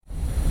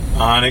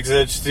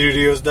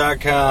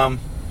OnyxEdgeStudios.com,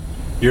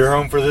 your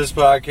home for this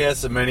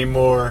podcast and many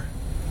more.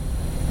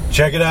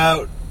 Check it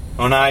out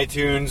on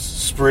iTunes,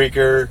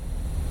 Spreaker,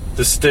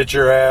 the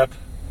Stitcher app,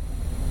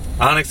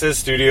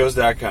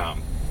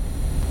 OnyxEdgeStudios.com.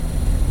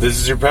 This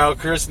is your pal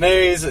Chris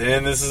Nays,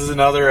 and this is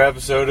another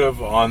episode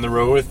of On the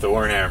Road with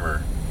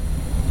Thornhammer.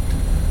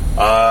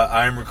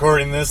 I'm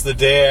recording this the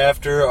day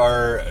after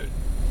our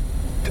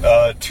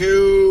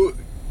two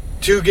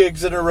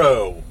gigs in a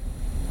row,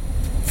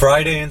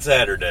 Friday and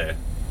Saturday.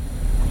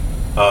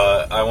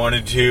 I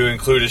wanted to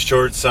include a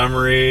short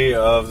summary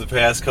of the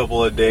past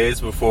couple of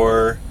days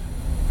before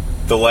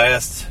the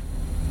last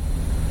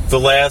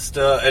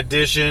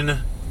edition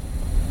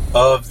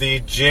of the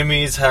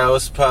Jimmy's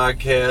House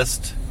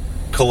podcast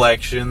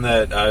collection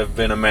that I've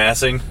been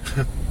amassing.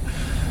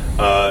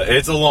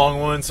 It's a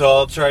long one, so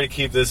I'll try to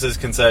keep this as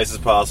concise as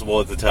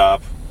possible at the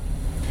top.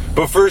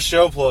 But first,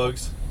 show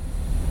plugs.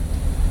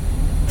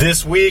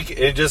 This week,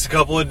 in just a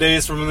couple of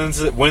days from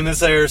when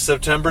this airs,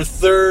 September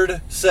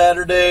 3rd,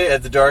 Saturday,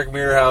 at the Dark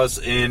Mirror House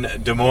in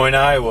Des Moines,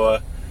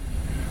 Iowa.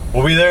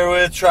 We'll be there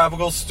with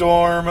Tropical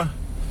Storm,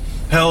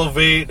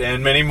 Elevate,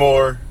 and many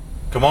more.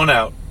 Come on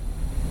out.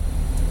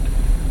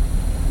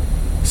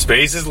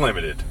 Space is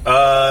limited.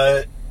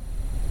 A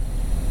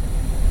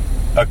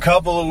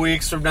couple of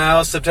weeks from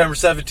now, September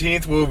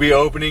 17th, we'll be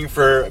opening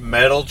for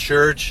Metal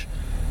Church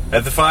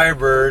at the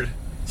Firebird.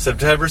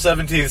 September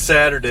 17th,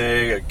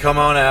 Saturday. Come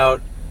on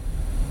out.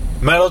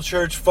 Metal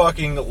Church,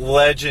 fucking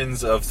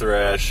legends of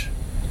thrash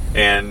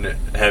and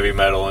heavy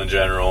metal in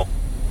general.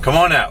 Come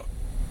on out.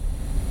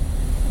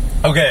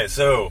 Okay,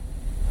 so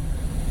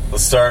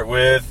let's start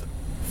with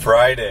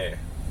Friday.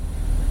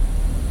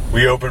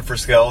 We opened for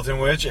Skeleton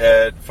Witch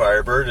at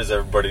Firebird, as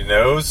everybody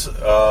knows.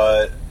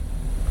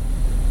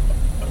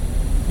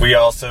 We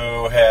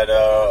also had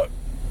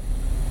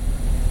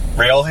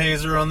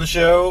Railhazer on the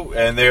show,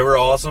 and they were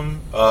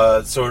awesome.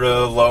 Sort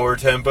of lower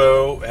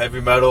tempo,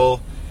 heavy metal,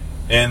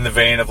 in the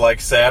vein of like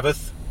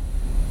Sabbath.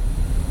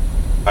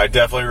 I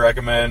definitely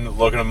recommend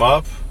looking them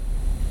up.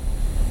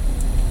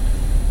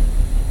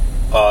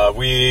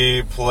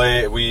 We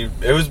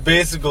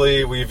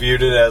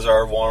viewed it as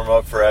our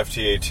warm-up for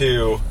FTA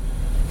 2,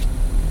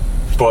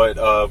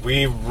 but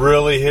we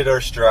really hit our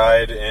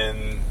stride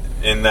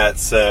in that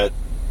set,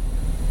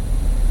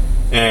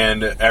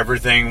 and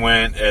everything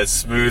went as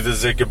smooth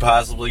as it could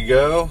possibly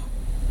go.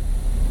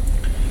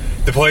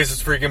 The place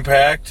was freaking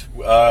packed.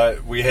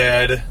 We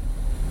had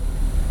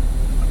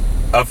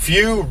a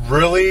few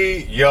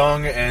really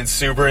young and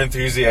super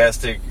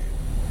enthusiastic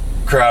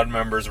crowd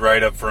members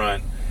right up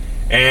front,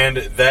 and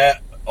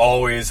that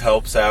always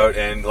helps out,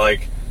 and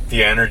like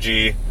the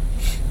energy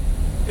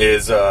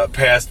is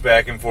passed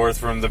back and forth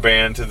from the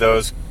band to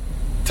those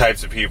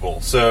types of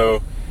people,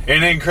 so,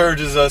 and it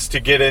encourages us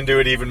to get into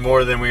it even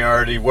more than we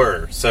already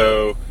were.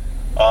 So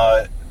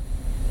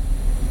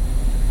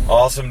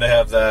awesome to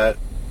have that.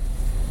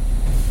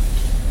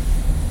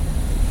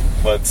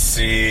 Let's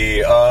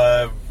see,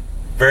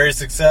 very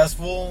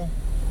successful,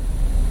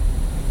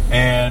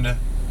 and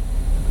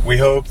we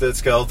hope that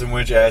Skeleton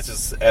Witch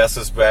asks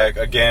us back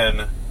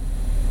again,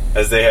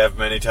 as they have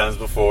many times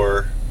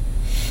before.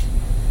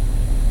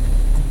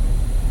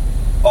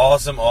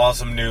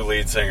 Awesome new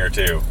lead singer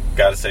too,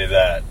 gotta say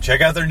that.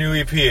 Check out their new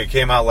EP, it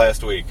came out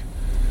last week.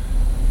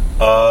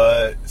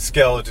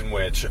 Skeleton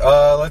Witch.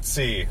 Let's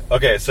see.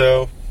 Okay,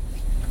 so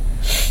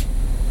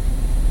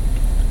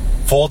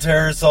Full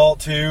Terror Assault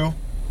 2.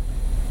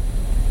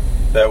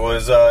 That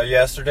was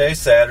yesterday,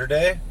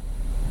 Saturday.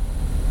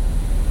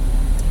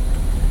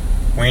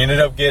 We ended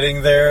up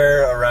getting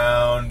there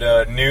around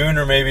noon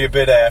or maybe a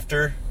bit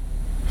after.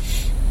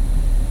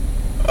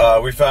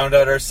 We found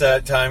out our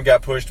set time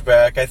got pushed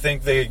back. I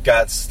think they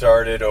got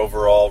started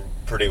overall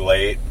pretty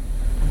late.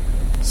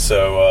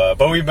 So,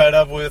 but we met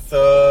up with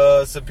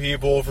some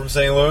people from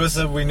St. Louis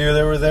that we knew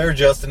they were there.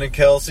 Justin and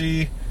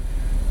Kelsey.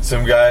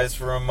 Some guys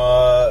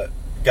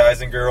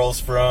and girls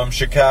from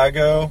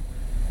Chicago,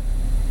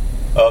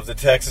 of the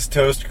Texas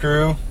Toast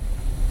crew.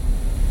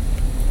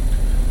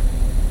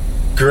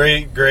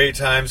 Great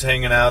times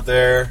hanging out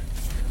there.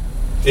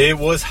 It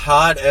was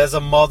hot as a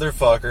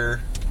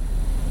motherfucker,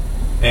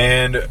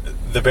 and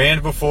the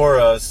band before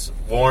us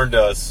warned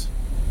us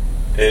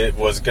it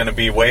was going to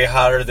be way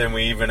hotter than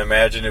we even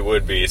imagined it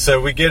would be.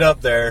 So we get up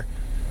there,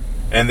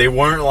 and they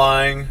weren't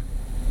lying.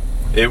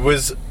 It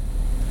was,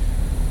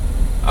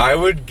 I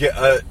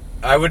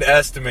would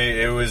estimate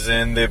it was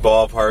in the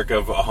ballpark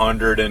of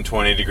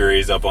 120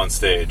 degrees up on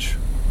stage.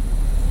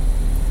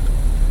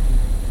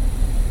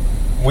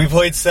 We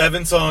played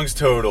 7 songs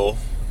total,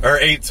 or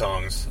 8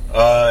 songs.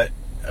 By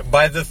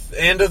the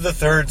end of the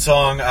third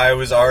song, I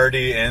was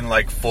already in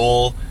like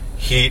full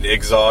heat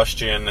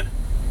exhaustion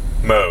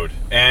mode,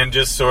 and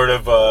just sort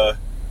of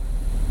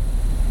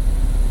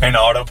an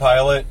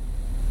autopilot,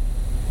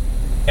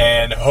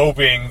 and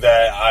hoping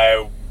that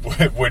I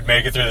would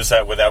make it through the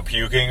set without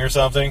puking or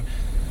something.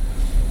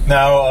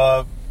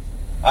 Now,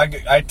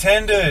 I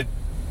tend to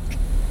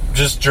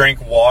just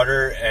drink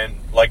water, and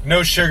like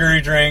no sugary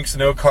drinks,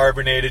 no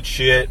carbonated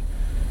shit.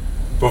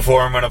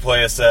 before I'm going to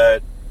play a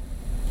set.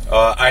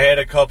 I had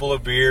a couple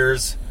of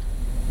beers,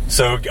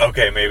 so,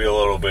 okay, maybe a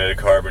little bit of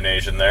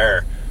carbonation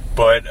there.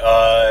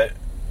 But,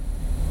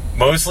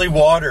 mostly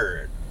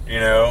water, you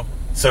know?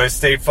 So I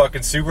stayed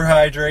fucking super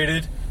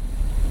hydrated.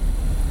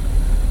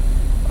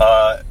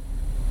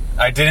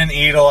 I didn't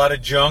eat a lot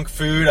of junk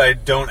food. I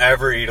don't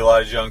ever eat a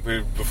lot of junk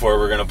food before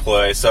we're going to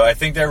play. So I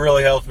think that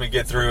really helped me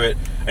get through it.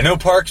 I know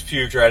Parks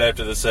puked right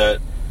after the set.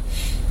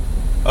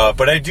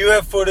 But I do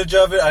have footage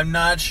of it. I'm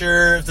not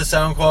sure if the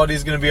sound quality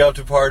is going to be up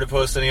to par to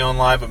post any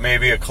online, but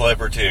maybe a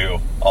clip or two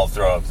I'll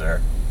throw up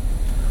there.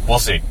 We'll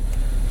see.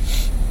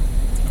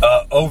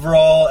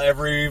 Overall,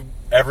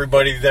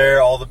 everybody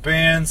there, all the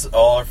bands,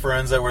 all our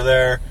friends that were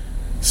there,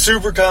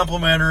 super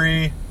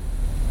complimentary.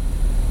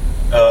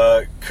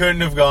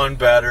 Couldn't have gone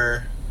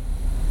better.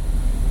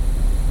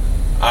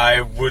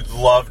 I would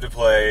love to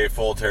play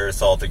Full Terror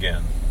Assault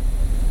again.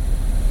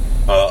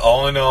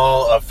 All in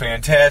all, a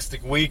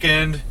fantastic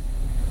weekend.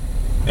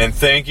 And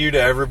thank you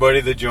to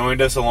everybody that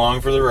joined us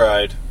along for the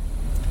ride.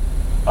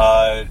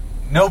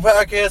 No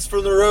podcast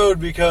for the road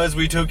because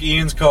we took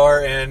Ian's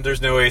car and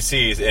there's no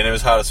ACs and it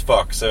was hot as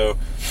fuck. So,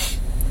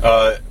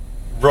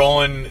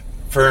 rolling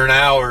for an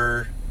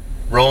hour,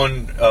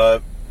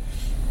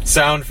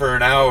 sound for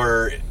an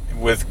hour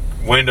with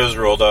windows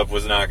rolled up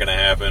was not going to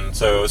happen.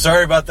 So,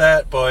 sorry about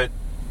that, but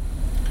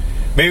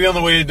maybe on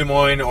the way to Des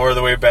Moines or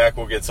the way back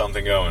we'll get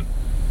something going.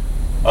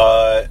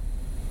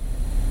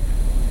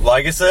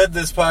 Like I said,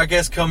 this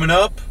podcast coming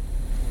up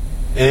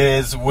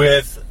is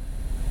with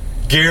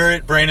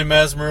Garrett, Brandon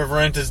Mesmer of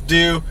Rent Is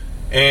Due,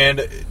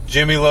 and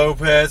Jimmy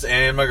Lopez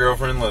and my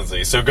girlfriend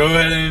Lindsay. So go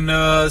ahead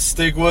and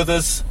stick with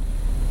us.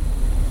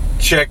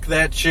 Check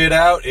that shit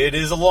out. It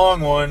is a long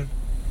one.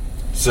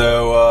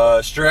 So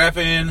strap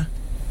in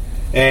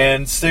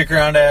and stick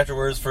around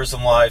afterwards for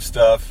some live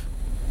stuff,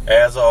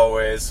 as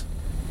always.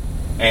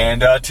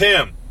 And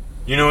Tim,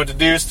 you know what to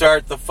do.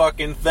 Start the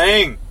fucking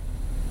thing.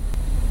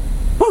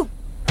 Woo!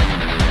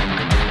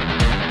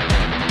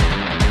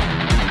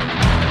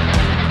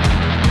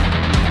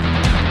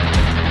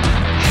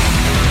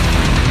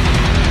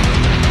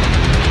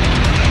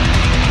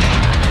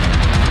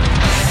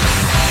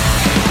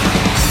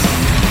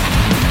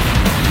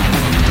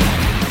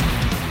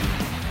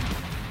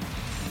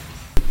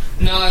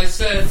 No, I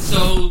said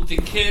so the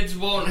kids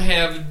won't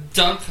have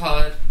duck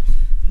hunt,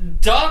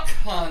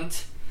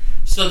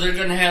 so they're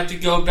gonna have to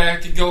go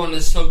back to going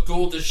to so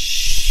cool to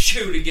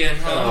shoot again,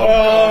 huh?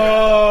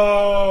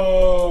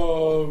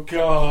 Oh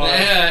god!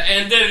 Yeah,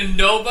 and then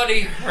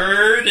nobody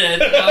heard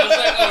it. I was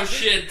like, oh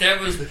shit,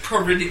 that was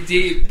pretty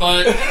deep,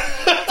 but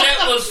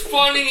that was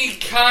funny,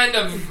 kind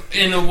of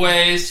in a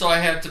way. So I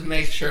have to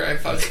make sure I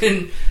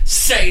fucking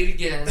say it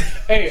again.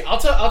 Hey, I'll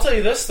tell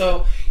you this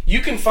though. You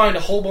can find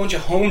a whole bunch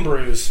of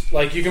homebrews.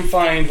 Like, you can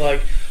find,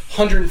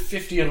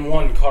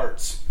 151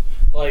 carts.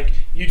 Like,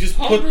 you just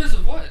homebrews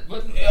of what?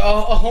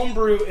 A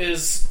homebrew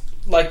is,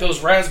 like,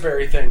 those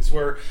raspberry things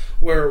where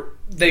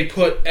they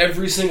put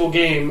every single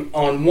game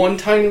on one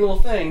tiny little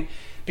thing.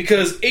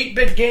 Because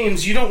 8-bit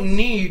games, you don't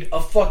need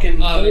a fucking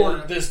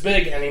board this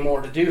big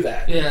anymore to do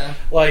that. Yeah.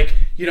 Like,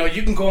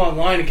 you can go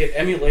online and get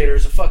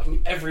emulators of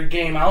fucking every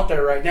game out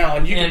there right now,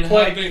 and you can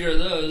play. How big are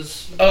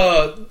those?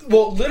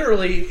 Well,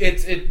 literally,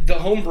 the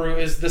homebrew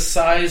is the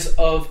size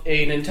of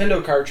a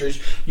Nintendo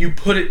cartridge. You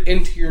put it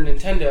into your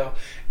Nintendo,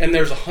 and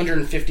there's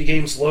 150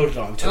 games loaded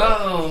onto it.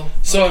 Oh.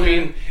 So, okay. I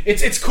mean,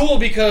 it's cool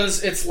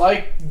because it's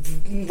like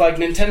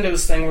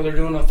Nintendo's thing where they're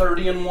doing a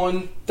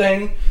 30-in-1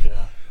 thing. Yeah.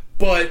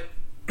 But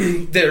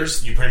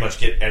there's... You pretty much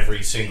get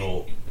every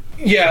single...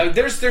 Yeah,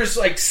 there's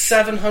like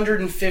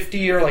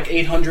 750 or like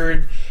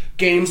 800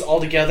 games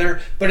altogether,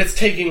 but it's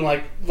taking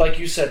like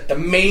you said, the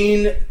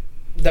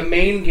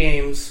main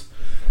games,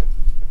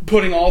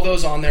 putting all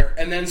those on there,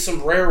 and then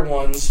some rare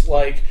ones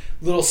like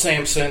Little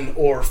Samson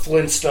or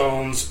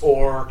Flintstones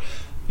or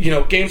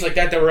games like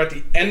that were at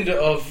the end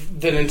of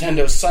the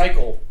Nintendo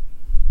cycle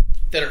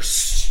that are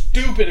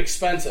stupid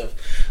expensive.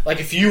 Like,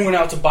 if you went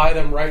out to buy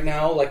them right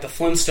now, like the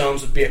Flintstones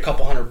would be a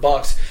couple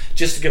 $100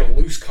 just to get a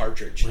loose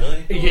cartridge.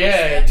 Really?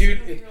 Yeah,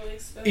 dude.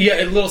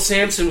 Yeah, and Little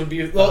Samson would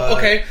be... Well,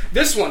 okay,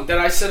 this one that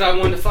I said I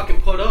wanted to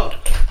fucking put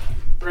up.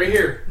 Right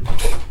here.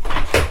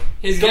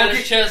 He's got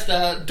his chest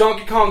out.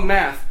 Donkey Kong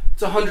Math.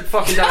 It's $100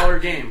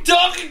 fucking game.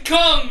 Donkey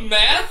Kong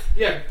Math?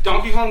 Yeah,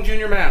 Donkey Kong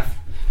Jr. Math.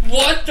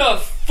 What the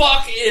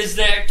fuck is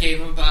that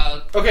game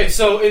about? Okay,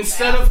 so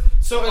instead of...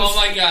 oh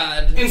my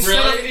god!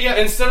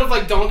 Instead of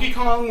like Donkey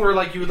Kong, where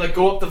like you would like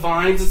go up the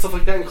vines and stuff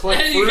like that and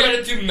collect and fruit, you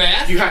gotta do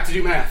math. You have to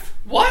do math.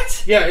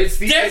 What? Yeah, it's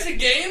the... That's a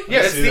game?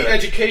 Yeah, it's the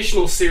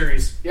educational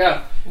series.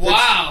 Yeah.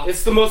 Wow.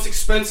 It's the most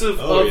expensive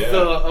the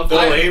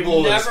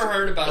label. I've never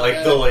heard about that.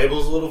 Like, the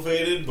label's a little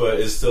faded, but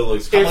it still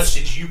looks... How much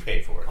did you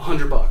pay for it?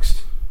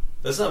 $100.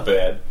 That's not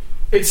bad.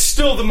 It's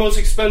still the most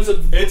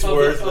expensive it's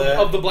worth that.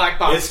 Of the black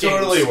box It's games.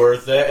 totally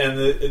worth that,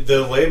 and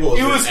the label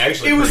is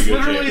actually it was pretty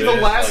good literally shape.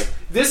 the last...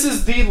 This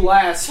is the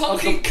last of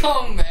Donkey the,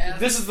 Kong, man.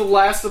 this is the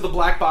last of the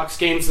black box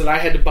games that I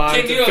had to buy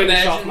Can to you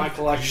finish imagine? off my You should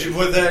collection.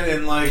 put that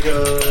in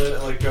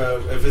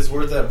if it's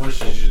worth that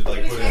much, you should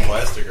like put it in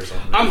plastic or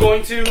something. I'm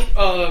going to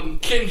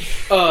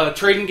Can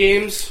trading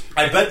games.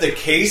 I bet the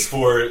case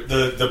for it,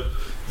 the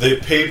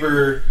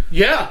paper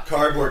Yeah.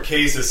 cardboard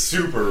case is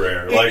super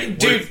rare. Like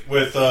Dude.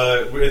 with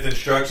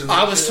instructions.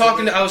 I and was shit.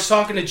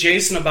 talking to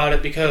Jason about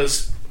it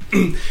because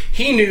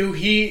he knew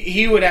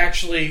he would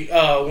actually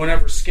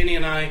whenever Skinny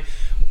and I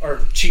or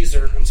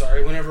Cheezer, I'm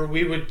sorry, whenever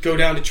we would go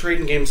down to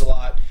trading games a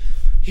lot,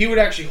 he would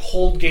actually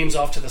hold games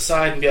off to the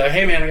side and be like,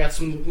 "Hey man, I got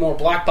some more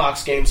black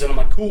box games," and I'm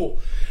like, "Cool,"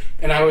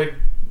 and I would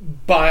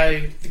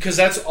buy because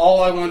that's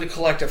all I wanted to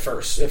collect at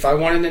first. If I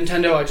wanted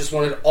Nintendo, I just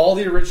wanted all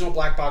the original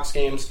black box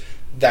games.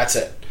 That's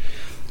it.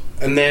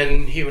 And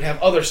then he would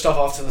have other stuff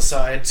off to the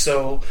side.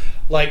 So,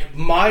 like,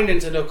 my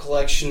Nintendo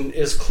collection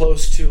is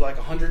close to, like,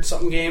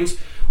 100-something games,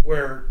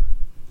 where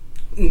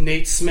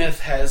Nate Smith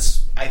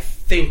has, I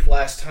think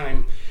last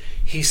time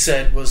he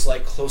said, was,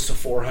 like, close to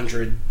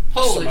 400,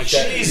 Holy something like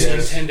that,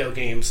 Jesus. Nintendo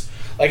games.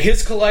 Like,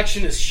 his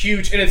collection is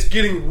huge, and it's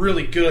getting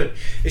really good.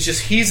 It's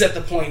just he's at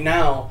the point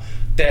now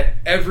that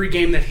every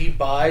game that he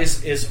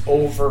buys is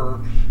over,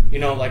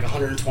 like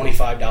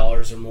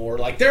 $125 or more.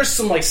 Like, there's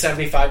some, like,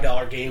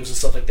 $75 games and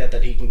stuff like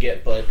that he can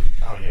get, but...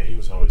 Oh yeah, he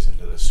was always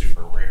into the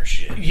super rare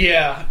shit.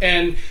 Yeah,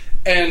 and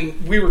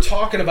we were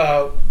talking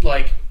about,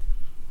 like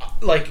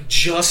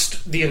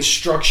just the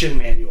instruction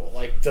manual,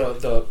 like,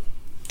 the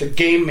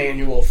game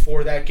manual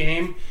for that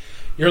game,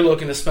 you're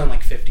looking to spend,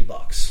 like,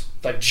 $50,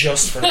 like,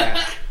 just for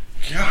that.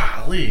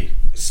 Golly.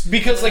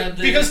 Because, Yeah, like,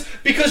 dude.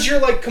 because you're,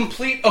 like,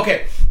 complete...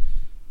 Okay,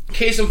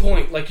 case in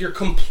point, like, your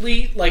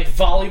complete, like,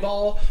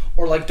 volleyball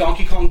or, like,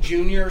 Donkey Kong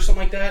Jr. or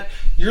something like that,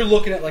 you're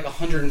looking at, like,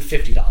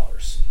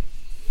 $150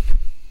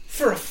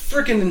 for a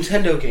freaking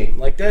Nintendo game.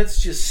 Like, that's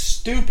just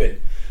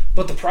stupid.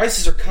 But the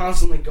prices are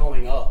constantly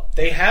going up.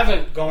 They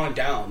haven't gone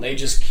down. They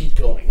just keep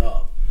going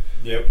up.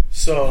 Yep.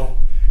 So,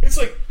 it's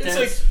like...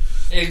 That's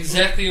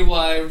exactly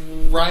why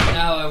right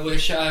now I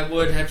wish I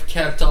would have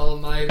kept all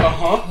of my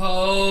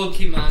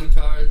Pokemon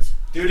cards.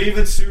 Dude,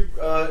 even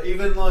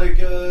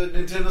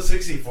Nintendo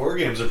 64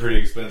 games are pretty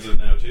expensive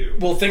now too.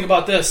 Well, think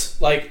about this.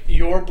 Like,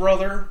 your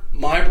brother,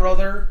 my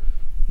brother,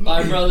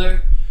 My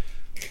brother.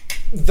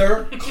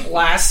 their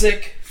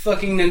classic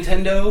fucking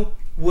Nintendo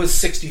was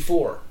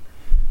 64.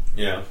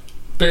 Yeah.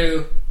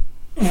 Boo.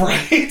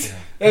 Right?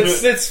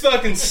 That's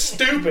fucking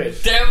stupid.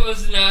 That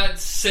was not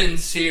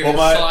sincere, Well,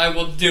 my- so I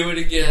will do it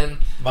again.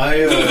 My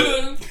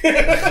There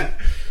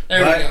we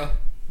go.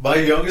 my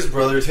youngest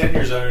brother, 10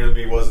 years younger than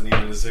me, wasn't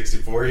even a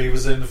 64. He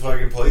was into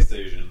fucking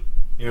PlayStation.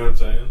 You know what I'm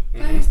saying?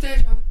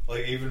 PlayStation.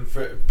 Like even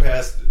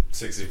past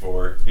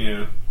 64.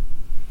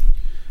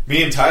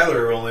 Me and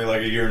Tyler are only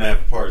like a year and a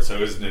half apart, so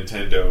it was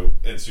Nintendo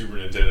and Super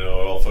Nintendo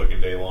all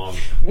fucking day long.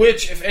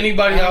 Which, if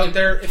anybody I out would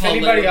there,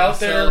 probably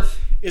myself.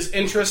 is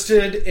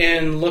interested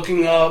in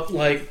looking up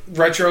like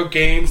retro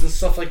games and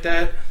stuff like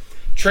that,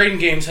 Trading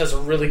Games has a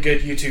really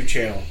good YouTube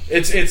channel.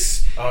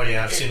 It's Oh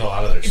yeah, I've seen a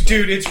lot of their stuff.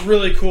 dude, it's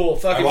really cool. I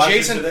Fucking watched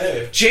Jason it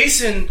today.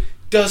 Jason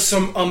does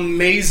some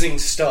amazing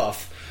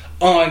stuff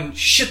on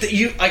shit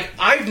that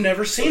I've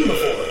never seen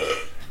before.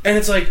 And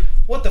it's like,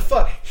 what the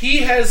fuck? He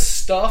has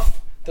stuff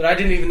that I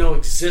didn't even know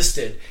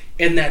existed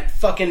in that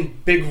fucking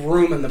big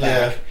room in the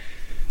back.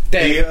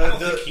 That, I don't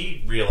think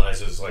he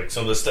realizes like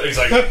some of the stuff. He's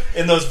like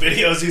in those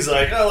videos. He's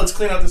like, "Oh, let's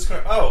clean out this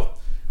car." Oh,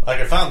 like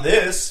I found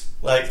this.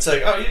 Like it's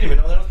like, oh, you didn't even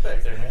know that was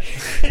back there, man.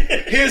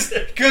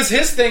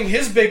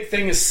 his big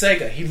thing is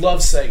Sega. He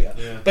loves Sega.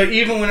 Yeah. But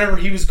even whenever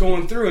he was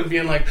going through and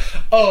being like,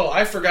 "Oh,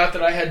 I forgot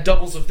that I had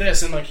doubles of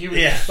this," and like he would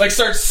like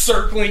start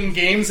circling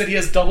games that he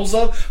has doubles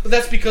of, but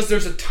that's because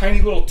there's a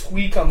tiny little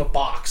tweak on the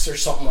box or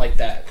something like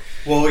that.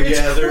 Well, It's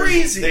yeah,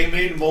 crazy. they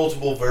made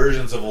multiple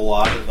versions of a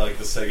lot of like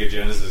the Sega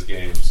Genesis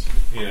games.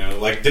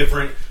 Like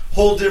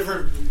whole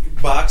different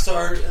box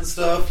art and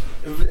stuff,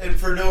 and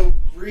for no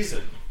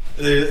reason.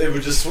 It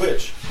would just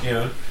switch,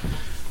 And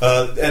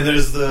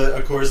there's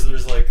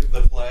there's like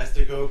the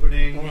plastic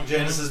opening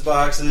Genesis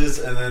boxes,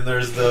 and then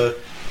there's the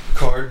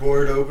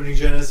cardboard opening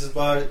Genesis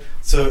box.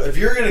 So if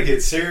you're gonna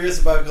get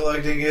serious about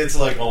collecting, it's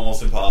like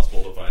almost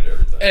impossible to find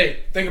everything. Hey,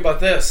 think about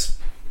this.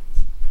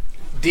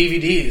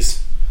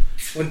 DVDs.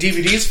 When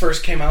DVDs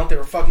first came out, they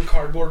were fucking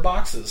cardboard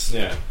boxes.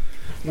 Yeah.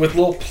 With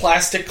little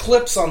plastic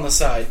clips on the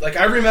side. Like,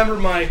 I remember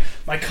my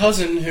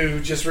cousin,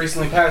 who just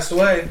recently passed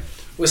away,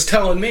 was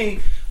telling me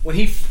when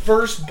he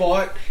first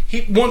bought...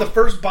 one of the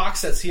first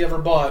box sets he ever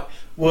bought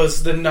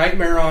was the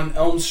Nightmare on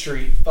Elm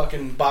Street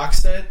fucking box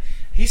set.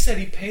 He said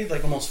he paid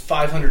like almost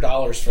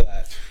 $500 for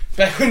that.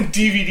 Back when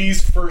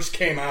DVDs first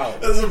came out.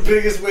 That's the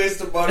biggest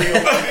waste of money.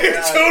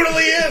 It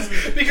totally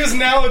is! Because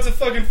now it's a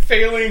fucking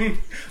failing...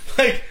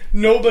 Like,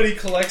 nobody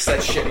collects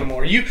that shit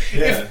anymore.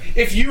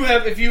 If you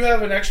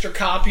have an extra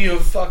copy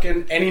of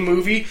fucking any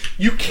movie,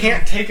 you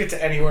can't take it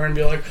to anywhere and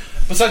be like,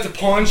 besides a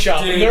pawn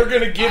shop, Dude, and they're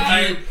gonna give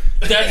you...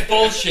 That's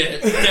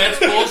bullshit. That's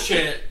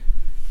bullshit.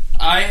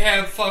 I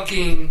have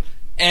fucking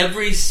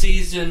every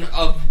season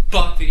of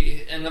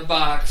Buffy in the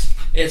box.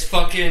 It's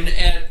fucking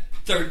at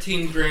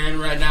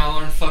 $13,000 right now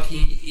on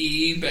fucking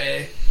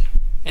eBay,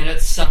 and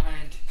it's signed.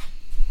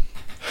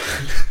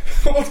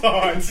 Hold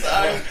on. It's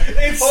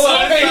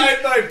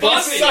signed by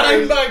Buffy.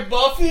 Signed by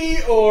Buffy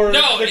or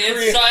No, the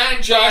it's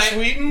signed Josh by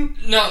Wheaton?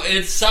 No,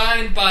 it's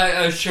signed by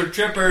a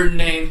stripper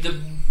named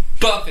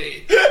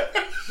Buffy.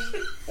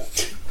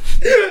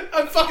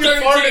 I fucking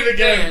farted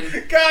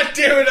again. God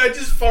damn it, I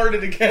just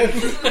farted again.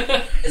 It's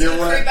been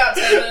for about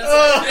 10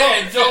 minutes.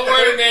 Hey, don't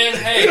worry, man.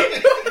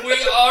 Hey, we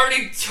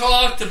already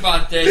talked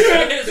about this.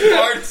 His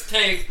farts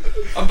take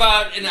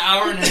about an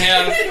hour and a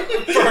half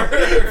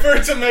For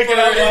it to make it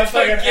out of my to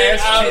fucking get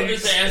out of ass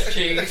his cheeks. ass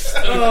cheeks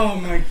Oh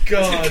my to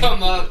god.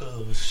 come up.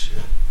 Oh shit.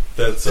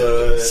 That's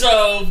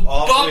So,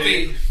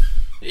 awfully- Buffy.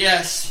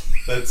 Yes.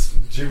 That's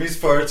Jimmy's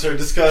farts are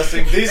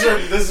disgusting. This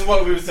is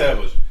what we've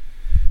established.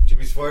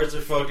 Jimmy's farts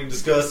are fucking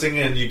disgusting,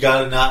 and you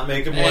gotta not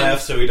make him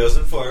laugh so he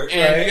doesn't fart.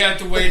 And Right. you have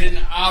to wait an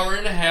hour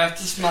and a half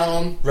to smell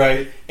them.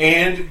 Right.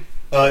 And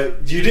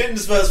you didn't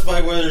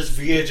specify whether it's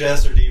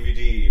VHS or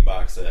DVD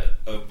box set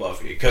of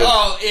Buffy. 'Cause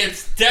Oh,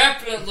 it's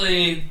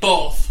definitely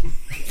both.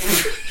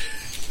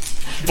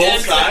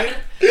 both signed?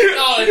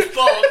 No, it's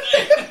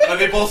both. Are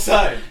they both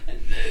signed?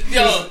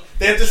 Yo,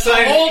 They have to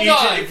sign Hold each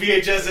on.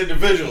 VHS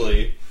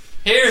individually.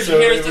 here's So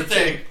the it would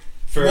thing. take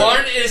for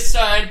One is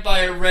signed by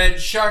a red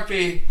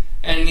Sharpie,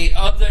 and the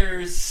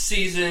other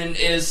season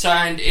is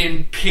signed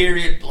in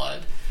period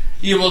blood.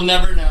 You will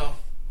never know.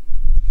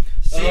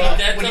 See,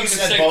 that When took you a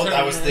said sick both, turn.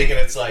 I was thinking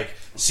it's like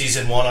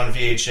season 1 on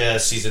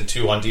VHS, season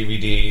 2 on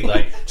DVD,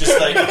 like just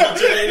like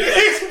alternating.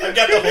 Like, I've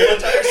got the whole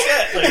entire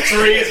set. Like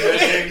 3 is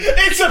missing.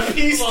 It's a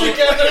piece Well,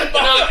 together.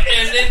 no,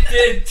 and it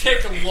did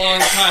take a long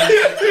time.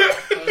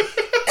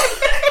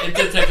 It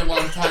did take a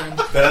long time.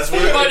 That's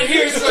where. But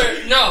here's where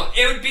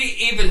it would be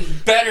even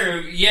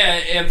better,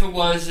 if it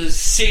was a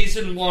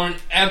season 1,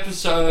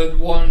 episode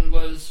 1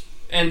 was,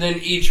 and then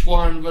each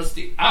one was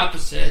the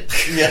opposite.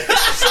 Yeah.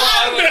 So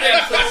I would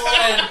have to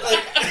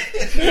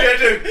you had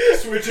to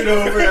switch it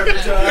over every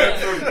time.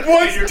 From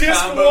Once your disc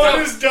combo.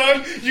 1 is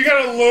done, you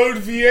gotta load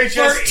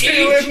VHS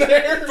 2 in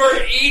there. for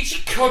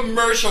each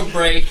commercial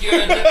break, you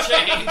had to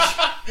change.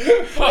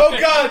 Oh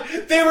god,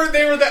 they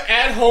were the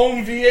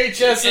at-home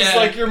VHSs Yeah.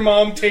 like your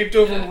mom taped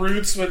over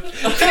Roots with.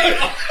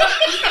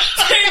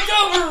 Take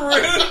over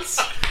Roots.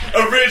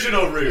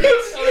 Original Roots.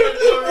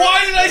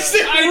 Why did I say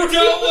I Roots?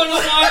 don't want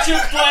to watch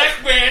a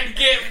black man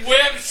get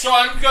whipped, so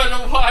I'm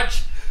gonna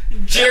watch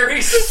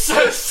Jerry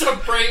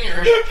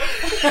Springer.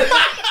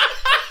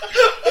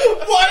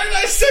 Why did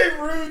I say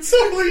Roots?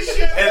 Holy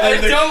shit! And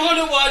I then don't want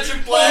to watch a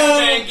black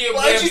man get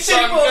why'd you whipped, so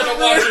say I'm gonna both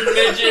watch a Roots?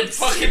 midget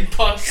fucking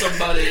punch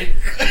somebody.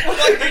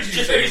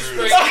 Jerry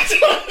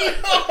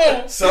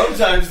Springer.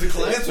 sometimes the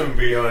Klansman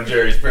be on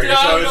Jerry Springer, No,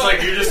 so it's no.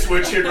 like you're just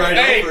switching right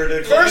Hey, over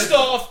to first Klansman.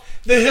 off,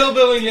 the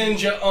Hillbilly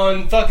Ninja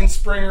on fucking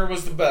Springer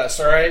was the best,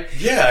 alright?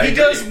 Yeah, I He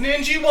agree. does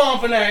ninja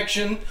womping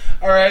action,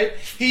 alright?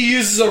 He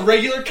uses a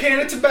regular can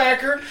of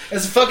tobacco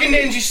as a fucking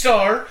ninja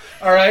star,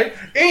 alright?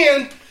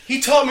 And he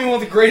taught me one of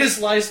the greatest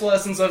life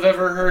lessons I've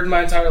ever heard in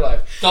my entire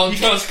life. Don't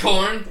trust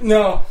corn.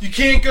 No, you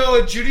can't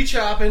go at Judy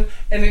chopping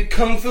and then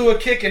Kung Fu a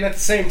kicking at the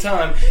same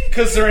time,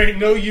 because there ain't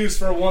no use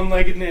for a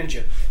one-legged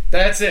ninja.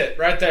 That's it,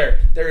 right there.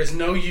 There is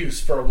no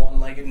use for a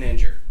one-legged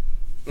ninja.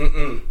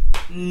 Mm-mm.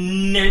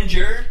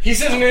 Ninja. He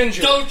says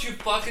ninja. Don't you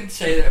fucking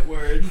say that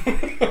word. You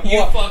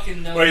What?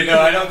 fucking know. Wait, no,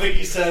 I don't think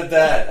he said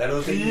that. I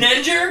don't think.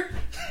 Ninja?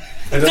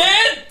 I don't-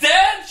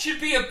 That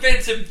should be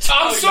offensive to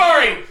I'm you.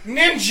 sorry,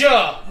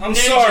 ninja. I'm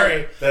Ninja.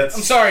 sorry. That's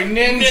I'm sorry,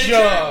 ninja.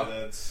 Ninja.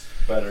 That's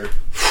better.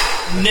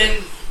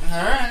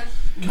 Alright.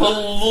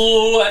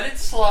 We'll let it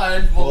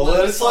slide. Well,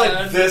 let it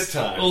slide this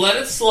time. We'll let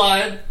it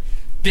slide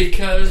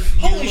because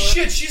Holy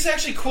shit, she's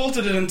actually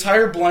quilted an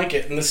entire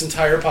blanket in this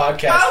entire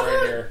podcast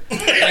right here.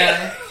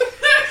 Yeah.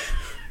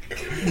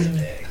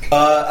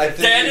 I think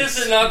That it's-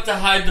 is enough to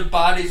hide the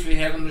bodies we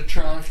have in the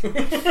trunk.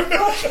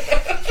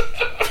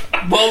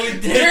 Well, we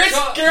did.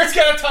 Garrett's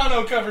got a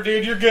tonneau cover,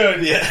 dude. You're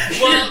good. Yeah.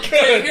 Well, You're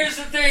good. here's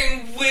the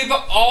thing: we've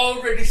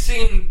already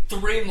seen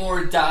 3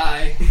 more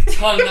die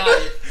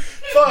tonight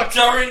Fuck.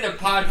 during the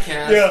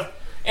podcast. Yeah.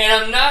 And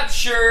I'm not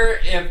sure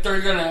if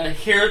they're gonna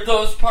hear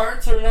those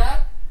parts or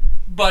not.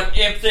 But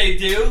if they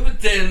do,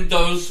 then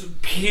those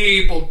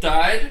people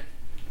died.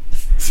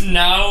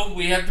 Now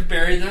we have to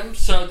bury them,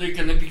 so they're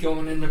gonna be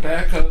going in the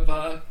back of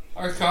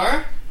our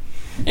car,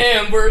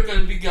 and we're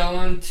gonna be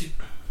going to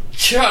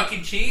Chuck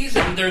E. Cheese,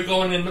 and they're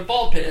going in the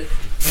ball pit.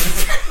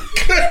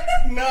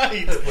 Good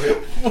night.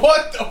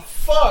 What the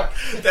fuck?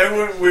 That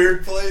went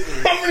weird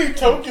places. How many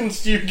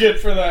tokens do you get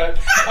for that?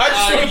 I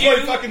just want to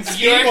play fucking you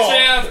skee-ball.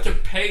 actually have to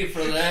pay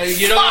for that.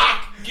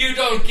 You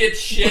don't get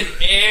shit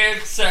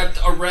except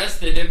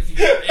arrested if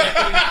you.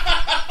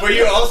 But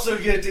you also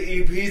get to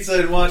eat pizza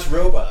and watch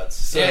robots.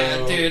 So. Yeah,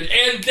 dude.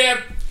 And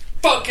that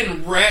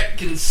fucking rat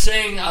can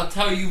sing, I'll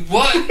tell you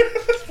what.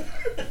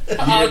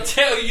 I'll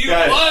tell you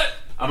Guys, what.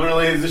 I'm gonna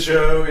leave the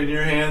show in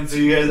your hands so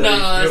you guys No, feel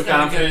that's not a good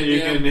confident you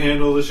idea. can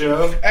handle the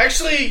show.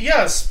 Actually,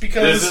 yes,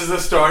 because This is the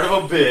start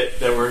of a bit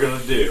that we're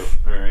gonna do.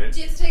 Alright?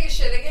 Do you have to take a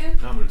shit again?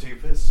 I'm gonna take a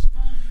piss.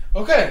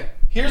 okay.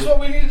 Here's what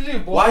we need to do,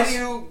 boys. Why do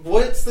you?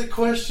 What's the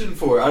question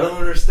for? I don't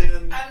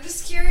understand. I'm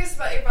just curious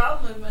about your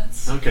bowel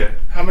movements. Okay,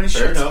 How many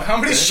Fair shits? enough. How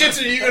many Fair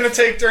shits are you going to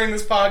take during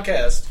this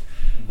podcast?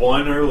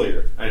 one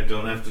earlier. I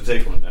don't have to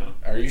take one now.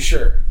 Are you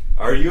sure?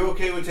 Are you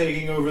okay with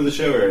taking over the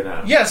show right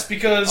now? Yes,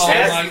 because Oh,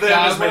 Ask my them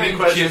God, as many Ryan,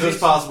 questions Jimmy. as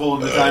possible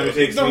in the time it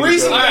takes. the me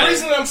reason to go. the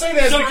reason that I'm saying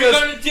that is So we're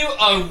because gonna do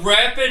a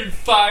rapid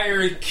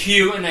fire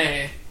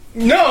Q&A.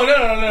 no.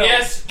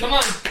 Yes, come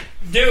on,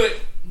 do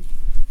it.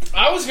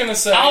 I was going to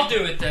say I'll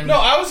do it then. No,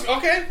 I was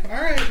okay. All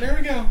right, there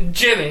we go.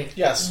 Jimmy.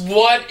 Yes.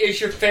 What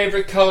is your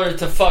favorite color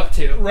to fuck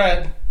to?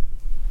 Red.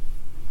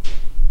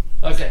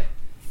 Okay.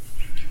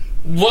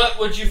 What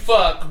would you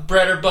fuck,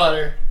 bread or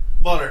butter?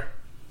 Butter.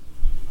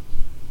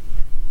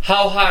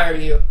 How high are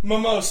you?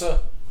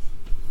 Mimosa.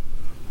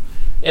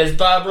 Is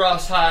Bob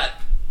Ross hot?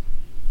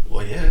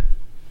 Well, yeah.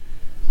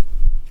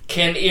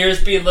 Can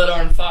ears be lit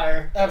on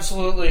fire?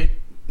 Absolutely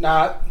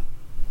not.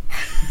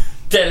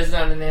 That is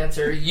not an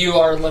answer. You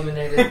are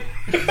eliminated.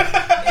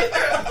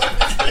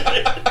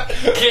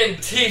 Can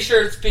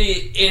t-shirts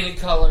be any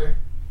color?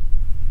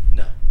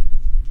 No.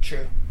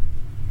 True.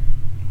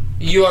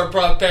 You are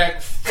brought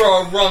back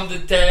from the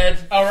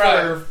dead. All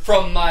right.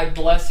 From my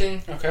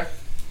blessing. Okay.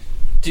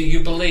 Do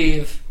you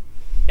believe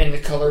in the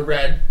color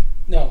red?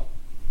 No.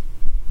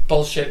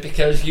 Bullshit,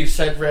 because you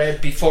said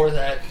red before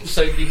that,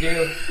 so you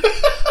do.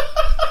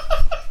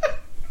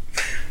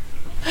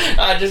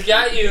 I just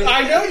got you.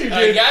 I know you did.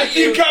 I got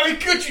you. You got me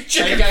good, you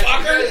chicken I got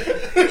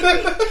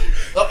fucker.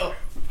 Uh-oh.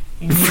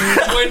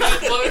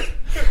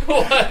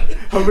 What?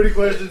 How many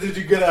questions did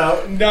you get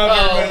out? Not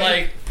Oh, very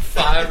many. like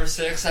 5 or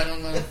 6, I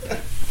don't know.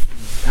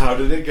 How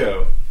did it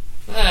go?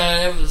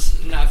 It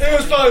was not It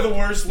was funny. probably the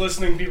worst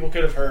listening people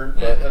could have heard,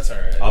 but that's all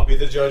right. I'll be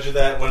the judge of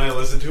that when I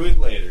listen to it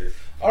later.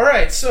 All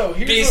right, so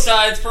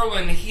Besides for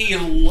when he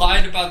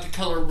lied about the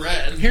color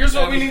red. here's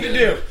what That we was need to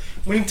good. do.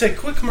 We need to take a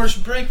quick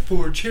commercial break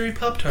for Cherry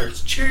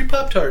Pop-Tarts. Cherry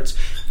Pop-Tarts.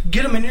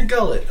 Get them in your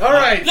gullet. All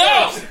right.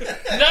 No!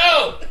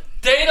 No!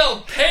 They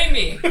don't pay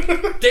me.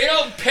 They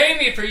don't pay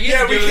me for you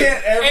Yeah, to do we can't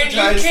it. And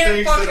advertise you can't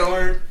things fucking... that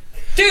aren't.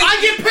 Dude,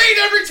 I get paid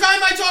every time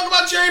I talk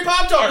about Cherry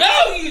Pop-Tarts.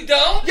 no, you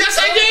don't. Yes,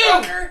 I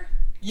do. Motherfucker.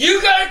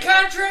 You got a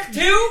contract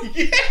too?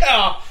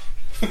 Yeah.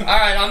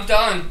 Alright, I'm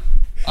done.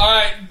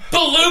 Alright,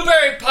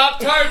 Blueberry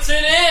Pop-Tarts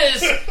it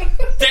is!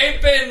 They've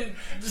been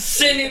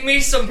sending me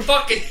some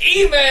fucking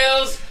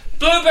emails.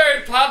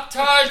 Blueberry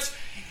Pop-Tarts,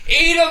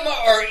 eat them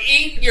or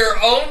eat your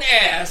own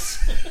ass.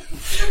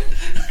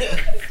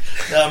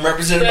 Now I'm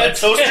represented by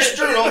Toaster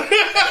Strudel.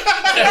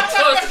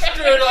 Toaster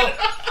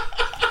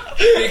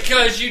strudel.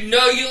 Because you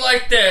know you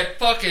like that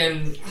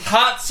fucking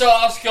hot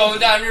sauce going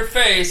down your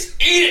face.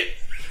 Eat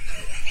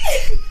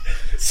it!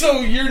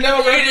 So you're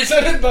now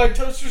represented by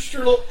Toaster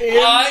Strudel and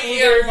I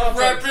Blueberry am Pop-Tarts.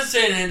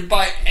 represented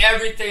by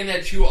everything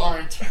that you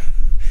aren't.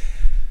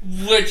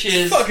 Which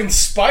is... Fucking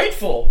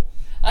spiteful.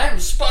 I am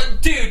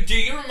dude, do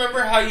you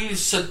remember how you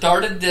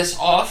started this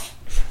off?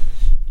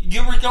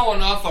 You were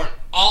going off on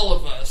all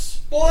of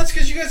us. Well, that's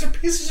because you guys are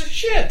pieces of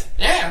shit.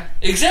 Yeah,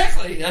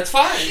 exactly. That's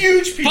fine.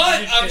 Huge pieces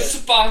But of I'm shit.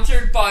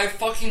 sponsored by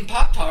fucking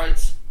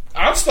Pop-Tarts.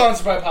 I'm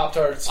sponsored by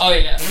Pop-Tarts. Oh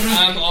yeah,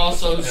 I'm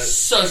also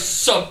so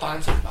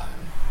sponsored by them.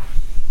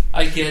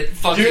 I get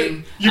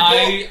fucking...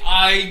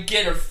 I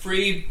get a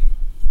free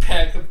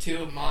pack of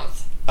 2 a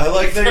month. I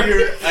like that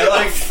you're. I A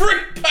like. free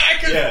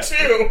pack of Yeah.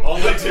 2.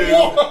 Only 2.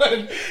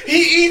 One.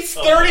 He eats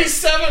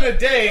 37 a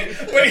day,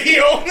 but he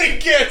only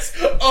gets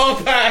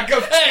a pack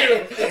of 2.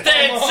 Hey,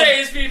 that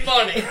saves me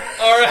money,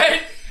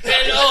 alright?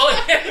 And all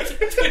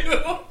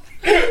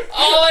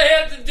I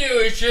have to do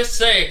is just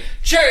say,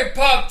 Cherry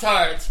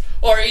Pop-Tarts,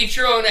 or eat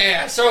your own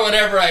ass, or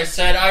whatever I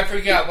said. I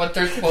forgot what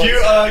they're quotes.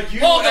 You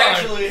Hold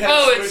actually on. have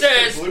Oh, it switched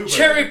says, to Blueberry.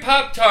 Cherry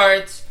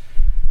Pop-Tarts,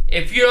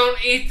 if you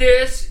don't eat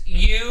this,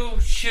 you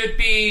should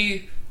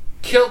be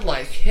killed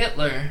like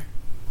Hitler.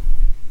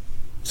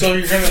 So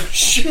you're gonna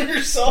shoot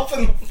yourself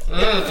in the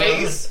fucking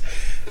face?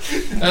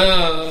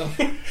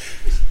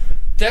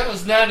 That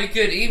was not a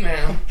good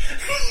email.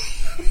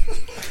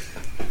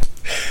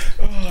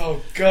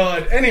 Oh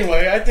god.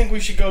 Anyway, I think we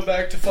should go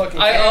back to fucking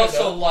I Canada.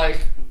 also like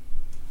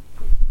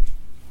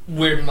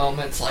weird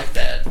moments like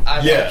that.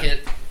 I Yeah. like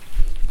it.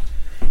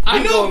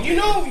 You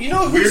know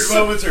Weird who's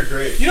moments are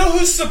great. you know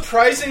who's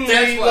surprisingly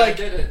That's why I like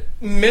did it.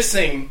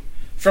 missing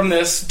from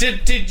this?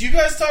 Did you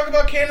guys talk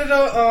about Canada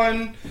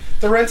on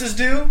The Rent Is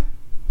Due?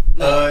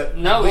 No,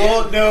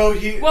 Well, no,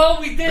 he. Well,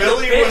 we did.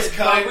 Billy a bit, was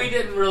kind- but we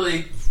didn't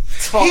really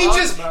talk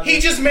about He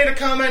it. just made a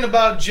comment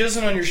about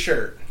jizzing on your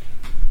shirt.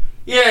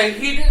 Yeah,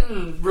 he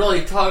didn't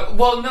really talk.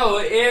 Well, no,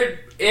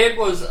 it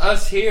was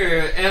us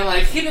here, and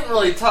like he didn't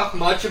really talk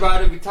much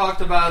about it. We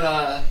talked about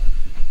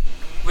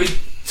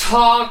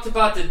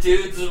the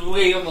dudes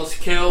we almost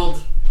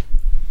killed.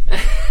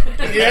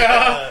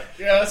 Yeah,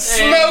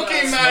 Smoky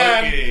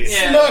Man, Smokey.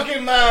 Yeah. Smoky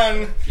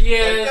Man.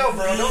 Yeah, No,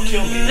 bro, don't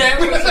kill me. that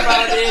was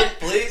about it.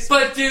 Please?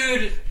 But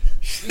dude,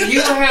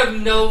 you have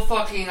no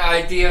fucking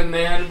idea,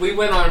 man. We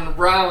went on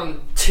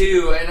round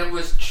 2, and it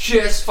was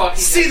just fucking.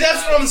 See,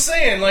 that's what I'm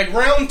saying. Like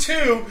round 2,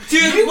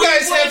 Dude, you we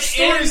guys went have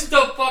stories. in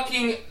the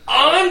fucking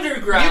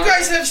underground. You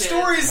guys have and shit.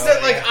 stories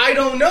that like I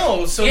don't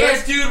know. So Yeah,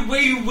 that's dude,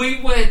 we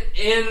went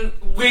in.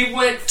 We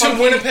went To fucking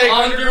Winnipeg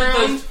under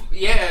Underground?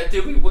 Yeah,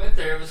 dude, we went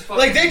there. It was fucking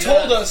like they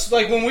told nuts. us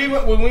like when we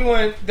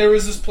went there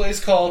was this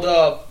place called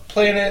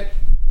Planet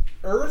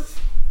Earth.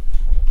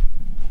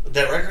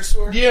 That record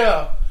store?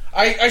 Yeah,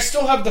 I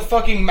still have the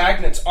fucking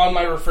magnets on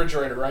my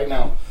refrigerator right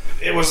now.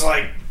 It was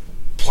like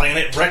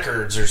Planet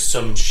Records or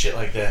some shit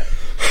like that.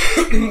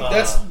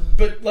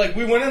 But like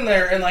we went in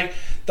there and like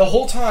the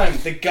whole time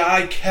the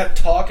guy kept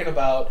talking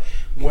about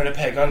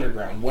Winnipeg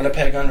Underground,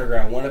 Winnipeg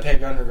Underground,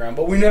 Winnipeg Underground,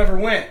 but we never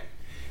went.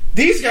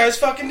 These guys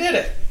fucking did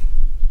it.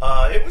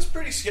 It was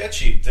pretty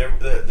sketchy.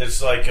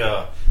 There's like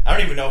I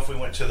don't even know if we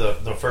went to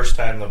the first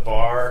time the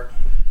bar.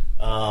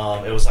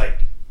 It was like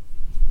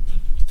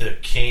the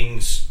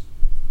King's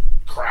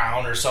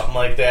Crown or something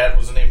like that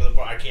was the name of the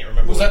bar. I can't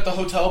remember. Was that the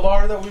hotel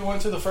bar that we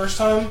went to the first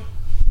time?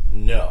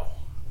 No.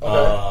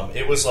 Okay.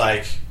 It was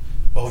like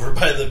over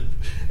by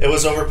it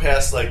was over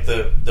past like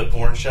the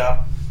porn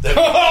shop.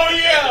 Oh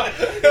yeah!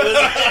 It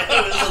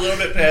was a little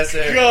bit past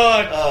there.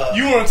 God,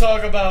 you want to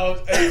talk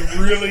about a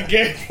really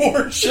gay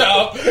porn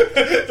shop?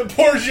 The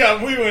porn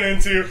shop we went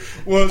into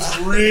was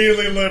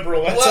really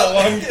liberal. That's all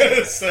I'm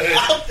gonna say.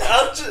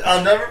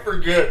 I'll never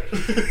forget.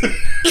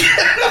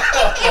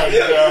 Oh my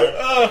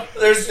God.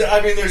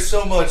 There's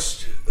so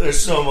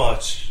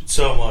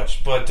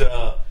much. But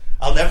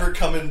I'll never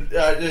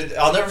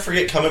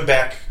forget coming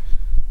back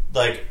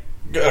like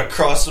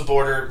across the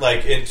border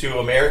like into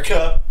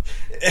America.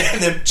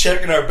 And then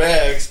checking our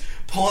bags,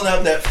 pulling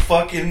out that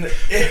fucking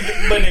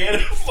banana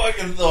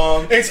fucking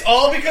thong. It's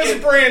all because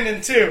of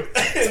Brandon too.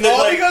 It's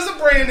all because of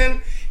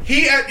Brandon.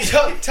 He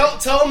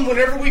tell him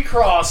whenever we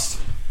crossed.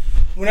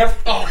 Whenever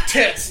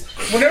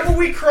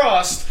we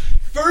crossed,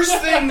 first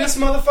thing this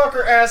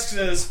motherfucker asks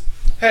is,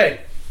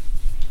 "Hey,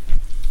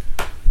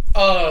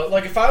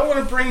 like if I want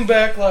to bring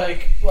back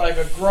like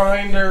a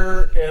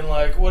grinder and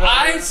like whatever."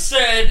 I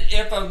said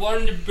if I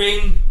wanted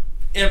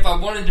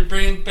to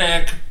bring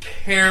back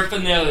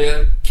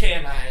paraphernalia,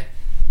 can I?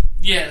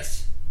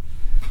 Yes.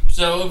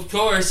 So of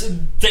course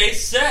they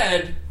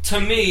said to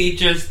me,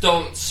 just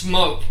don't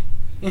smoke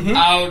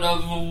out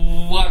of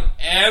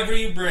whatever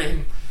you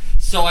bring.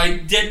 So I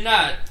did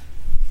not.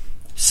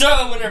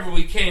 So whenever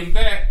we came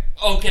back,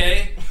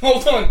 okay.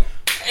 Hold on.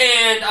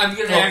 And I'm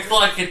gonna act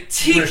like a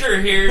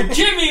teacher here.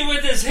 Jimmy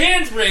with his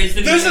hands raised.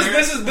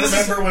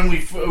 Remember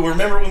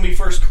when we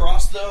first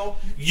crossed though?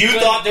 You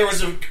thought there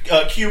was a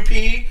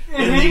QP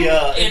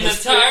in the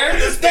tire.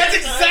 That's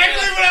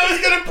exactly what I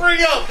was gonna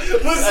bring up.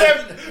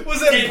 Was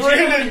that Did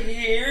Brandon?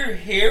 you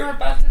hear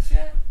about this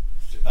yet?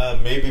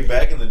 Maybe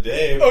back in the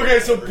day. Okay,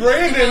 so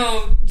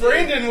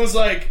Brandon was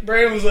like,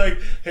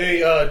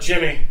 "Hey,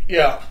 Jimmy,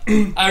 yeah."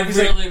 I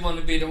really want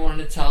to be the one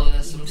to tell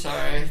this. I'm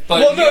sorry,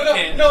 but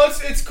no,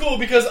 it's cool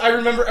because I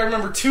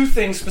remember two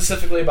things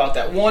specifically about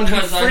that. One, him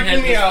because I had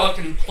freaking me this out.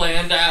 fucking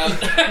planned out.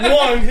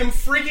 One, him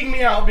freaking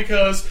me out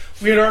because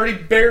we had already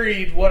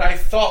buried what I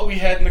thought we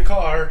had in the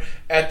car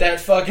at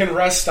that fucking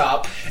rest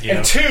stop. Yeah.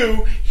 And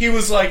two, he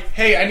was like,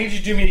 "Hey, I need you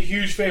to do me a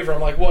huge favor." I'm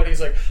like, "What?" He's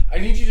like, "I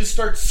need you to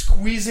start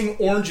squeezing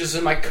oranges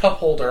in my cup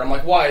holder." I'm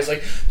like, "Why?" He's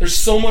like, "There's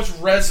so much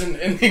resin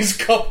in these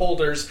cup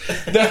holders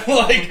that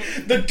like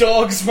the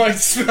dogs might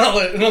smell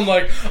it." And I'm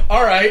like,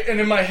 "All right." And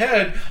in my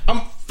head,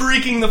 I'm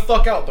freaking the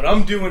fuck out, but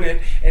I'm doing it.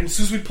 And as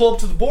soon as we pull up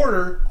to the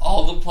border,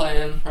 All the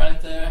plan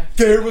right there.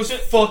 there was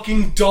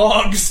fucking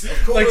dogs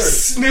like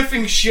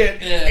sniffing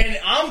shit, Yeah. and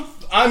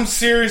I'm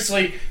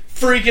seriously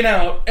freaking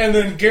out. And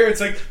then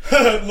Garrett's like,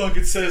 "Look,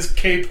 it says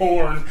gay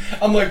porn."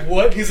 I'm like,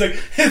 "What?" He's like,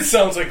 "It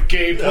sounds like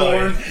gay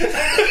porn."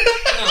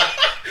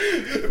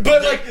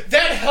 But like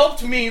that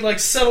helped me like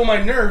settle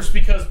my nerves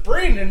because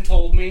Brandon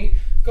told me,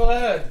 "Go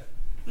ahead."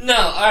 No,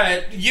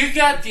 alright, you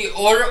got the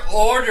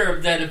order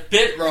of that a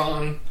bit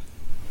wrong.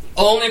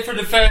 Only for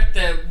the fact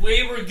that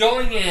we were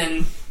going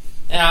in,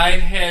 and I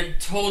had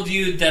told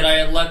you that I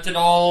had left it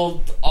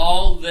all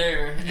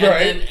there. And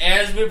then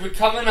as we were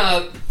coming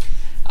up,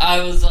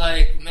 I was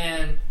like,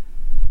 "Man,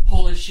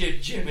 holy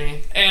shit,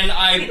 Jimmy." And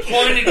I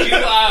pointed you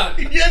out.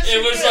 Yes, it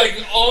you was did.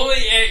 like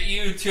only at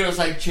you two. I was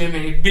like,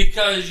 "Jimmy,"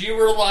 because you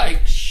were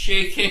like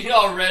shaking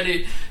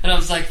already. And I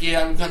was like,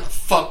 "Yeah, I'm gonna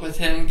fuck with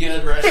him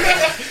good right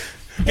now."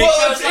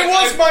 Well, Because, it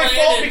was my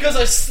fault because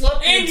I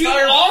slept the and you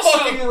entire also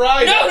fucking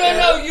ride.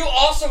 No. You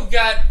also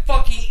got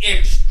fucking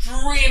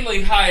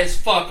extremely high as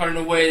fuck on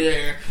the way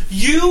there.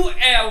 You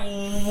at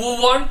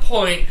one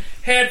point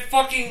had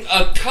fucking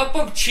a cup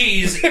of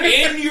cheese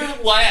in your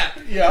lap.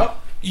 Yeah.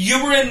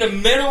 You were in the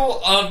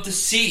middle of the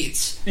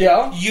seats.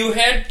 Yeah. You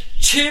had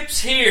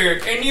chips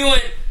here, and you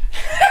went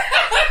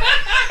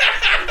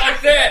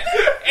like that,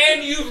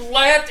 and you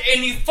laughed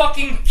and you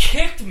fucking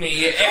kicked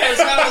me as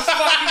I was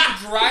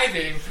fucking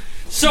driving.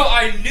 So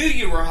I knew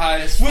you were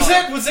high as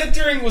fuck. Was that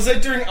during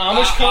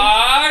Amish country?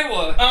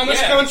 Iowa.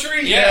 Amish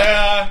country?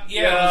 Yeah.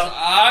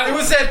 It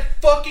was that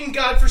fucking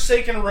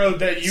godforsaken road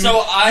that you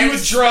So I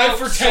would drive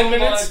for smoked 10 so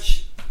minutes.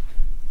 much-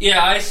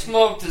 Yeah, I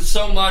smoked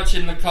so much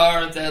in the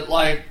car that,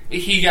 like,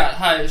 he got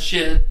high as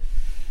shit.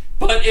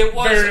 But it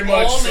was Very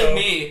much only so.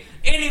 me.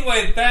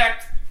 Anyway,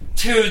 back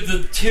to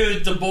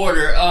the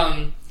border.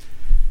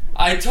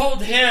 I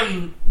told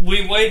him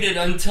we waited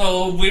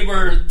until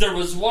there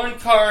was one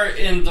car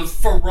in the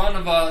front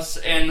of us,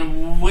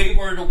 and we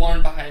were the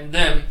one behind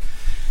them.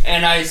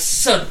 And I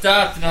stood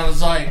up, and I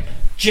was like,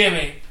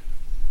 Jimmy,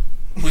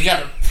 we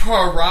got a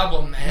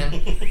problem,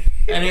 man.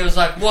 And he was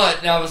like, what?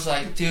 And I was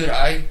like, dude,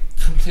 I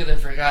completely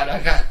forgot.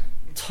 I got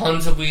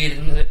tons of weed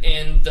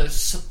in the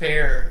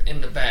spare in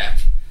the back.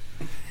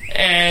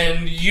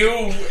 And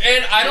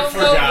I don't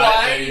know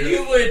why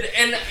you would,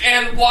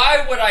 and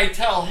why would I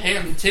tell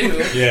him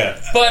too? Yeah.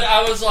 But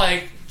I was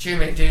like,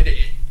 Jimmy, dude,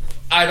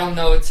 I don't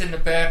know, it's in the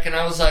back. And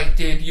I was like,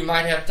 dude, you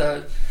might have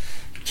to,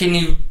 can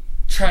you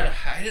try to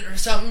hide it or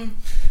something?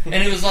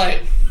 And he was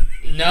like,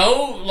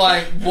 no,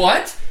 like,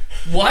 what?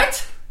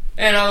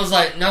 And I was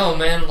like, no,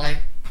 man, like,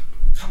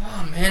 come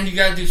on, man, you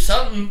gotta do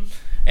something.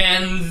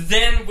 And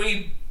then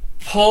we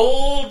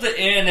pulled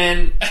in,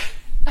 and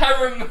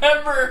I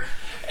remember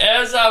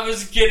as I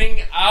was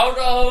getting out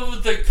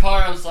of the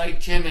car, I was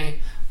like, Jimmy,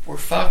 we're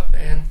fucked,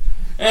 man.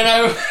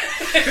 And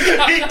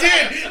He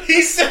did.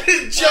 He said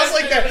it just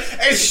like that,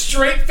 as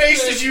straight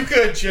faced as you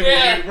could, Jimmy.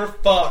 Yeah. Dude, we're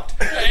fucked.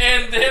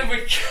 And then we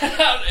got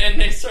out, and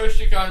they searched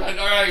the car. I'm like,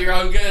 all right, you're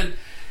all good.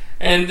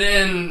 And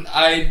then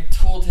I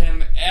told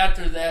him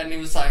after that, and he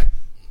was like,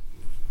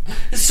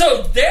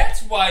 so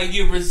that's why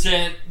you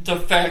resent the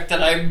fact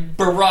that I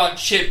brought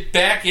shit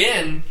back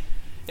in,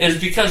 is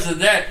because of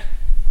that.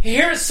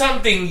 Here's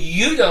something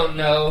you don't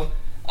know.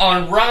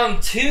 On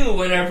round 2,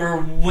 whenever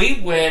we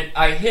went,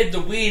 I hid the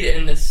weed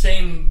in the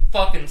same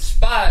fucking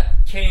spot,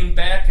 came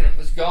back, and it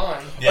was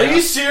gone. Yeah. Are you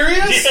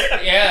serious?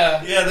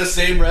 Yeah. Yeah, the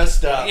same rest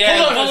stop.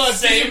 Yeah, Hold on.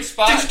 same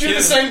spot, Did you do too.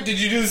 the same?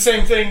 Did you do the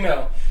same thing?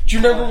 No. Do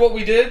you remember what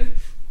we did?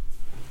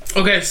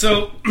 Okay,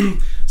 so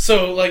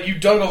like you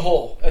dug a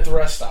hole at the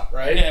rest stop,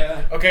 right?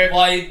 Yeah. Okay. Well,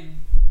 I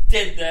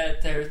did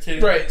that there, too.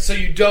 Right. So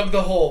you dug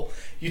the hole.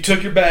 You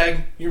took your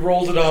bag. You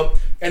rolled it up,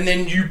 and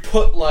then you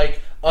put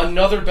like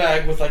another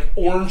bag with like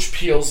orange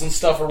peels and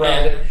stuff around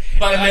Yeah. it,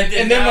 But I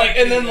did then not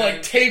do that.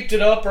 like taped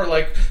it up or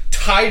like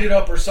tied it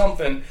up or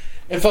something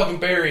and fucking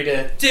buried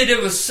it. Dude,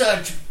 it was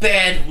such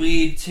bad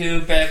weed,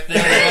 too, back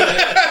then.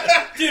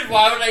 Like, dude,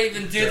 why would I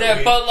even do that?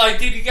 weed. But, like,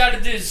 dude, you gotta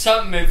do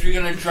something if you're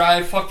gonna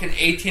drive fucking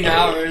 18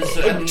 hours.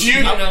 And,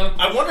 you know.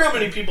 I wonder how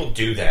many people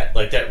do that.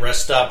 Like that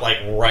rest stop, like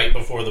right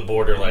before the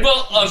border. Like,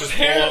 Well, just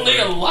apparently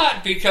pull a over.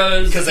 lot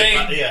because they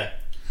they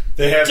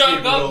They have dug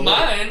people up to look.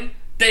 mine.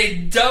 They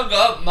dug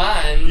up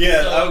mine.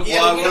 Yeah, So-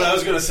 what I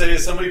was going to say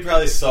is somebody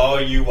probably saw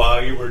you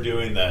while you were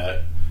doing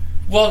that.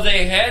 Well,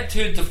 they had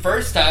to the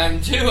first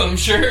time, too, I'm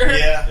sure.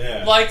 Yeah.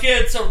 Yeah. Like,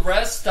 it's a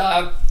rest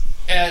stop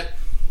at...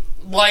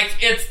 Like,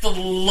 it's the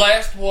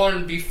last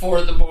one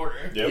before the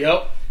border.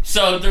 Yep.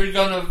 So they're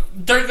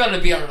gonna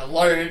be on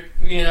alert,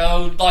 you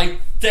know?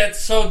 Like,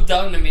 that's so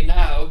dumb to me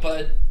now,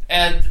 but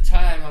at the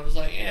time, I was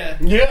like, yeah.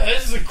 Yeah,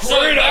 this is a great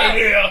So now-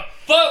 idea.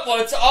 But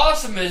what's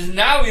awesome is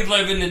now we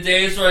live in the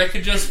days where I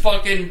could just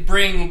fucking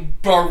bring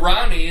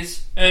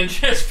brownies and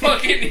just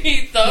fucking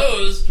eat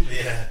those.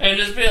 Yeah. And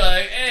just be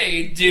like,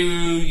 hey, do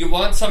you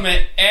want some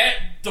at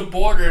the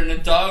border? And the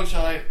dogs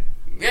are like,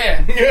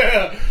 yeah.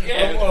 Yeah,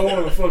 Yeah. I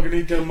want to fucking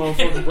eat them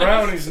motherfucking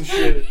brownies and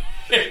shit.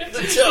 The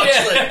dog's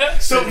Yeah. like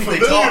Something they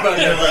familiar talk, about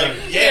they're that.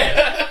 like,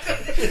 yeah.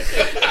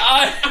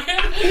 I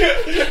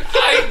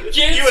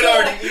get You had so,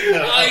 already eaten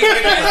them. I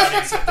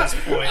At this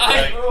point,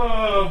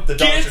 I- like, the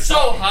dogs get are so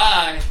talking.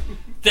 high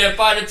that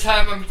by the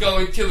time I'm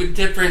going to a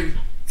different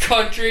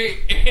country,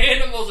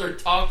 animals are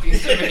talking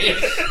to me.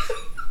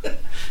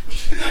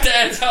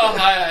 That's how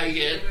high I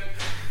get.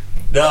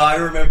 No, I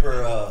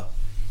remember.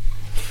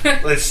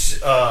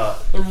 Let's.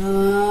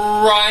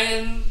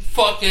 Ryan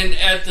fucking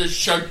at the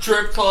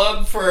strip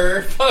club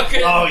for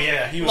fucking Oh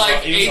yeah, he was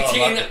like he was all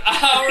 18 about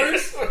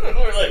hours. it.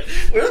 We're like,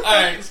 where the fuck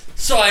Alright, is-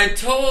 so I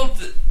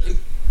told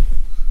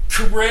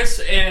Chris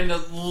and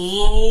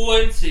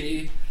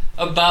Lindsay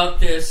about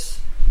this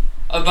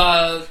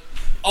about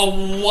a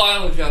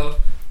while ago,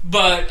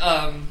 but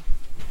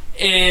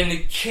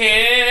in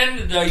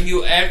Canada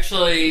you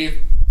actually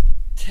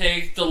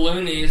take the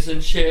loonies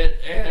and shit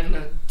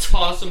and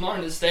toss them on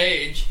the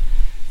stage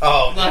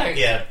Oh Like-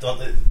 yeah, don't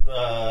they,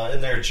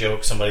 in their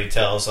joke somebody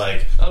tells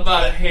like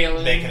about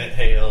hailing. making it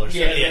hail or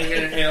something. Yeah,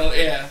 making it hail,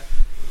 yeah.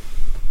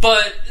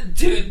 But,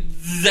 dude,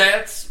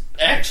 that's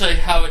actually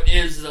how it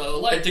is, though.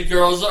 Like, the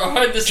girls are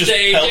on the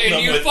stage pelting and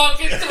them you with-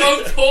 fucking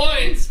throw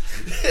coins.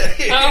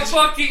 How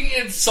fucking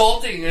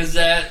insulting is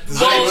that?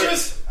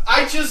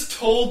 I just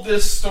told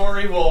this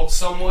story, well,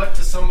 somewhat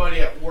to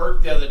somebody at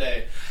work the other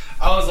day.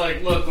 I was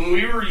like, look, when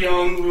we were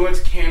young, we went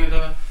to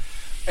Canada,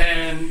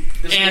 and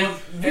this And one,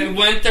 we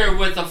went there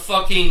with a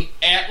fucking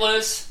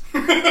atlas.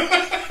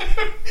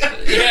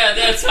 Yeah,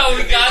 that's how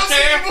we got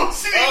there. It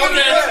wasn't Oh, even,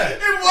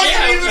 that's- it wasn't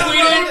yeah, even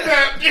we a didn't-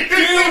 roadmap, dude.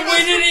 Dude, we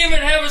didn't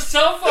even have a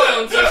cell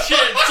phone or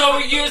shit, so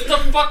we used the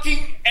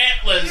fucking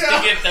atlas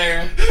to get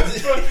there.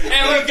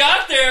 And we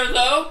got there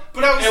though.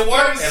 But I was, It worked.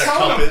 I And a was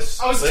telling compass.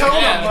 them, I was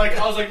telling Yeah. them, like,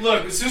 I was like,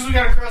 look, as soon as we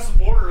got across the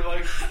border,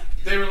 like,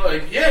 they were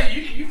like, yeah,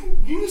 you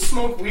can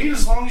smoke weed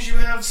as long as you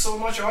have so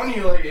much on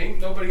you. Like, ain't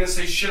nobody gonna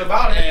say shit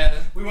about it. Yeah.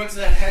 We went to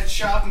that head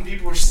shop and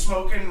people were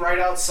smoking right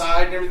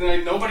outside and everything.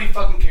 Like, nobody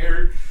fucking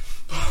cared.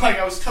 But, like,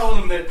 I was telling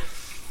them that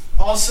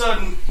all of a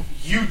sudden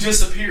you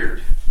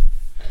disappeared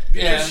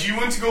because you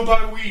went to go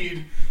buy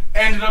weed,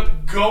 ended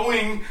up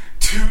going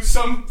to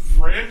some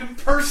random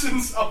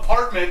person's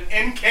apartment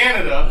in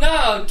Canada,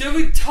 No, dude,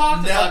 we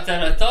talked about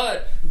that, I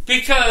thought.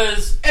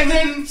 Because and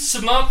then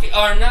Smokey,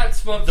 or not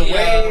Smokey, The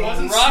way it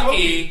wasn't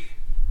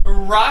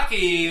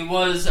Rocky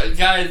was a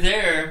guy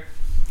there,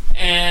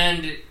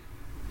 and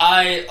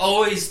I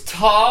always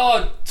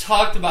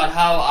talked about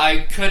how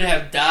I could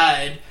have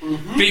died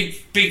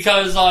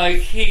because like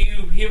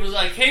he was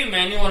like, hey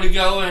man, you want to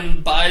go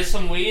and buy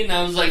some weed? And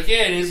I was like,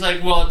 yeah. And he's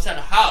like, well, it's at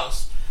a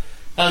house.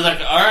 I was like,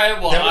 all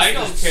right, well, That was I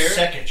don't the care.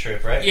 second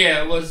trip, right?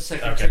 Yeah, it was the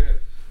second Okay.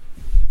 trip.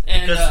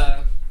 And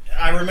Because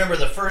I remember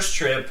the first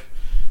trip,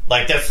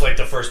 like that's like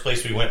the first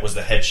place we went was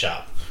the head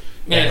shop.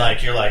 Yeah. And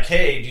like you're like,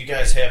 hey, do you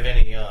guys have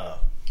any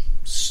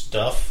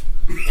stuff?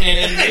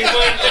 and we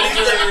went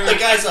over. The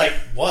guy's like,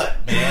 what,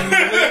 man?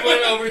 We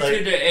went over Like-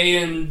 to the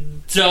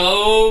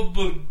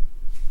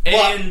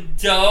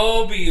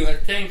A&W, I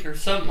think, or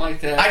something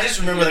like that. I just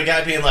remember the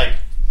guy being like,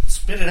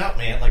 spit it out,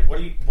 man. Like,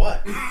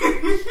 what?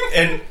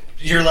 And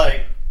you're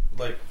like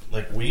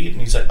weed? And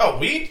he's like, oh,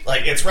 weed?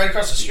 Like, it's right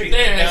across the street. Yeah,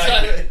 it's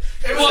Like, like-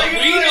 it was What, like,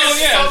 weed? Oh,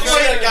 yeah. you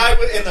see the guy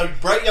in the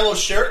bright yellow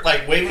shirt,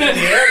 like, waving in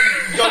the air?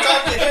 Go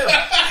talk to him.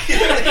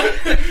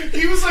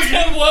 he was like,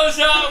 That was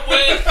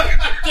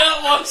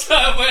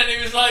not when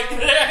he was like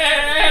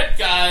that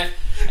guy,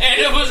 and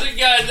it was a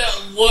guy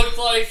that looked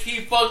like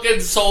he fucking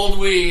sold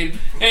weed,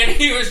 and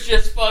he was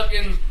just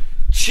fucking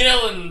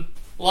chilling,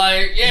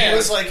 like He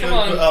was like come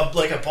on,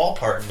 like a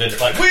ballpark vendor,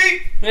 like,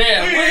 weed!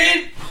 yeah,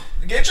 Weed!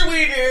 Get your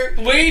weed here!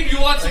 weed,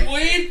 you want some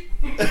weed?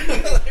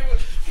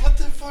 What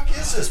the fuck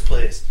is this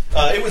place?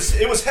 It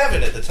was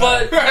heaven at the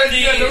time. But the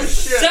Yeah, no shit.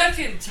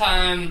 second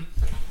time,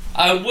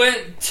 I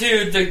went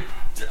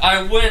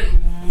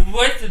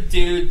with the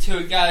dude to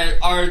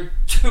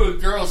a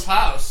girl's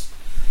house,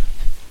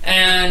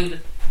 and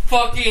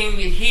fucking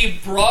he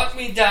brought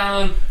me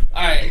down.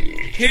 All right,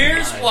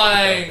 here's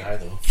why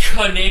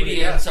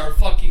Canadians are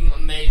fucking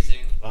amazing.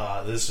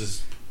 This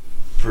is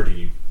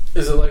pretty.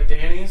 is it like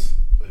Danny's?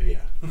 Yeah.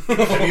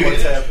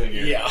 What's happening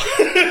here? Yeah.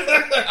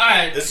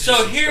 Alright, This is so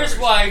just here's stories.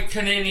 why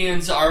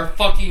Canadians are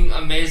fucking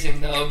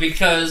amazing, though,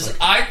 because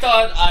I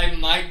thought I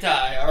might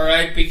die,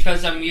 alright,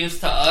 because I'm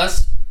used to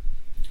us.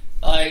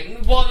 Like,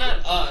 well,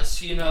 not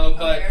us, you know,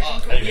 but,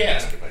 American I didn't yeah.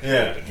 ask if I could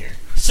Yeah. get in here.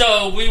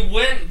 So we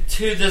went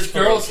to this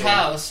girl's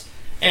house,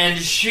 and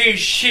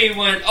she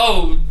went,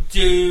 oh,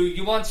 do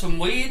you want some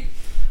weed?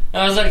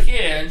 And I was like,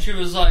 yeah. And she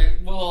was like,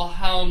 well,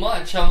 how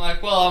much? I'm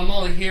like, well, I'm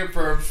only here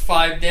for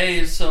 5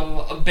 days,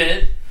 so a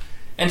bit.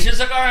 And she's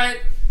like, alright,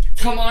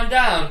 come on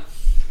down.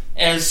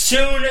 As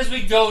soon as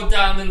we go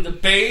down in the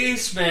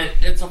basement,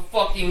 it's a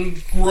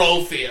fucking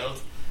grow field.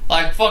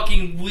 Like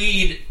fucking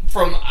weed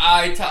from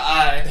eye to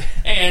eye.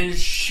 And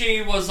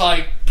she was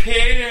like,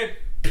 pick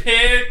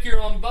your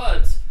own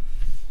buds.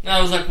 And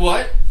I was like,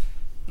 what?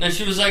 And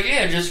she was like,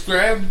 yeah, just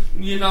grab,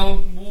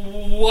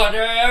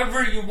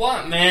 whatever you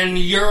want, man.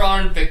 You're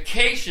on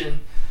vacation.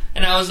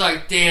 And I was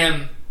like,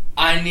 damn,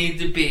 I need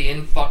to be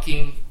in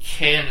fucking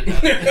Canada.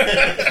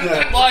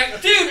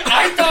 Like, dude,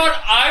 I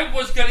thought I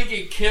was gonna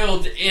get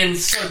killed, and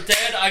so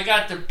dead I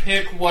got to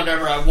pick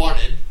whatever I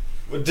wanted.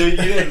 But dude, you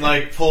didn't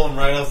like pull him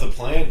right off the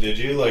plant, did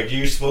you? Like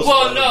you were supposed to.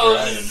 Well, let him no,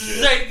 dry and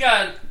shit. they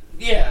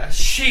got,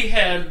 she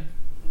had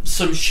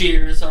some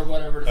shears or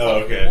whatever the Oh,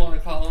 fuck okay. you want to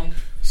call them.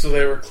 So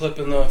they were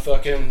clipping the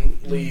fucking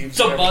leaves.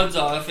 The and buds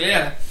off,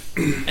 yeah.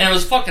 And it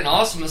was fucking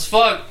awesome as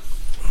fuck.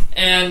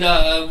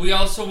 And we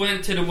also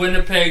went to the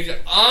Winnipeg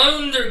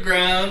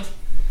Underground,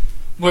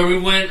 where we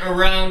went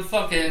around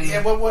fucking...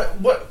 Yeah,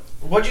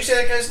 what'd you say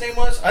that guy's name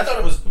was? I thought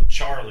it was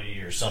Charlie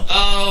or something.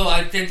 Oh,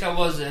 I think that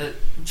was it.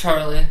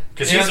 Charlie.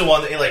 Because he's the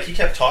one that, like, he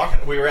kept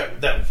talking. We were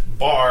at that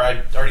bar,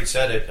 I already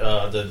said it,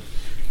 the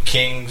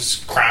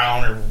King's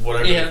Crown or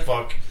whatever Yeah. the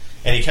fuck.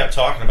 And he kept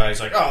talking about it. He's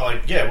like, oh,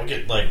 like, yeah,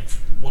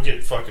 we'll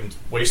get fucking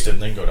wasted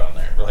and then go down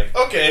there. We're like,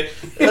 okay,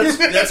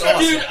 that's awesome.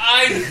 Dude,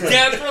 I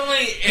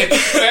definitely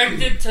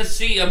expected to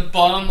see a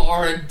bum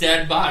or a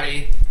dead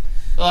body.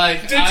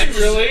 Like, Did you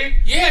really?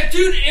 Yeah,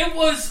 dude, it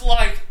was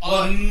like,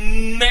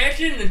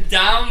 imagine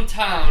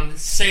downtown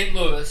St.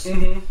 Louis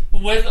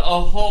with a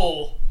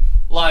hole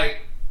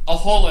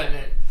in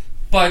it.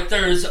 But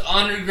there's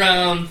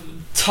underground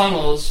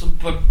tunnels,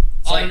 but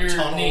It's like underneath.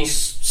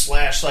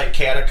 tunnels / like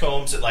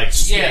catacombs that like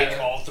snake Yeah.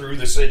 all through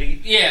the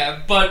city.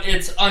 Yeah, but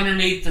it's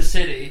underneath the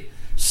city.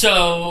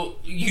 So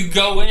you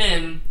go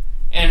in,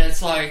 and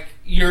it's like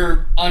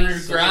you're Something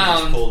just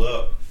underground. pulled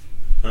up.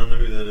 I don't know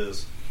who that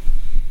is.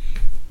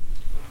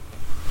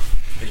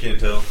 I can't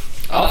tell.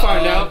 I'll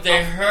find out.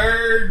 They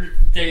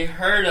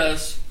heard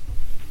us.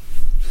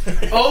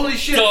 Holy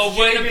shit! The it's JB.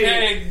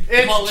 Winnipeg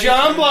It's police.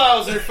 John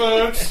Blauser,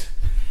 folks.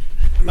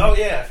 Oh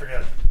yeah, I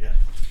forgot. Yeah.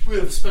 We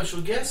have a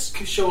special guest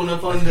showing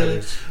up on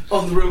the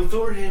road with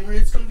Thorhammer.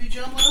 It's going to be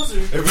John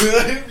Blauser. And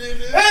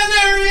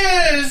there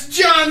he is,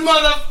 John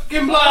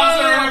motherfucking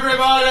Blauser,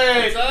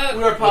 everybody. What's up?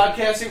 We're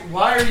podcasting.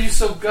 Why are you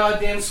so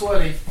goddamn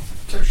sweaty?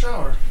 Take a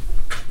shower.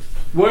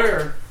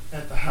 Where?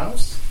 At the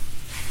house?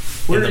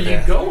 Where In are the you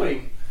bathroom.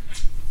 going?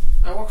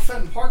 I walked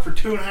Fenton Park for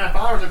 2.5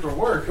 hours after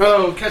work.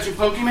 Oh, catching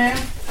Pokemon?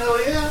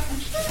 Hell yeah.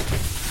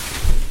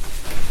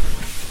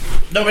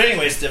 No, but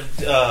anyways, you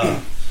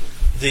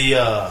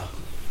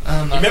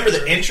remember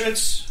the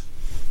entrance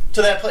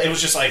to that place? It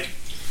was just like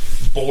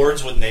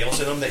boards with nails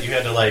in them that you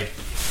had to like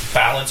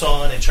balance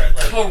on and try to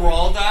like.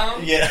 Roll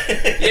down? Yeah.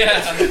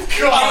 Yeah. You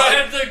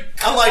had to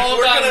I'm like,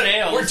 roll down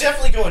nails. we're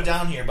definitely going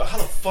down here, but how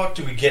the fuck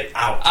do we get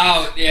out?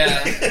 Out, yeah.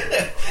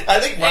 I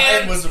think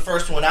Ryan And- was the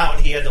first one out,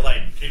 and he had to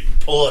like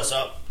pull us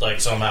up like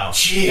somehow.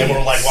 Jeez. And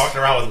we're like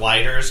walking around with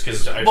lighters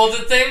because. Well,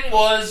 the thing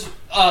was,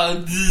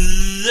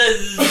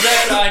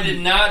 that I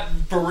did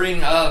not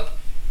bring up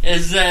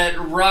is that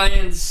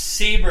Ryan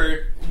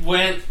Siebert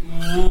went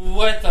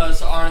with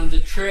us on the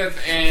trip,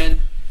 and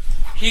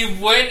he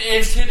went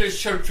into the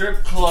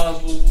strip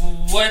club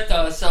with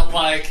us at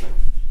like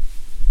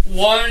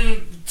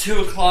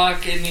 1-2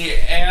 o'clock in the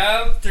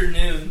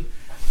afternoon.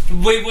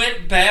 We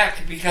went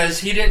back because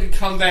he didn't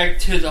come back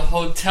to the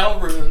hotel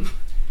room,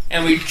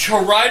 and we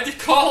tried to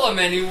call him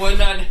and he would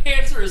not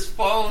answer his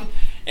phone,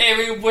 and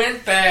we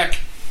went back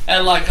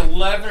at like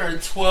 11 or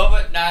 12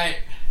 at night,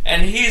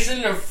 and he's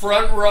in the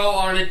front row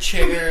on a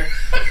chair,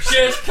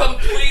 just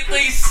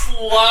completely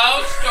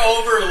slouched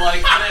over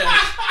like this,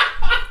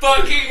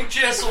 fucking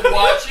just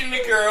watching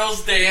the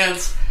girls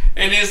dance,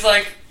 and he's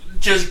like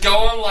just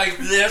going like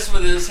this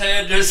with his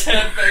head just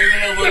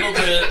headbanging a little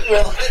bit.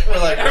 We're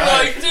like, And we're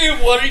right. like, dude,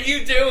 what are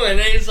you doing? And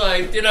he's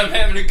like, dude, I'm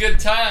having a good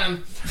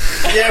time.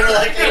 Yeah, we're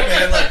like, hey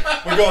man,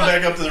 like we're going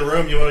back up to the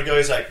room. You want to go?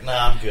 He's like,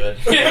 nah, I'm good.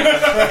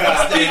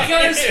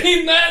 Because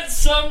he met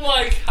some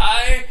like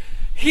high,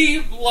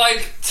 he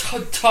like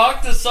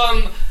talked to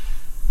some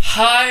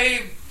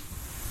high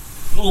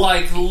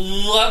like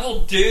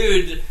level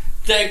dude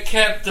that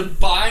kept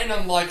buying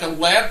him like a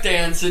lap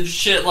dance and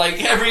shit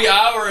like every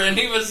hour, and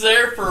he was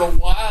there for a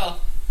while.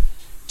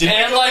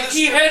 And like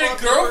he had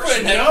a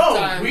girlfriend at the No,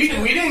 time. we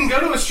too. didn't go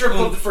to a strip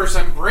club the first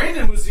time.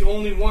 Brandon was the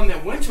only one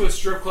that went to a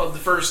strip club the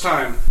first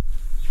time.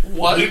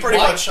 What? We pretty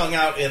Why- much hung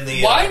out in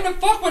the. Why in the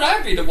fuck would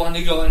I be the one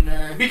to go in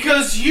there?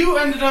 Because you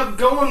ended up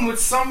going with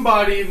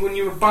somebody when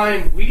you were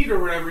buying weed or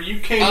whatever. You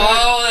came back.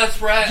 Oh,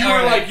 that's right. You All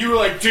were right.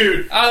 like,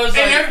 dude. I was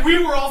And like, then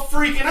we were all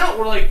freaking out.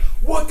 We're like,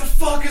 what the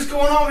fuck is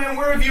going on, man?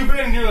 Where have you been?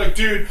 And you're like,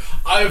 dude,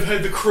 I've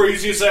had the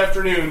craziest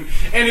afternoon.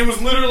 And it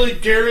was literally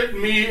Garrett,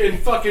 me, and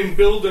fucking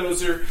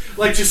Billdozer,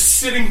 like, just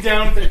sitting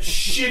down at that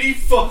shitty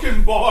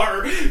fucking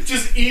bar,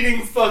 just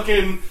eating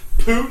fucking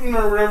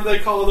Putin or whatever they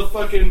call the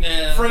fucking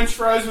Yeah. French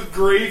fries with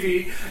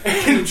gravy,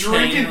 and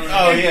drinking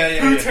Oh, yeah,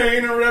 yeah,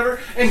 poutine or whatever,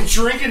 and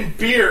drinking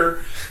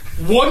beer,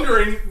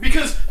 wondering,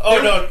 because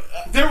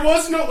there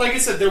was no, like I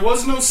said, there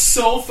was no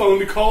cell phone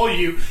to call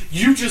you.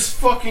 You just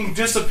fucking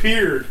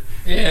disappeared.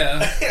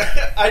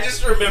 yeah. I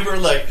just remember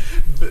like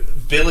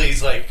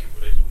Billy's like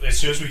as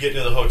soon as we get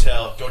into the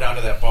hotel, go down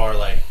to that bar,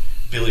 like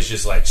Billy's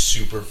just like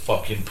super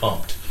fucking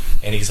pumped,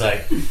 and he's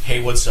like,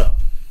 "Hey, what's up?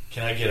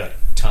 Can I get a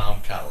Tom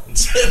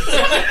Collins?"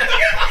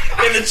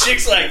 And the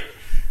chick's like,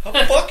 "How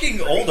fucking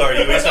old are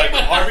you?" He's like,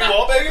 "Harvey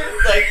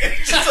Wallbanger?"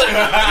 Like, just like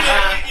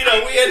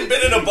we hadn't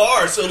been in a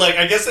bar, so like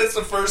I guess that's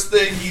the first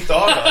thing he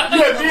thought of.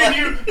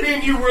 Yeah, me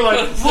and you were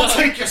like, we'll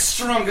take your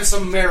strongest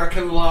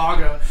American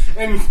lager.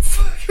 And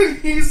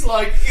fucking he's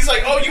like,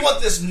 "Oh, you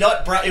want this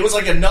nut brown?" It was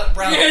like a nut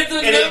brown. Yeah, the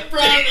and nut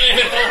brown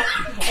ale.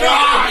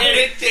 God, and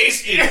it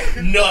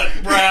tasted nut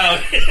brown.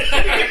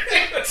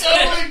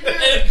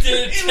 It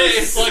did it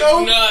taste was like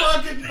so nut.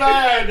 fucking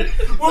bad.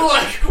 We're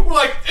like,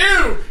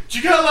 ew, do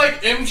you got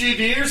like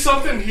MGD or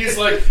something? He's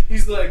like,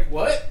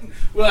 what?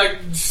 We're like,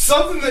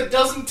 something that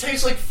doesn't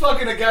taste like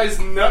fucking a guy's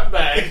nut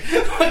bag.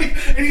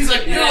 And he's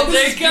like, no, Yeah, this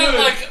they is got good.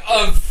 like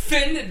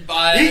offended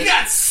by He it.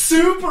 got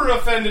super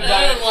offended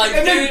by it. Like,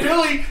 and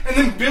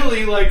then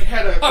Billy like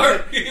had a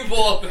Harvey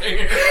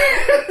Wallbanger.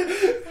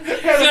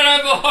 Can I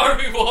have a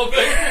Harvey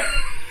Wallbanger?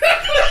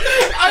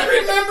 I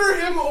remember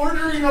him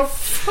ordering a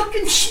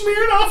fucking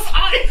Smirnoff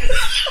Ice.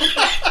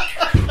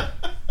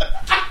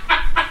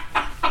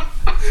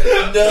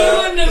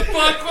 Who in the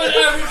fuck would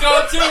ever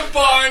go to a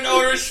bar and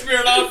order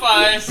Smirnoff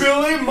Ice?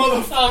 Billy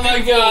motherfucker. Oh my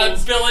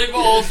god, Billy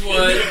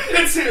Moleswood.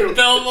 It's who?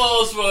 Bill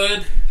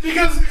Moleswood.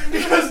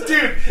 Because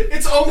dude,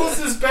 it's almost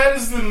as bad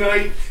as the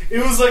night. It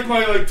was like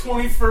my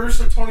 21st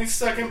or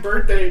 22nd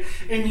birthday,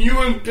 and you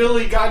and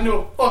Billy got into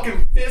a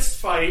fucking fist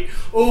fight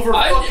over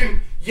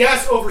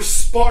over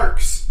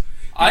Sparks.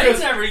 I Because-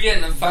 didn't ever get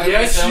in a fight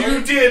Yes, with Billy.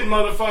 you did,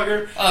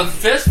 motherfucker. A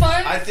fist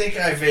fight? I think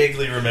I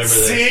vaguely remember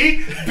this.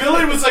 See,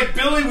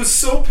 Billy was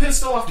so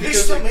pissed off Do they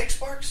because still like, make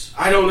Sparks?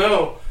 I don't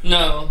know,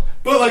 No.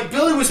 but like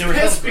Billy was They were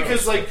pissed hella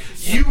because gross. like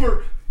you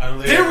were. I don't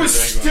think There I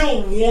was ever drank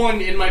one. still one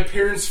in my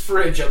parents'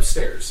 fridge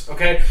upstairs,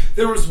 okay?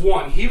 There was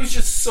one. He was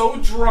just so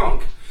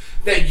drunk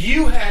that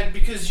you had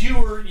because you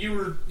were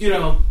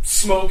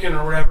smoking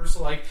or whatever.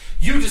 So like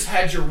you just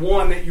had your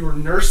one that you were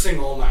nursing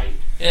all night.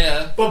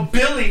 Yeah. But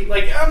Billy,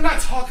 like, I'm not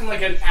talking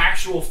like an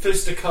actual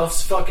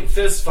fisticuffs fucking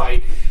fist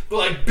fight, but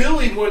like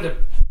Billy wanted to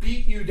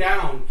beat you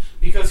down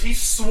because he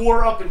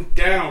swore up and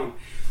down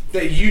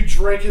that you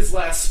drank his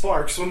last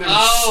sparks when there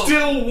was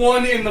still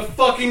one in the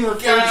fucking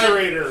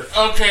refrigerator.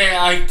 God. Okay,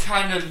 I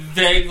kind of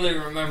vaguely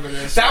remember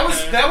this. That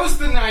was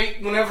the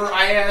night whenever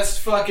I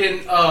asked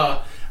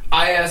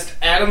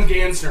Adam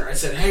Gansner, I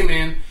said, hey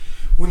man,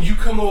 when you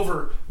come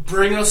over,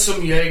 bring us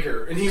some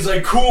Jaeger. And he's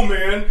like, cool,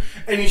 man.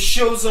 And he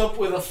shows up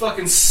with a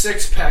fucking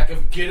 6-pack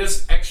of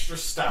Guinness Extra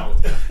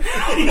Stout.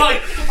 I'm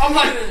like,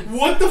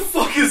 what the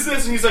fuck is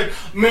this? And he's like,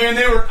 man,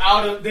 they were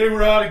out of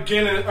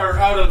Guinness or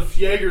out of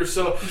Jaeger,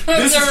 so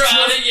this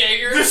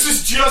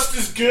is just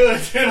as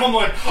good. And I'm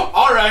like,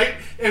 all right.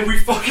 And we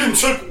fucking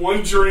took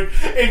one drink,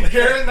 and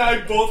Garrett and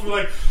I both were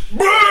like,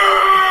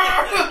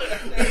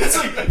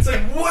 it's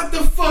like, what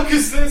the fuck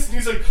is this? And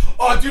he's like,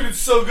 oh, dude, it's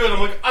so good. I'm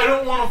like, I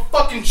don't want to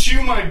fucking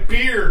chew my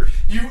beer,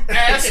 you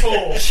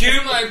asshole.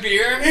 Chew my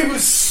beer? It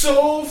was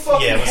so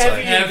fucking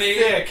heavy and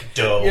thick.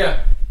 Dope.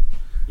 Yeah.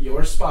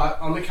 Your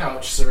spot on the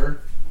couch, sir.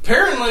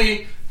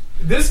 Apparently,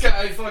 this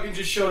guy fucking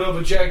just showed up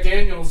with Jack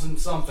Daniels and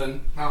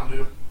something. Mountain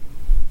Dew.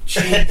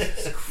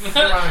 Jesus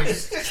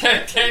Christ.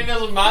 Jack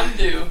Daniels and Mountain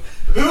Dew.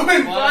 Who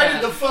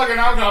invited the fucking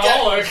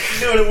alcoholic? You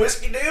doing a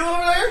whiskey deal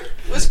over there?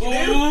 Whiskey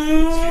deal?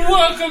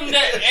 Welcome to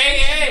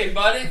AA,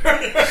 buddy.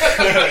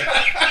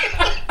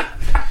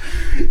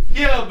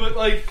 Yeah, but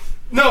like,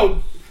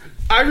 no.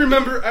 I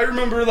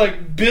remember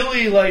like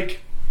Billy like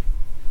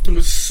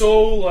was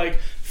so like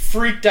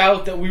freaked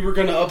out that we were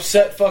gonna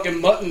upset fucking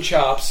mutton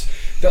chops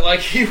that like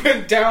he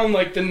went down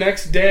like the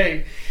next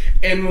day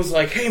and was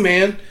like, hey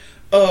man,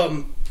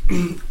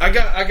 I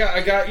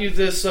got you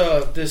this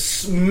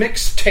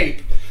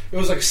mixtape. It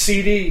was like a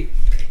CD,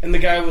 and the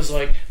guy was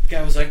like,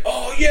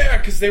 oh yeah,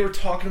 because they were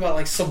talking about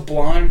like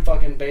Sublime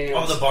fucking bands.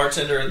 Oh, the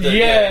bartender.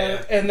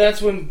 Yeah, and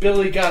that's when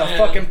Billy got a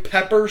fucking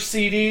Pepper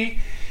CD,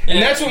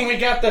 and that's when we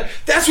got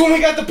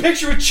the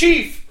picture with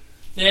Chief.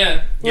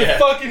 Yeah, with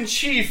fucking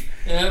Chief.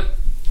 Yeah.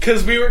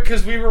 Because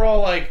we were all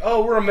like,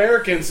 oh, we're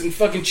Americans, and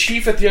fucking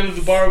Chief at the end of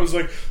the bar was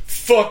like,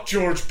 fuck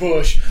George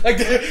Bush. Like,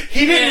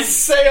 he didn't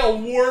say a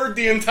word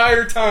the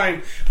entire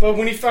time, but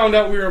when he found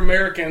out we were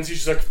Americans,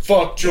 he's just like,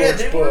 fuck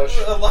George Bush.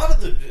 A lot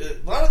of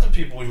the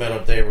people we met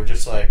up there were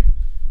just like,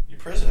 your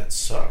president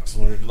sucks.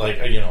 And we're like,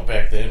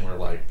 back then we're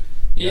like,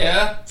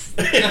 yeah.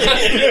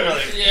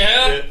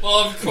 Yeah,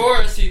 well, of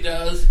course he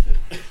does.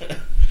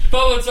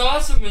 But what's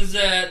awesome is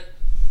that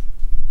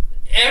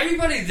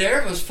everybody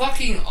there was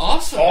fucking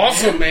awesome.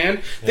 Awesome,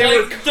 man. They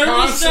were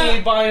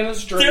constantly buying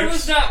us drinks. There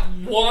was not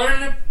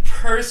one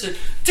person.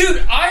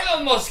 Dude, I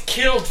almost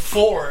killed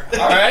 4,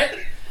 alright?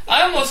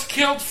 I almost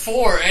killed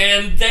 4,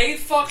 and they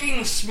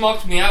fucking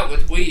smoked me out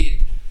with weed.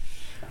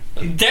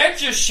 That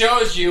just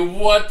shows you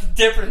what the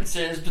difference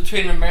is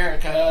between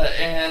America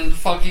and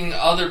fucking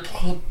other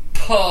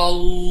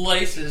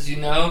places, you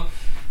know?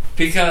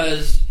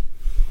 Because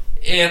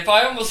if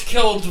I almost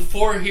killed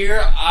 4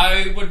 here,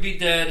 I would be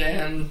dead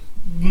and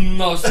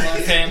most of my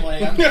family.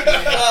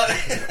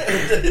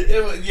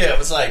 It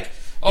was like...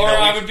 Or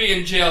I would be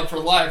in jail for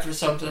life or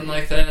something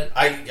like that.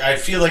 I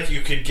feel like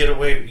you could get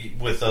away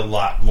with a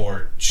lot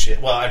more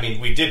shit. Well, I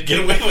mean, we did get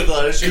away with a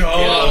lot of shit.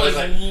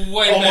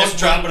 Almost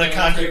dropping a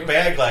concrete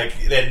bag, like,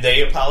 and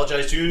they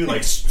apologized to you,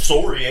 like,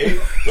 sorry, eh?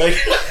 Like,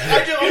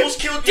 I just almost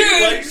killed you.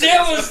 Dude, like,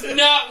 that was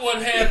not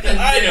what happened.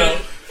 I know.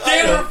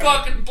 They were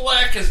fucking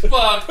black as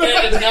fuck. They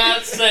did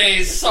not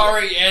say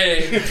sorry,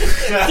 eh? They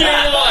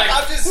were like,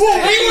 he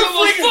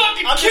almost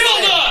fucking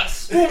killed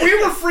us. Well, we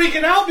were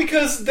freaking out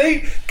because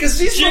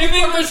these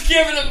Jimmy was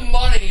giving them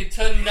money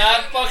to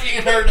not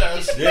fucking hurt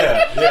us.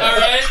 Yeah.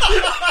 Alright?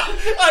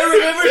 I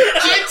remember.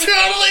 I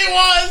totally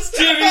was.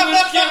 Jimmy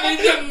was giving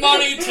them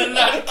money to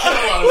not kill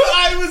us.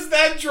 I was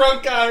that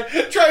drunk guy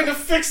trying to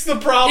fix the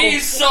problem. He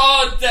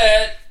saw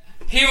that.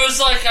 He was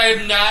like, I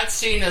have not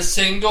seen a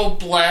single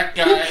black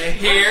guy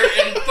here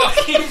in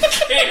fucking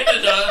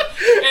Canada,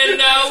 and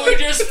now we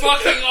just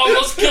fucking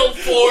almost killed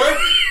 4.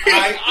 We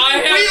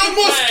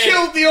almost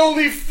killed the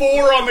only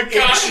 4 on the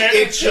continent.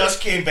 It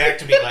just came back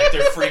to me like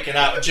they're freaking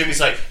out. And Jimmy's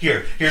like,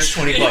 here's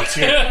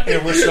 $20. Here,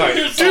 we're sorry.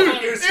 Dude,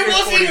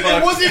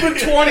 it wasn't even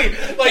 20.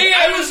 Like,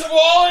 I was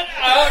rolling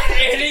out,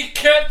 and he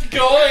kept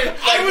going.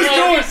 I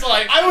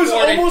was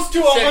 40, almost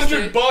to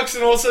 $100,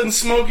 and all of a sudden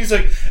Smokey's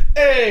like,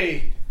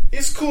 hey,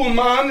 it's cool,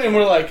 man. And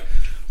we're like,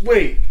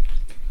 wait,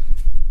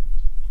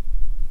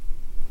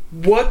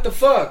 what the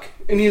fuck?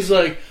 And he's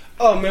like,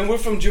 oh man, we're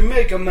from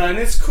Jamaica, man,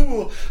 it's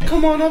cool,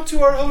 come on up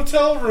to our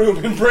hotel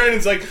room. And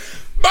Brandon's like,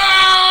 bah!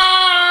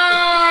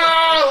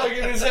 Like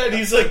in his head,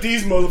 he's like,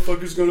 these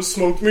motherfuckers gonna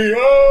smoke me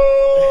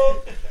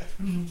up.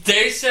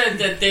 They said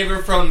that they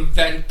were from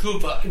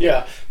Vancouver.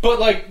 Yeah, but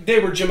like, they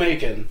were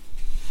Jamaican.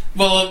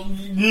 Well,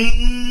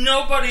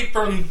 nobody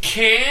from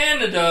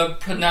Canada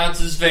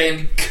pronounces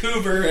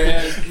Vancouver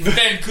as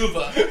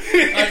Vancouver.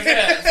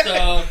 Okay,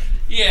 so,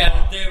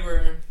 yeah, they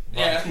were...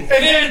 Yeah,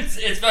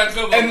 it's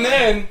Vancouver. And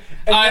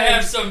I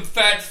have some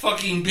fat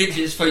fucking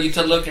bitches for you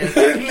to look at.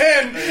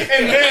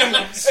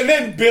 and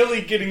then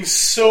Billy getting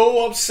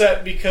so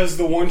upset because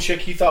the one chick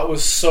he thought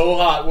was so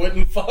hot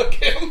wouldn't fuck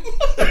him.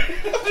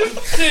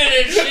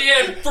 Dude, she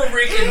had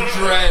freaking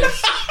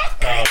dreads. Oh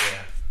yeah.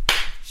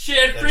 She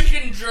had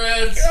freaking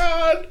dreads.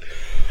 God.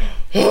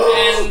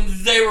 And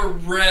they were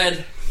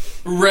red.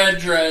 Red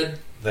dread.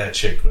 That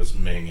chick was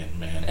minging,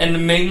 man. And the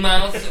Ming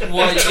mouth?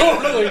 What?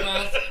 Totally. Ming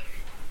mouth?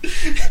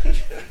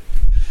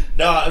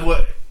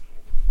 No,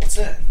 what's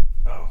that?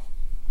 Oh.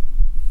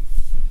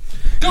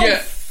 Go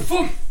Yeah.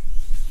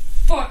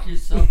 fuck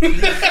yourself.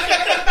 Dude.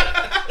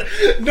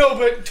 No,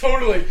 but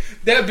totally.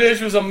 That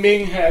bitch was a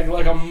Ming hag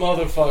like a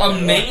motherfucker.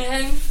 A Ming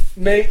hang?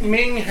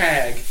 Ming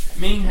hag.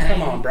 Ming hang.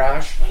 Come on,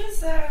 Brash. What is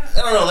that? I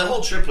don't know, that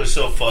whole trip was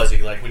so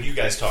fuzzy. Like, when you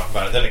guys talk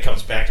about it, then it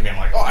comes back to me. I'm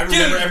like, oh, I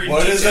remember Dude, every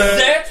What is detail. that?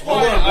 That's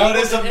Hold why on, I what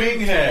is a wasn't Ming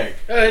hag?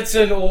 It's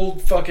an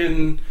old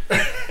fucking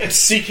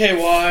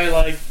CKY,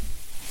 like...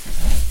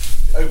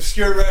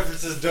 Obscure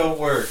references don't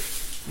work.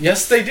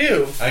 Yes, they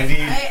do. I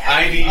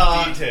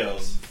need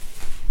details.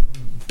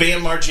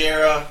 Bam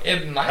Margera.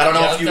 It might I don't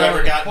know be if you've out ever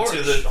there gotten on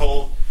to porch. the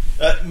whole...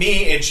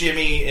 me and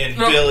Jimmy and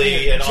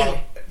Billy and all...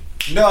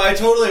 No, I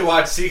totally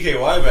watched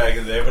CKY back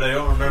in the day, but I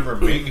don't remember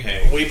Ming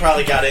hag. We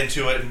probably got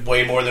into it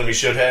way more than we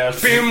should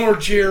have. Bam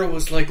Margera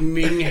was like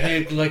Ming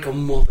hag like a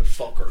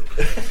motherfucker.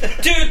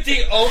 Dude,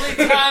 the only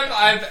time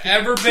I've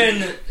ever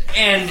been,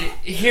 and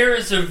here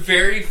is a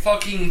very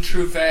fucking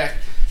true fact,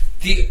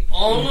 the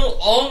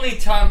only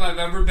time I've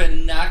ever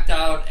been knocked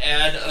out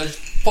at a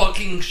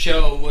fucking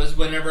show was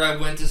whenever I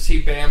went to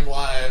see Bam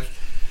live.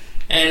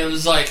 And it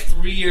was like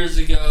 3 years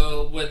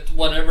ago with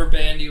whatever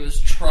band he was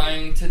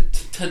trying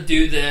to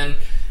do then.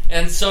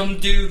 And some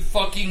dude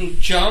fucking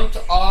jumped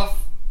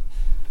off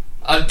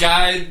a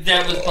guy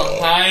that was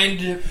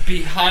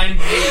behind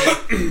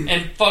me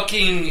and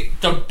fucking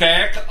the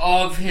back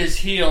of his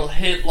heel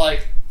hit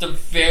like the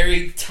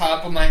very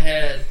top of my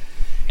head.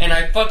 And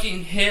I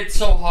fucking hit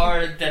so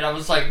hard that I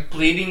was like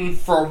bleeding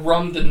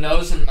from the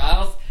nose and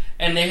mouth.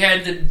 And they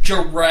had to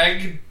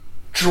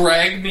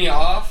drag me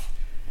off.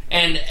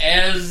 And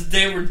as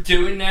they were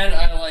doing that,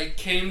 I like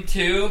came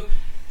to,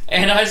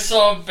 and I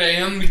saw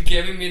Bam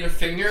giving me the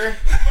finger, and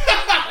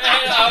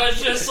I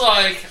was just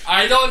like,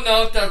 I don't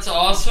know if that's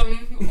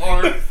awesome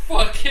or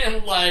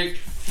fucking like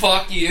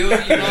fuck you, you know.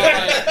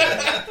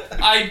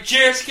 Like, I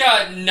just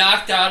got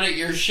knocked out at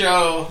your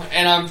show,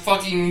 and I'm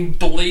fucking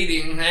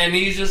bleeding, and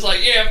he's just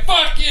like, yeah,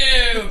 fuck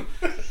you.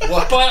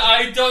 But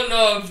I don't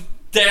know if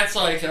that's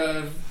like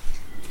a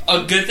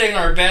good thing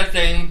or a bad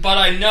thing. But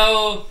I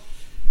know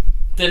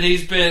that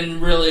he's been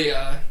really,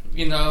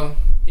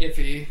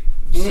 iffy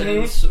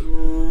since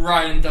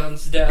Ryan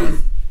Dunn's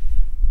death.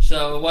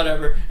 So,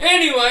 whatever.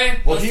 Anyway,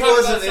 Well, let's he talk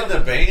about wasn't in the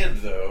something. band,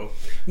 though.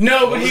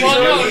 No, but he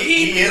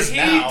He is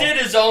now. did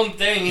his own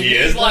thing. He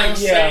He's is like now?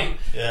 saying,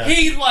 Yeah.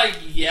 he like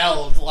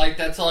yelled, like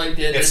that's all he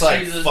did. It's is like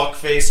he just-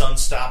 Fuckface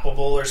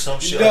Unstoppable or some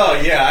shit. No,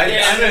 like that. yeah, I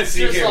Yeah, meant it's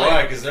just CKY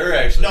like- because they're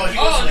actually... No, he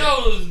wasn't.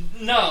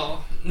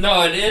 Oh,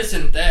 no, it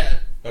isn't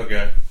that.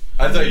 Okay.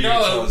 I thought you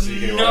No, saw the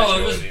CKY no, show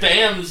it was with you.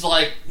 Bam's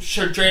like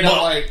straight up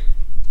Well, like.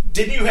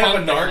 Didn't you have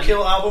a Punk band.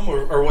 Narkill album,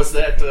 or was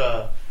that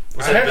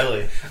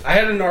Billy? I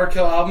had a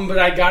Narkill album, but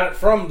I got it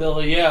from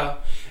Billy, yeah.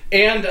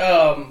 And,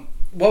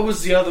 what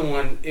was the other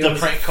one? It The was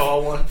prank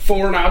call one?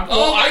 Foreign Ob-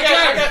 Oh my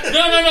god! No!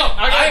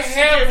 I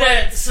have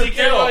that CKY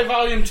still.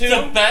 Volume 2.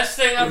 The best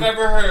thing I've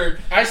ever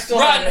heard. I still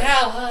Rotten have it.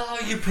 hell, oh,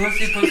 you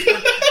pussy.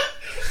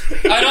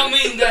 I don't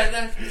mean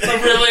that,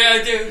 but really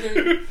I do,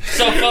 dude.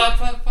 So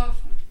fuck.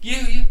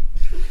 You.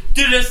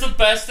 Dude, that's the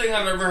best thing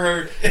I've ever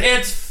heard.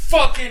 It's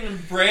fucking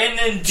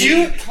Brandon Do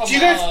you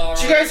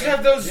Kamara. guys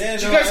have those? Yeah,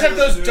 do you no, guys I have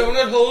those listen to it.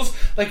 donut holes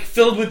like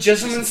filled with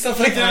jism and stuff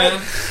like that?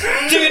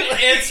 Dude,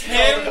 it's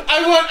him.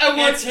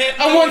 I It's him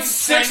want doing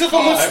 6 of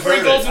them with prank I've heard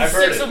sprinkles it, and I've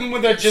heard 6 it. of them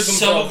with that jism.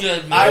 So filled.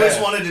 good, man. I always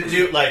wanted to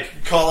do,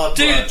 call up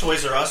Dude.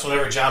 Toys R Us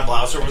whenever John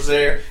Blouser was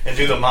there and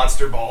do the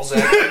Monster Balls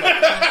act. You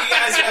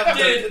guys have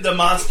Dude. the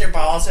Monster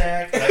Balls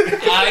act?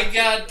 I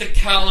got the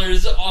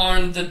collars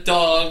on the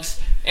dogs,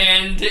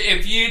 and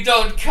if you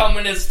don't come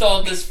and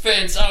install this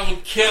fence, I will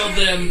kill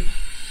them.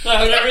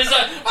 Whenever he's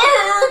like,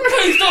 "Oh,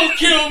 please don't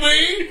kill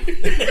me!"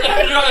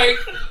 I'm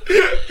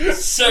like,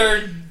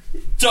 "Sir,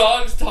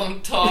 dogs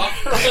don't talk."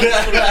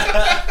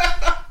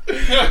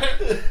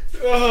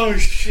 Oh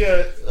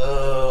shit!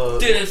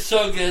 Dude, it's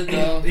so good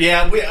though.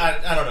 Yeah,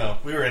 I don't know.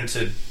 We were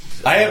into...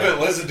 I haven't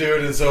listened to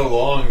it in so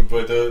long,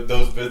 but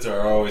those bits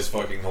are always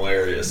fucking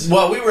hilarious.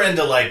 Well, we were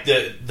into,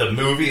 the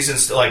movies and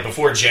stuff,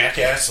 before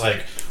Jackass,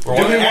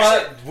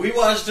 We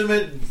watched him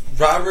at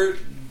Robert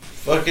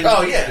fucking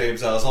Oh, yeah.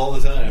 James' house all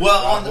the time.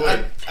 Well, Rob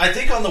Wood. I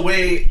think on the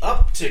way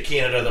up to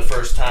Canada the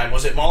first time,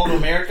 was it Mall of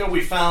America?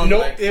 We found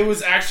Nope, it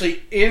was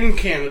actually in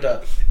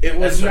Canada. It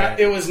was That's not. right.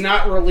 It was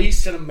not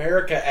released in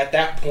America at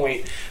that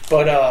point.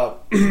 But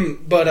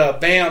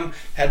Bam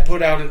had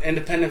put out an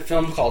independent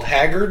film called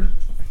Haggard,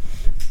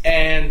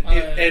 and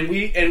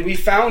we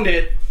found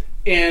it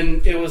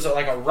in. It was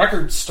like a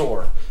record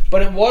store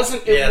but it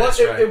wasn't. It Yeah, was.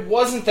 that's right. It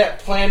wasn't that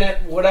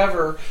Planet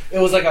whatever. It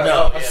was like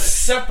a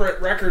separate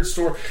record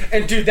store.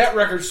 And dude, that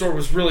record store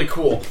was really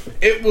cool.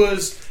 It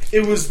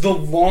was the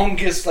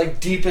longest, like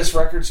deepest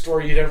record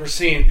store you'd ever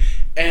seen,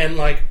 and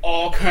like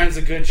all kinds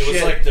of good shit. It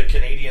was like the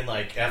Canadian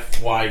like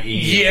FYE.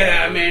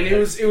 Yeah, man, it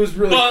was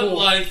really But cool.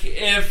 like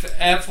if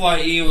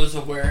FYE was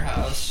a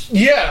warehouse.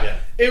 Yeah.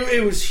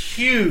 It was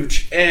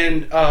huge,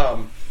 and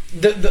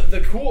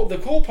the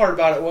cool part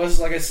about it was,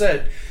 like I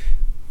said,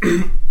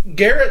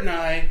 Garrett and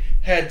I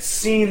had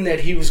seen that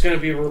he was going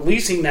to be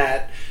releasing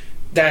that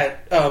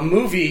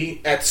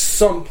movie at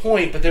some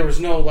point, but there was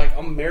no like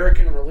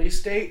American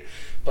release date.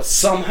 But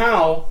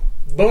somehow,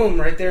 boom,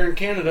 right there in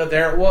Canada,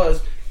 there it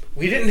was.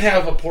 We didn't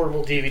have a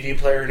portable DVD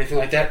player or anything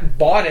like that.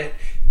 Bought it,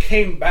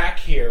 came back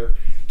here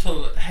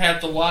To have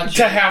to watch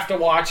to it. have to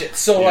watch it.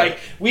 So like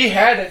we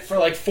had it for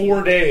like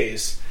 4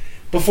 days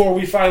before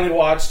we finally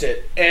watched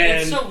it.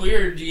 And It's so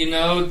weird,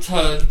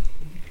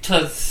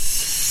 to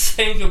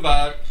think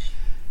about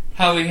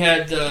how we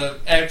had to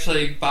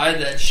actually buy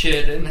that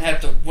shit and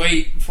have to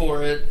wait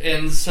for it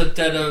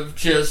instead of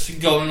just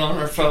going on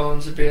our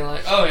phones and being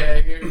like, oh yeah,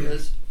 here it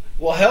is.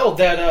 well, hell,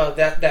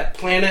 that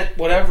Planet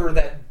whatever,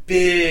 that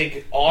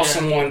big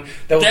awesome one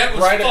that was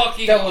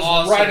fucking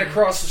awesome. right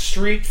across the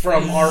street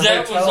from our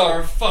That hotel. was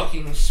our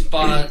fucking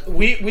spot.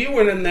 We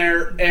went in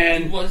there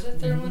and Was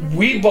it there? When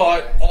we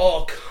bought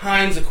all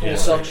kinds of cool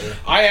stuff. sure.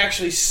 I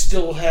actually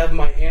still have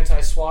my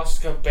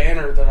anti-swastika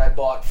banner that I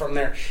bought from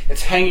there.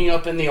 It's hanging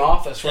up in the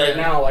office right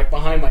now, like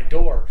behind my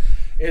door.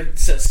 It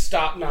says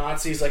 "Stop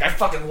Nazis." Like, I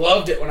fucking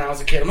loved it when I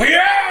was a kid. I'm like,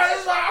 yeah,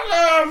 this is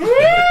awesome!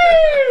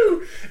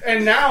 Woo!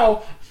 And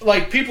now,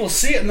 like, people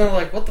see it and they're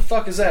like, what the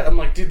fuck is that? I'm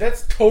like, dude,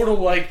 that's total,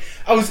 like,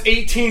 I was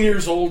 18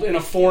 years old in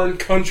a foreign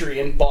country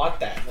and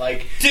bought that.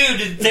 Like,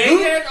 Dude, they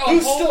Who- had a who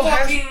whole still has-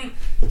 fucking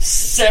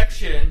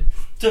section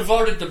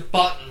devoted to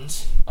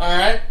buttons.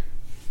 Alright?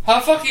 How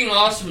fucking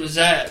awesome is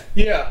that?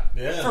 yeah.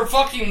 For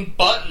fucking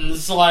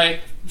buttons, like,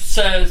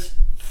 says,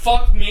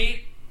 fuck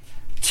meat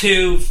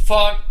to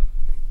fuck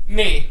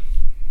me.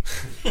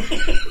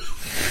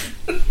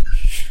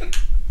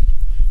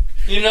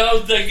 You know,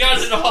 they got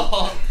it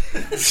all.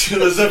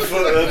 There's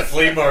a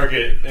flea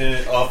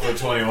market off of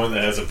 21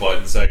 that has a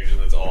button section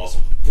that's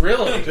awesome.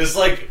 Really? Just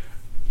like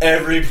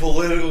every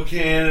political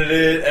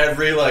candidate,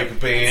 every like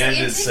band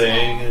It's is indie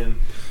saying, and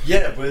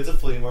but it's a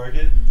flea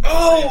market.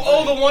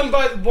 Oh, the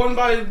one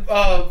by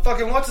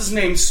fucking what's his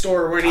name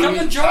store where he Come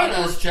and join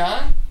us,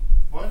 John.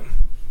 What?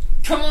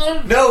 Come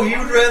on. No, he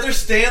would rather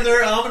stand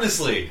there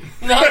ominously.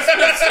 No,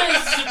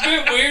 it's a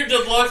bit weird to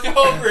look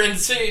over and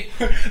see.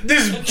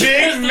 this There's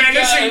big the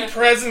menacing guy.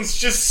 presence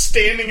just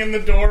standing in the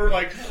door,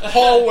 like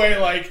hallway,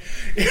 like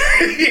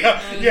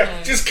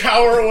just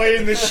cower away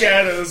in the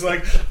shadows,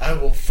 like I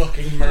will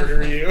fucking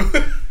murder you.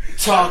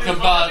 Talk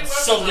about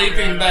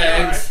sleeping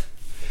bags.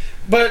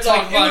 But Talk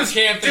like, about it was,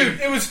 camping.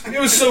 dude, it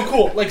was so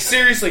cool. Like,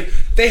 seriously,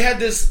 they had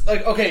this,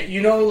 like, okay, you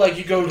know, like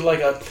you go to like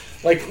a,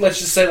 like, let's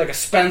just say like a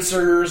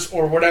Spencer's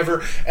or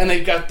whatever, and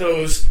they've got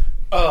those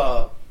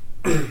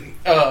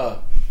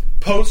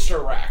poster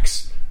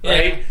racks,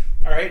 right? Yeah.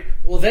 All right.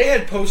 Well, they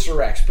had poster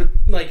racks, but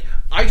like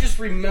I just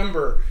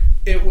remember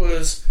it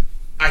was.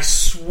 I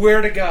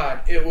swear to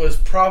God, it was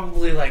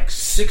probably like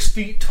 6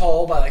 feet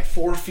tall by like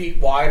 4 feet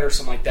wide or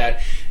something like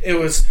that. It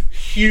was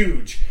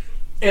huge.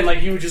 And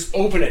like you would just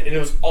open it and it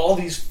was all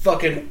these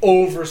fucking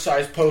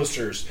oversized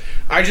posters.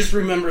 I just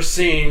remember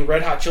seeing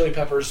Red Hot Chili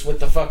Peppers with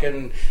the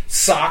fucking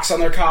socks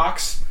on their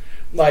cocks.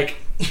 Like,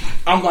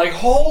 I'm like,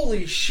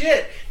 holy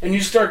shit. And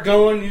you start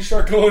going,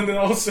 and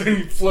all of a sudden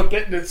you flip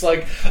it and it's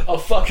like a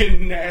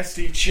fucking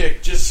nasty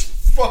chick just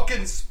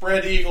fucking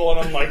spread eagle. And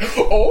I'm like,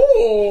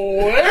 oh,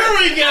 there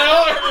we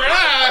go.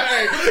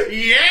 Alright.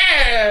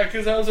 Yeah.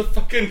 Because I was a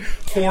fucking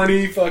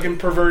horny, fucking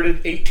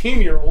perverted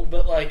 18-year-old.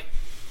 But like,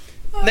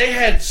 they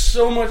had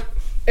so much,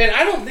 and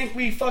I don't think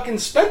we fucking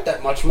spent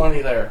that much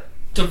money there.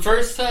 The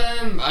first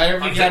time I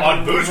ever got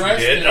on booze we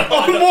arrested. did.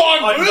 On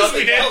booze nothing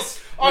we did.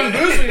 else. On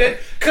booze we did.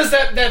 Because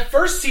that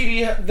first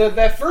CD,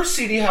 that first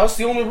CD house,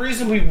 the only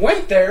reason we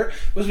went there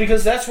was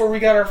because that's where we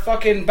got our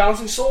fucking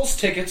Bouncing Souls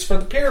tickets for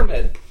the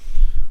Pyramid.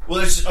 Well,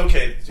 there's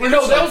okay. Or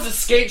no, so that was a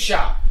skate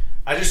shop.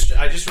 I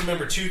just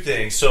remember two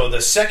things. So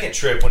the second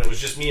trip when it was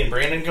just me and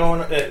Brandon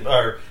going,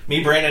 or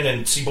me, Brandon,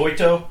 and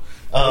Ciboito,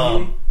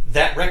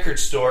 that record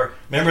store.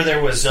 Remember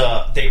there was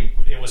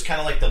it was kind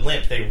of like the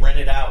Limp. They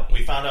rented out.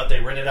 We found out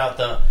they rented out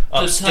the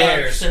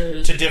upstairs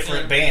to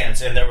different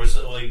bands, and there was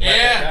like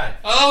that guy.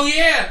 Oh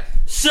yeah.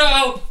 So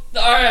all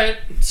right.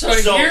 So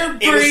here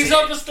it was- brings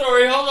up a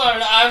story. Hold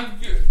on.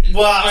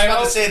 Well, I was about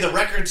hope- to say the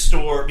record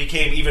store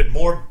became even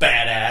more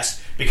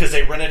badass because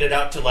they rented it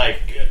out to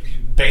like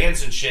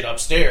bands and shit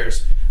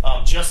upstairs,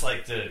 just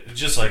like the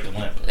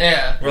Limp.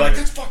 Yeah. We're like,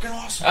 that's fucking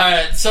awesome.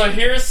 Alright, so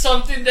here's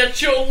something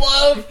that you'll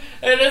love,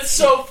 and it's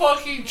so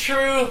fucking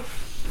true.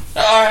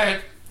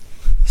 Alright.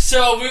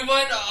 So we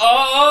went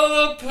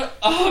up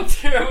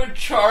there with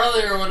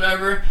Charlie or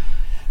whatever,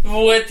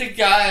 with the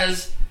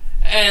guys,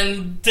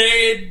 and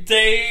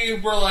they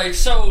were like,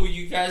 so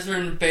you guys are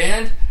in a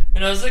band?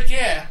 And I was like,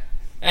 yeah.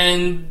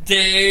 and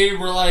they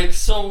were like,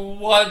 "So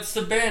what's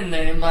the band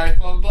name?" Like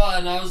blah blah, blah.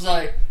 And I was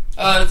like,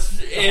 "It's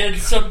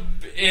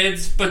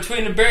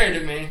Between the Buried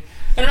and Me."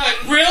 And they're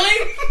like,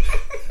 "Really?"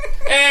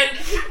 And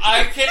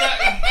I cannot.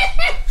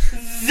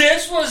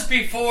 This was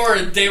before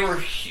they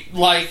were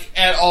like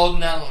at all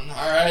known.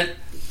 All right.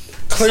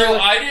 Clearly, So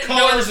I didn't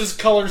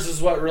Colors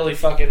is what really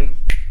fucking.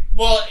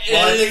 Well,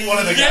 I think one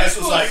of the guys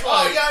was like, "Oh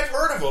like, yeah, I've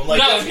heard of him." Like,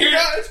 no, those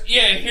guys.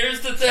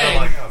 here's the thing. I'm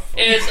like, oh, fuck.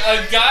 Is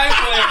a guy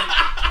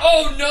went,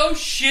 "Oh no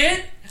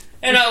shit,"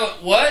 and I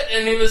went, "What?"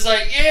 And he was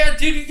like, "Yeah,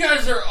 dude, you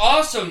guys are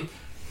awesome.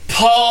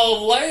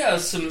 Play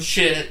us some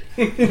shit."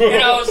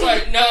 And I was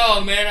like,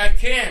 "No, man, I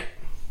can't."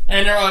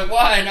 And they're like,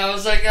 "Why?" And I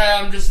was like,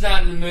 "I'm just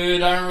not in the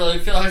mood. I don't really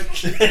feel like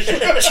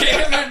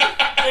jamming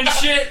and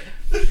shit."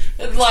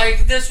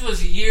 Like, this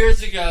was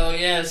years ago,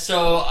 yeah,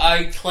 so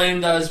I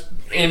claimed I was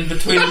in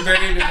Between the Buried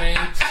and Me.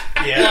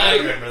 Yeah, I Like,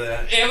 remember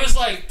that. It was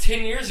like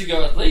 10 years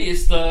ago at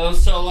least, though,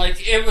 so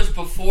like it was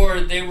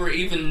before they were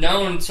even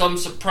known, so I'm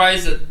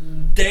surprised that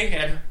they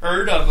had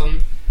heard of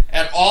them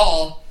at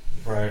all.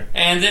 Right.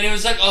 And then he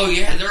was like, "Oh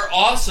yeah, they're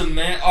awesome,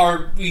 man.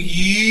 Or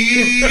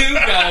you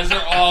guys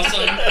are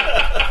awesome.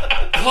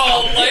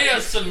 Play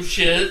us some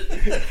shit."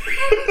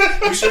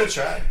 We should have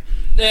tried.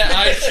 Yeah,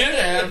 I should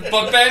have,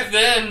 but back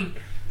then.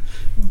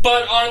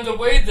 But on the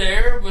way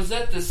there, was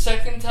that the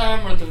second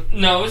time or the...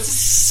 No, it's the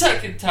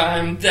second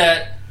time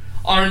that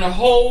on the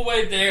whole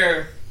way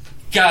there,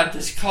 God,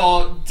 this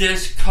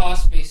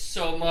cost me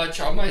so much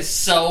on my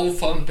cell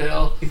phone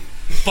bill.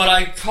 But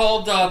I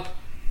called up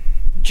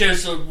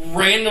just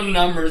random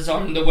numbers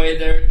on the way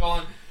there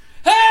going,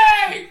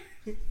 "Hey!"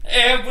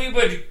 And we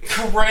would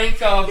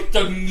crank up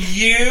the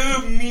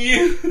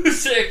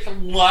music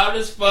loud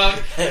as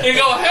fuck and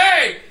go,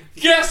 "Hey,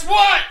 guess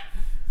what?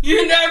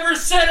 You never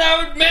said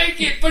I would make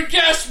it, but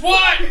guess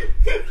what?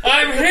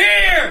 I'm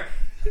here!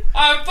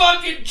 I'm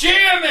fucking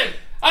jamming!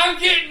 I'm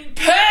getting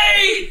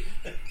paid!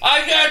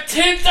 I got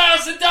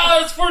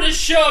 $10,000 for the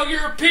show,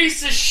 you're a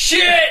piece of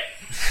shit!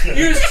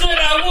 You said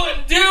I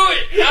wouldn't do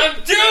it! I'm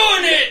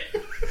doing it!"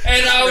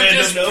 And I would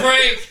just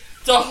crank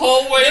the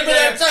whole way Remember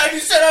there. that time you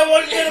said I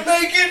wasn't gonna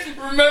make it?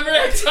 Remember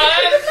that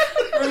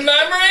time?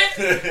 Remember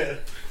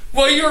it?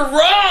 Well, you're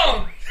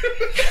wrong!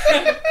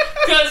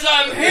 Because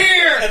I'm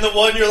here! And the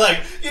one you're like,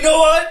 "You know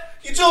what?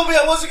 You told me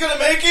I wasn't gonna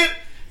make it,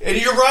 and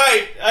you're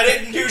right. I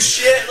didn't do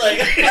shit." Like,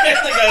 the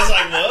guy's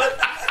like, "What?"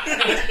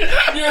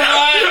 You're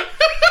right.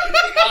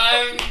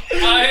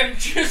 I'm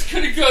just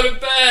gonna go to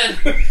bed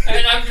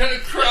and I'm gonna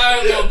cry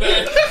a little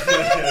bit.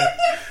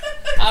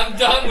 I'm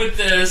done with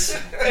this.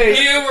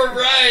 You were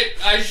right.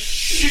 I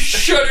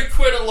should have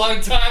quit a long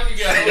time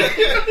ago.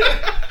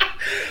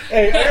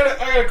 Hey, I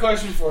got a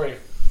question for you.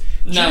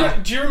 No.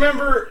 Do you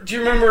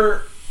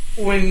remember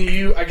when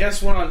you, I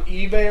guess, went on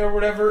eBay or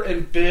whatever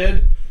and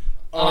bid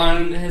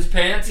On his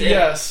pants? Yeah.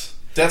 Yes.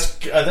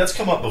 That's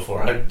come up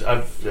before.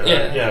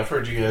 I've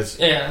heard you guys.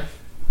 Yeah.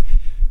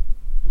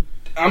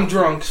 I'm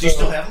drunk. So Do you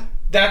still have them?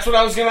 That's what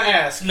I was gonna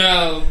ask.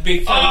 No,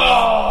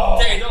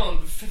 because they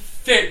don't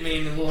fit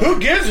me anymore. Who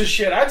gives a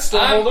shit? I'd still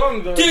hold on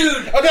to those.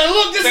 Dude, okay,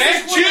 look, this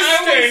back is when jizz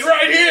I stain was-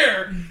 right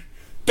here.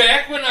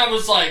 back when I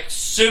was like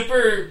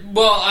super,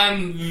 well,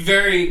 I'm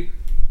very,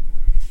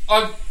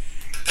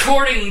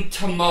 according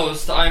to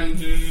most, I'm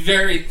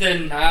very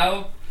thin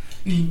now,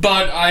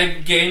 but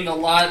I've gained a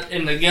lot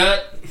in the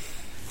gut.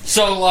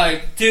 So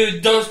like,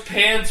 dude, those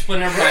pants,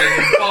 whenever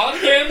I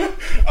bought them,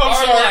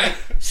 are like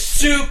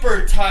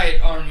super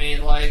tight on me.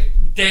 Like,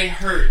 they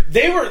hurt.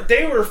 They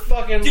were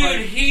fucking. Dude, like,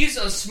 he's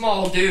a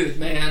small dude,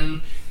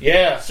 man.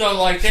 yeah. So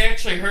like, they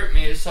actually hurt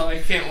me, so I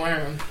can't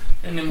wear them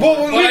anymore.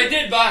 Well, but I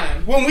did buy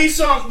them. When we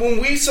saw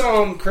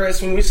him,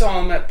 Chris, when we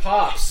saw him at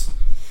Pops,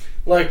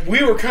 like,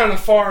 we were kind of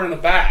far in the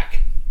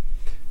back.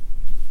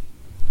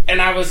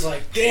 And I was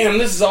like, damn,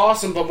 this is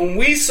awesome. But when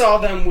we saw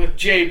them with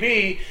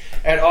JB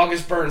at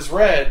August Burns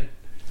Red,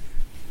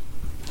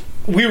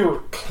 we were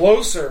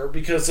closer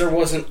because there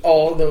wasn't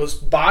all those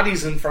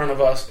bodies in front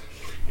of us.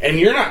 And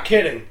you're not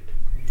kidding.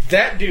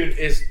 That dude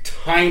is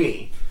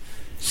tiny.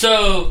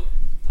 So,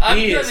 I'm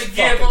He going is to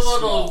give a fucking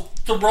little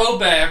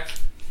throwback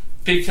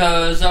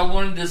because I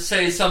wanted to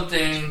say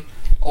something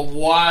a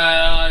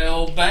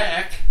while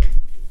back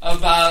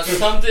about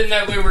something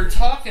that we were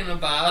talking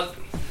about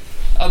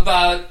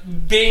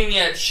being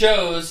at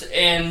shows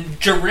and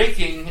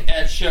drinking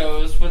at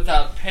shows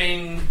without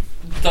paying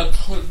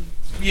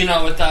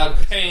without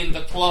paying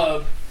the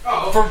club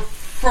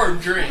for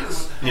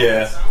drinks.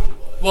 Yeah.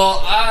 Well,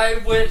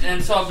 I went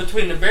and saw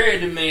Between the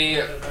Buried and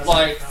Me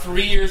like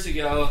 3 years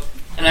ago,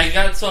 and I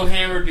got so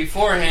hammered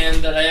beforehand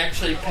that I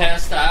actually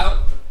passed out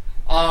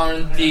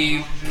on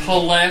the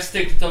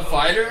plastic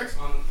divider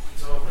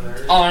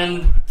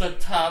on the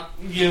top,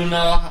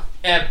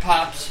 at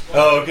Pops.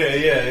 Oh,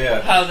 okay,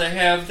 yeah. How they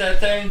have that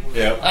thing.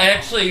 Yeah. I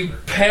actually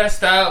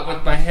passed out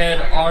with my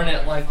head on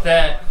it like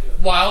that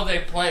while they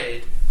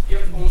played.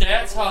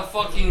 That's how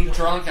fucking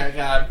drunk I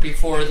got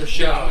before the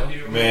show.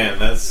 Man,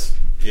 that's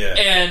Yeah.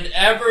 And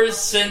ever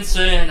since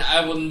then,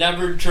 I will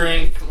never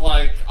drink.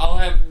 Like, I'll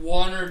have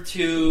one or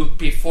two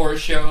before a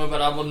show,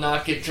 but I will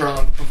not get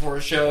drunk before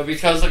a show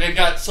because, like, I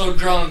got so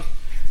drunk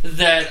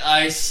that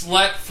I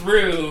slept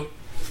through,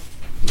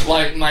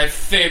 like, my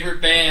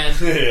favorite band.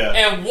 Yeah.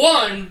 And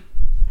one,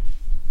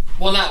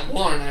 well, not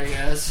one, I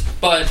guess,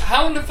 but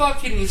how in the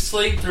fuck can you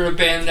sleep through a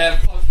band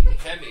that fucking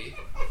heavy?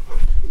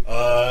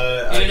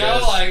 I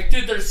guess, like,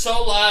 dude, they're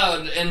so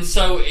loud and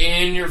so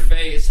in your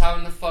face. How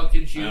in the fuck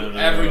did you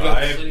ever go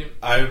to sleep?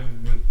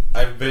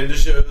 I've been to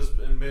shows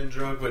and been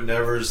drunk, but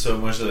never so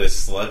much that I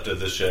slept at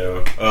the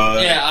show.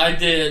 Yeah, I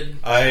did.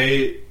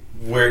 I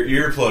wear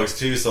earplugs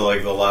too, so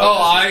like the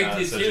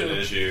loudness is not such an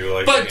issue.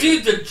 Like, But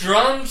dude, the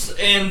drums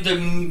and the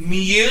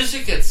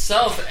music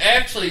itself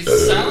actually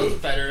sounds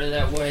better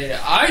that way.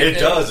 It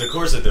does, of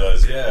course it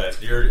does. Yeah,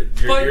 your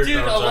But eardrums dude,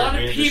 a aren't lot of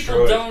being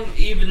people destroyed. don't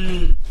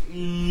even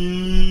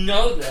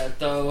know that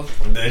though.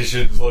 They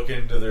should look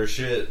into their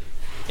shit.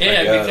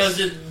 Yeah, I guess. because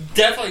it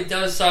definitely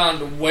does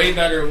sound way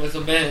better with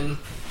a band.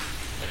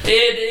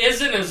 It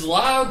isn't as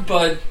loud,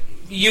 but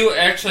you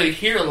actually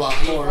hear a lot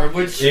more,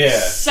 which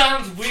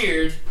sounds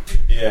weird.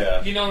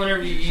 Yeah. You know,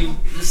 whenever you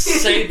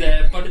say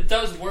that, but it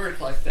does work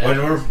like that.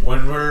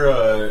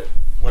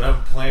 When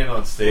I'm playing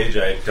on stage,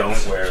 I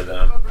don't wear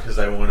them because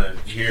I want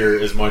to hear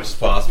as much as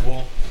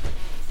possible.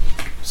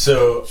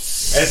 So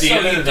at the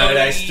end of the night,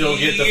 I still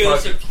get the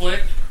use fucking a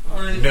click.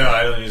 Or anything? No,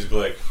 I don't use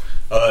Glick.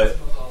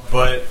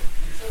 But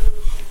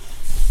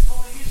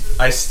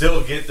I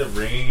still get the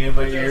ringing in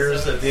my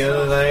ears at the end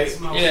of the night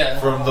Yeah.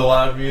 from the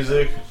loud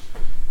music.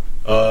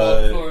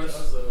 Of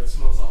course. It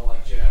smells all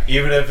like Jack.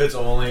 Even if it's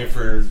only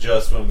for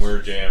just when we're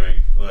jamming,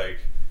 like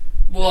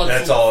Well,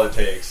 that's it's all it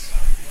takes.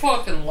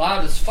 fucking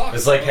loud as fuck.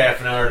 It's like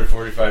half an hour to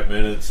 45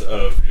 minutes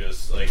of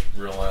just like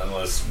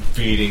relentless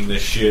beating the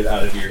shit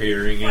out of your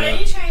hearing. You Why are know?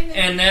 you trying to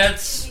And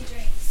that's- give me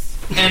drinks?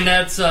 And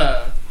that's,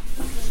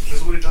 This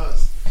is what he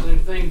does. Same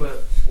thing,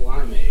 but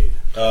limeade.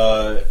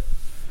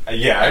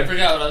 Yeah, I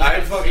forgot what I was I'd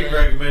gonna fucking say.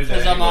 recommend it.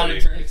 Because I'm out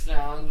of drinks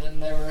now, and then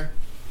they were...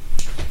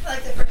 I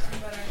like the first one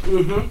better.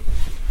 Mm-hmm.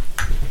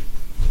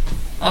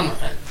 I'm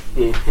alright.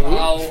 Mm-hmm.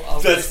 I'll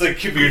That's the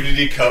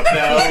community cup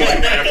now. Like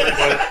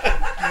everybody.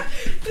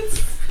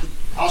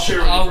 I'll share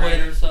with I'll you, wait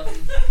Brandon. or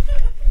something.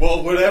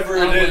 Well, whatever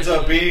it I'll ends wait.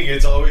 up being,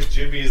 it's always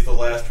Jimmy is the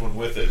last one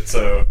with it.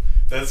 So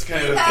that's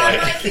kind of Ah,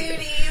 my like.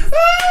 cuties.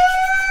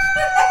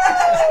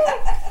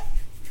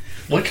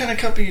 What kind of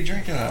cup are you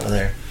drinking out of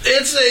there?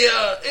 It's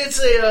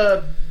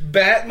a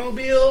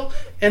Batmobile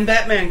and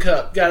Batman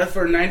cup. Got it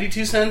for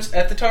 92 cents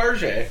at the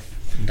Target.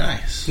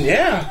 Nice.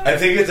 Yeah. I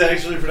think it's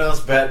actually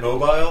pronounced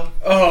Batmobile.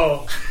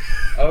 Oh.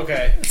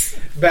 Okay.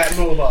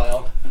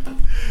 Batmobile.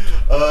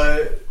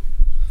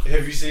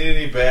 Have you seen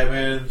any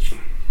Batman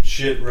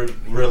shit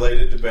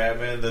related to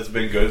Batman that's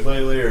been good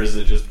lately, or is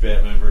it just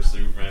Batman vs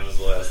Superman was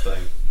the last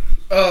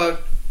thing?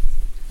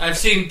 I've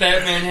seen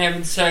Batman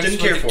having sex Didn't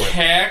care with a for it.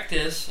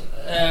 cactus.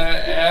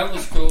 That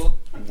was cool.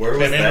 Where was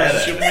Batman that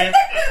vs at? Superman.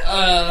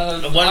 I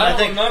I don't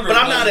think, remember. but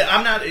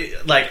I'm not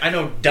like I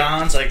know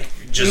Don's like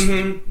just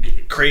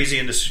crazy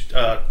into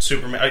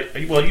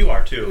Superman. Well, you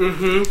are too,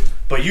 Mm-hmm.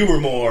 but you were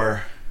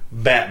more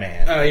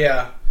Batman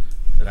Yeah.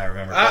 than I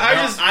remember.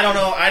 I don't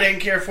know. I didn't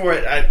care for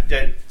it.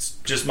 That's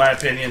just my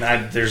opinion.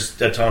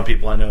 There's a ton of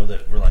people I know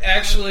that were like,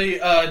 Actually,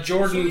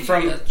 Jordan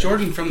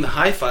from the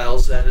High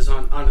Files that is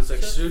on Onyx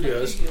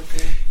Studios.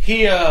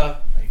 He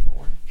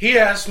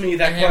asked me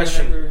that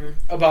question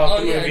about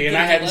the movie, and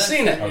I hadn't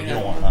seen it. "Oh, you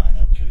don't want mine,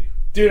 okay?"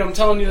 Dude, I'm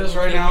telling you this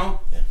right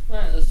now.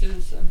 Alright, let's do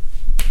this then.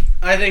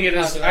 I think it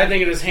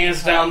is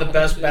hands down the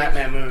best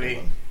Batman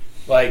movie.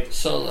 Like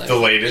So, like, The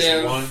latest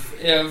if, one?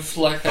 If,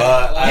 like,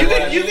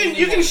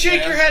 you can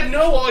shake your head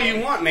no all you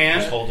want, Just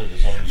man. hold it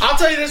as long as I'll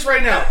tell you this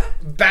right now.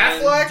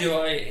 Batfleck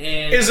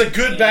is a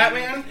good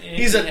Batman.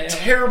 He's a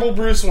terrible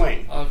Bruce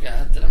Wayne. Oh,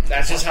 god damn it.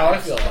 That's just how I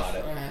feel about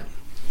it. Alright.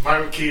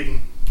 Michael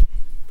Keaton.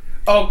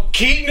 Oh,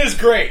 Keaton is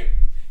great.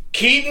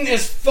 Keaton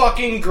is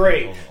fucking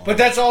great. But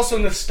that's also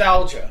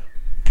nostalgia.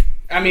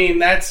 I mean,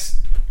 that's...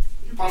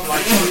 You probably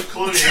like George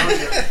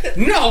Clooney, don't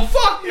you? No,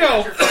 fuck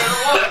no. You're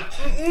fan of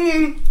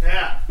Mm-mm.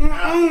 Yeah.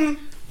 Mm-mm.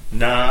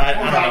 Nah, I What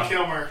don't about know.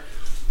 Kilmer?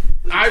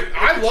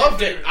 I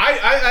loved it.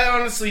 I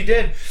honestly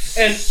did.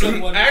 And So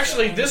what is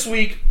actually, that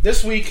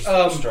this week,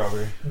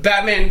 Strawberry.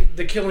 Batman: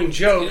 The Killing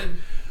Joke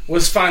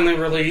was finally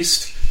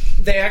released.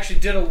 They actually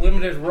did a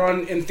limited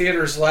run in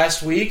theaters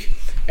last week,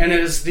 and it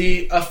is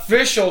the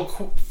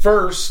official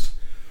first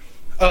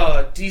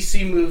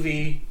DC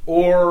movie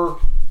or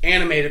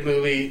animated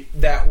movie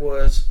that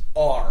was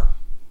R.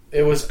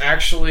 It was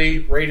actually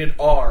rated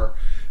R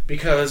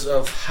because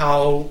of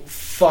how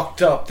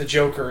fucked up the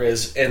Joker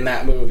is in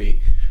that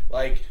movie.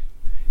 Like,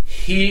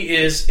 he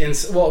is in.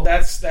 Well,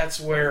 that's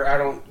where I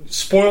don't.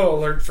 Spoiler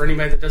alert for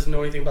anybody that doesn't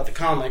know anything about the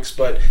comics,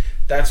 but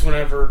that's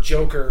whenever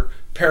Joker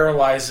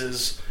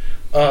paralyzes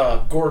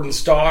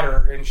Gordon's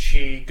daughter, and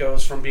she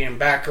goes from being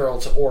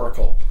Batgirl to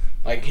Oracle.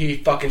 Like, he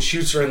fucking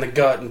shoots her in the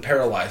gut and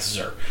paralyzes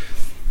her.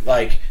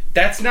 Like,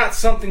 that's not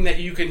something that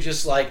you can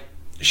just, like,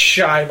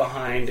 shy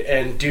behind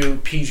and do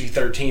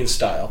PG-13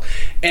 style.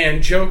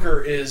 And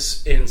Joker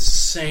is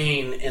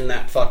insane in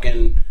that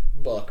fucking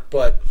book,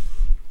 but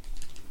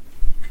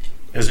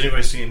Has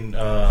anybody seen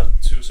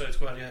Suicide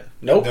Squad yet?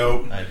 nope.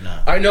 Nope. I have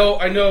not. I know.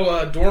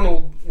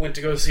 Dornald went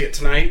to go see it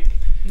tonight.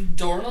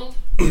 Dornald?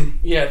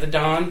 Yeah, the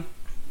Don.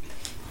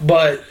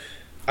 But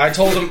I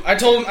told him.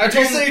 If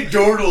you say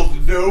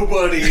Dornald,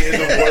 nobody in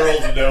the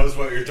world knows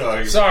what you're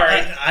talking about.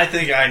 Sorry. I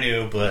think I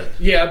knew, but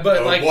Yeah,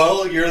 but like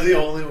well, you're the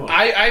only one.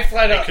 I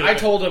flat out. I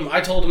told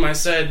him. I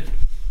said,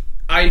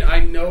 I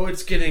know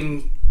it's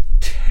getting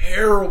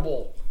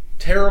terrible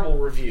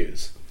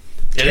reviews.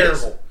 It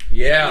is. Terrible.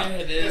 Yeah. Yeah,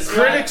 it is.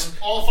 Critics.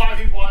 All 5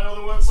 people I know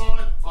that went and saw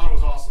it thought it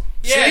was awesome.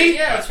 Yeah, See?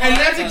 yeah. That's what And I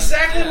that's thought.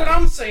 exactly Yeah. what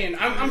I'm saying.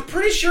 I'm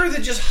pretty sure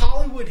that just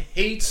Hollywood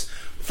hates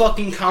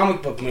fucking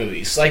comic book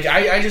movies. Like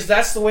I just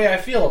that's the way I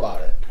feel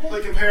about it. Well,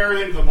 they compare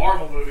everything to the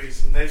Marvel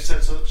movies, and they've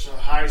set such a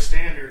high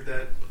standard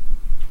that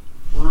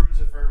ruins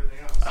it for everything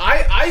else.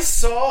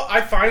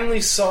 I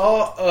finally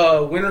saw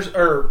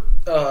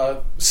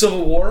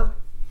Civil War,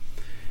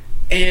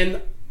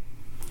 and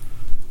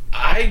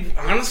I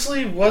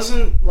honestly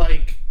wasn't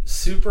like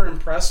super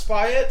impressed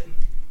by it.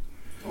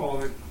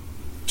 Well, it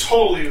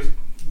totally was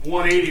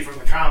 180 from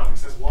the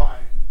comics. That's why.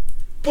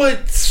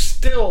 But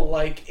still,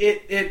 like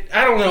it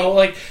I don't know.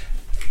 Like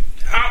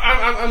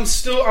I'm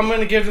going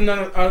to give it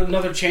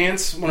another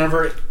chance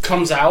whenever it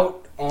comes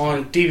out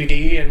on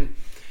DVD and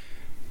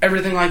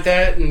everything like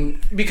that.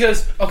 And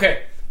because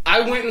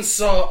I went and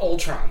saw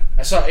Ultron.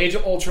 I saw Age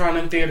of Ultron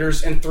in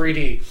theaters in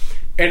 3D,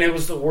 and it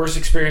was the worst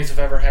experience I've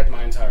ever had in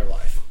my entire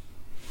life.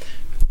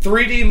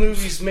 3D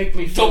movies make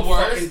me feel The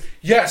worst? fucking...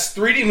 Yes,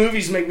 3D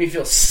movies make me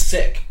feel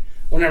sick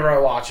whenever I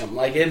watch them.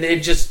 Like, it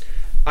just...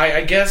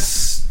 I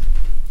guess...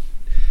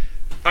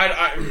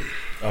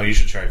 oh, you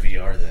should try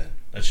VR then.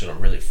 That shit'll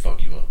really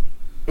fuck you up.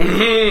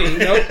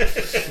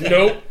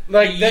 Nope.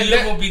 Like,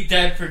 You will be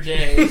dead for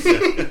days.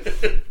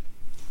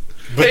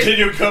 But then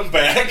you'll come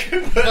back.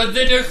 But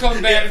then you'll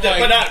come back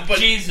but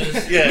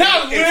Jesus. Yeah,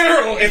 Not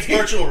literally. It's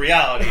virtual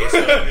reality.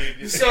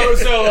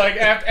 So like,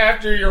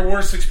 after your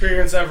worst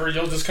experience ever,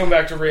 you'll just come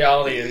back to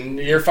reality and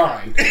you're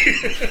fine.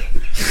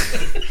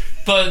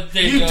 But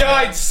then You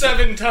died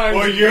 7 times.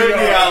 Well, in your VR.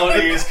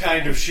 reality is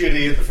kind of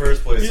shitty in the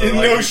first place. So No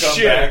like, you come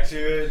shit. back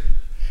to it,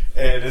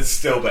 and it's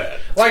still bad.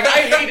 Like,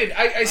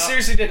 I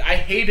seriously did. I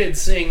hated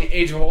seeing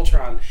Age of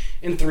Ultron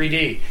in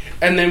 3D.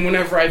 And then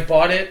whenever I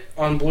bought it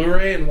on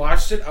Blu-ray and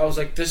watched it, I was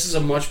like, this is a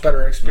much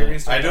better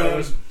experience. than I thought it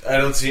was.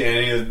 don't see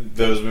any of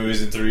those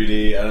movies in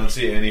 3D. I don't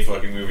see any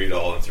fucking movie at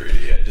all in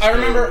 3D. I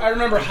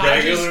remember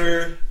Hodges.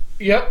 regular.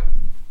 Yep.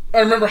 I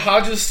remember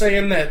Hodges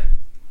saying that,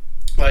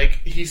 like,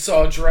 he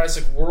saw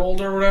Jurassic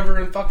World or whatever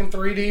in fucking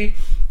 3D.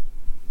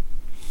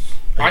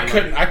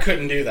 I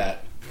couldn't do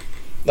that.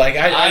 Like,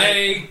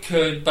 I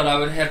could, but I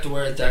would have to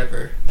wear a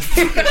diaper.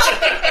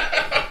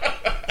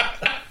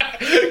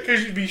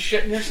 because you'd be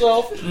shitting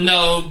yourself.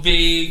 No,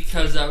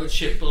 because I would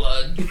shit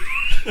blood.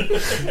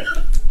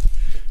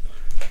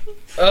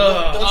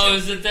 Oh,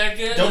 is it that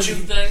good? Don't Is you-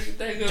 it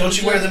that good? Don't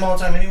you wear them all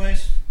the time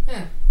anyways?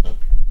 Yeah.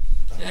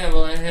 Yeah,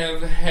 well, I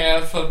have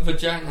half a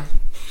vagina.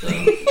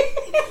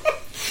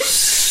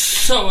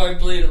 So I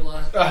bleed a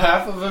lot. A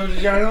half of a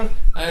vagina?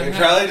 It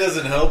probably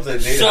doesn't help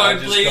that Nate So I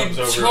Hodges bleed comes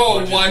over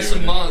and twice a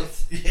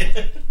punches you in it.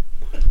 month.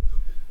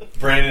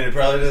 Brandon, it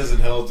probably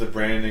doesn't help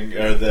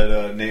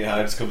that Nate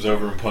Hodges comes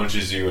over and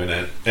punches you in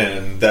it,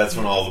 and that's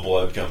when all the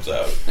blood comes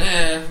out.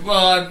 Yeah,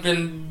 well, I've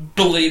been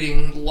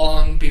bleeding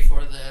long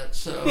before that,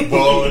 so.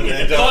 Well,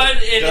 it But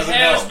it doesn't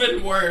has help.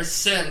 been worse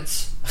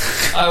since.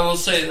 I will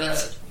say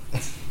that.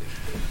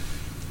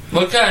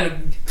 What kind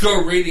of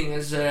go reading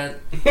is that?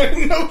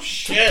 No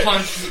shit.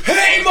 Punch.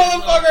 Hey,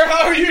 motherfucker,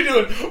 how are you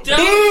doing?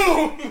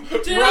 Boom!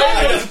 Dude,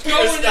 Right? I was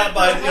going in Stop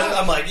by. for a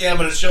I'm like, yeah, I'm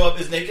gonna show up.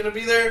 Is Nate gonna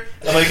be there?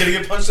 Am I gonna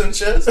get punched in the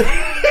chest? Which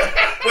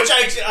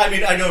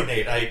I know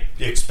Nate. I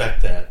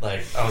expect that.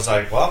 Like, I was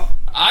like, well,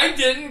 I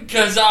didn't,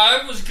 because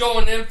I was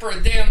going in for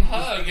a damn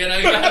hug, and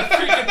I got a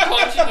freaking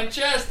punch in the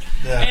chest.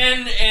 Yeah.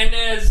 And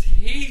as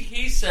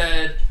he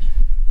said,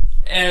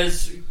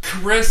 as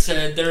Chris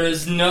said, there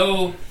is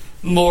no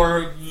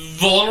more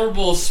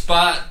vulnerable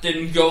spot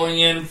than going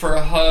in for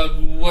a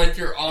hug with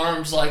your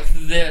arms like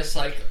this,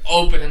 like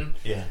open,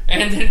 yeah.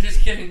 and then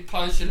just getting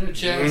punched in the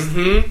chest.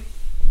 Mm-hmm.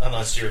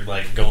 Unless you're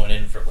like going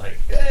in for like,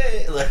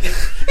 hey, like.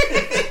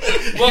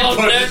 Well,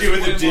 punches that's you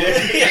with the way dick.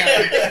 worse.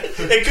 Yeah.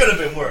 It could have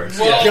been worse.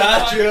 Well,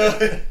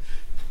 Gotcha.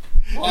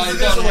 Well, Isn't I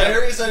this don't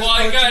hilarious? have- I well, just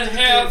I punched got you in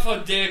the half a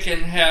dick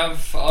and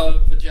half a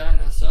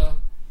vagina, so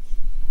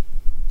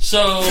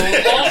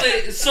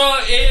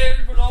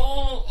it would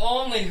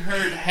only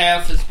hurt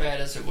half as bad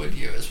as it would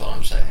you, is what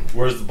I'm saying.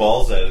 Where's the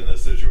balls at in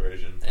this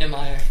situation? In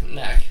my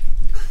neck.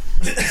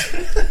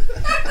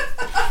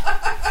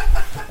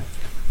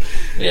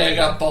 Yeah, I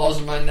got balls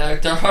in my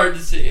neck. They're hard to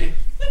see.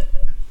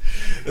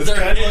 It's They're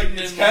kind of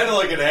hidden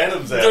like in an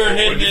Adam's apple. They're when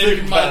hidden you think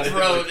in my about it.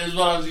 throat, is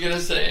what I was gonna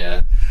say.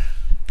 Yeah,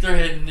 they're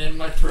hidden in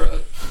my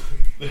throat.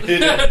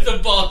 The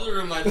balls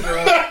are in my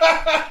throat.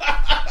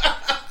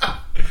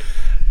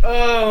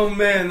 Oh,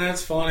 man,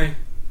 that's funny.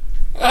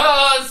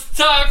 It's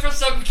time for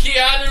some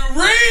Keanu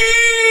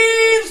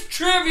Reeves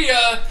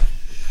trivia.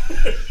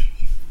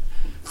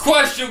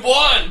 Question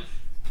 1.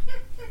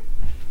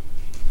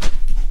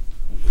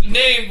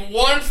 Name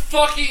one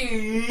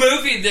fucking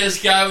movie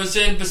this guy was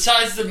in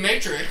besides The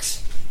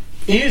Matrix.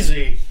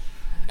 Easy.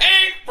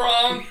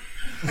 Wrong.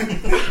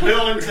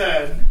 Bill and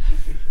Ted.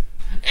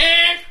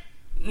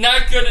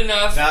 Not good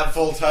enough. Not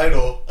full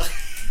title.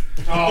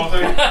 Oh,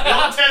 Bill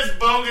and Ted's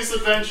Bogus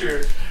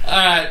Adventure.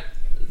 Alright,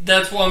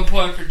 that's 1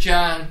 point for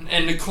John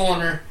in the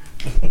corner.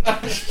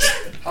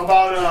 How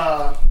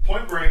about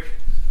Point Break?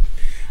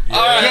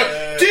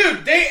 Alright.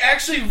 Dude, they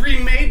actually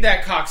remade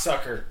that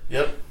cocksucker.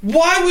 Yep.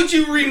 Why would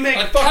you remake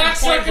A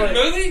fucking Point cocksucking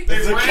Break? movie?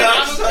 It's a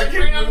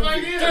cocksucking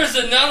movie. There's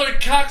another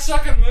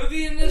cocksucking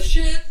movie in this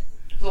shit?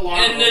 It's a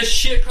lot In of this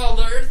shit called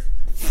Earth?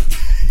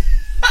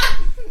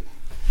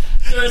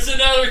 There's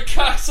another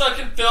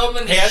cocksucking film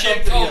in this Hey, I shit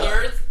thought the, called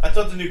Earth. Earth? I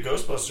thought the new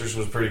Ghostbusters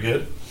was pretty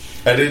good.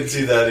 I didn't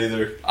see that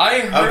either. I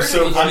heard I'm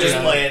so it was I'm good.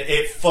 just playing.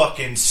 It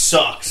fucking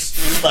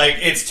sucks. Like,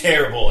 it's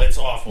terrible. It's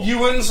awful. You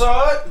wouldn't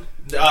saw it?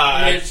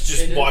 I It just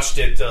is. watched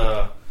it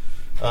the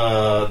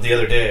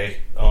other day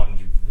on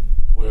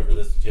whatever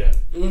this. Yeah.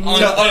 On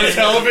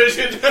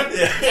television?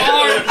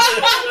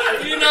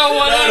 Or, you know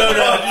whatever.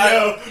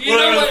 You know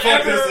Whatever the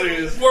fuck this whatever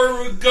thing is.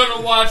 we're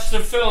gonna watch the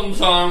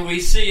films on, we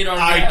see it on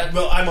that.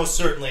 I most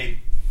certainly.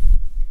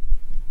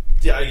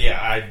 Yeah,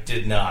 I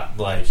did not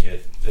like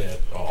it at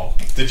all.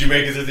 Did you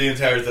make it through the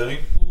entire thing?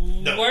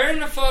 No. Where in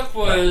the fuck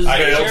was I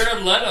failed.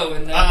 Jared Leto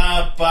in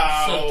that?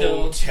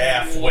 About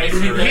halfway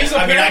through. He's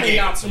I mean, I apparently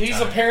gave not. it some He's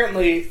time.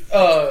 apparently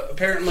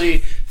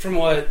from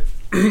what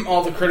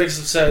all the critics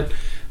have said,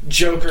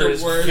 Joker The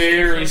is worst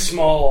very film?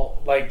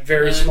 small, like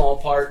very small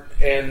part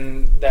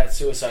in that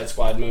Suicide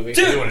Squad movie. I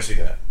do want to see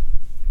that.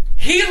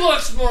 He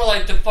looks more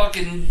like the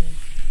fucking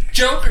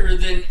Joker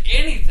than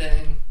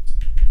anything.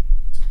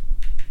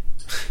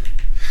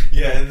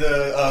 Yeah, and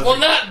Well,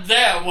 not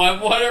that one.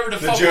 Whatever the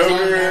fuck was on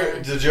there.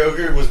 The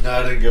Joker was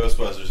not in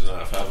Ghostbusters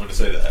enough. I'm going to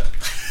say that.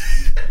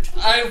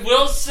 I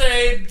will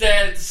say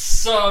that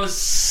Slimer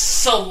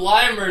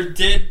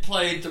did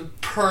play the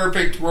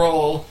perfect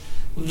role,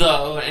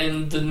 though,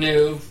 in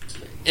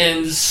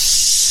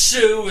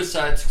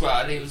Suicide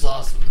Squad. He was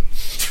awesome.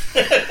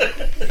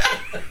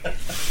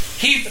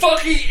 He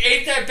fucking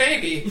ate that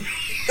baby.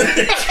 Do you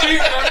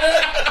remember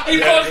that? He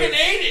fucking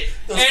ate it.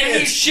 And he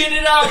kids. shit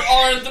it out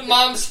on the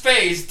mom's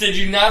face. Did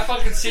you not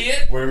fucking see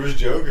it? Where was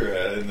Joker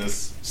at in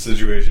this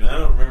situation? I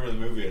don't remember the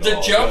movie at The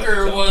all.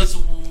 Joker but- was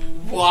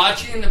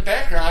watching in the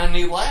background and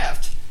he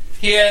laughed.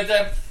 He had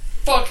that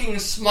fucking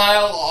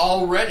smile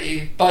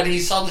already, but he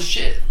saw the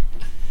shit.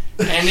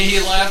 And he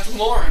laughed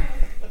more.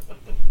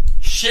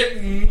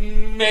 Shit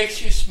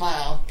makes you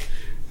smile.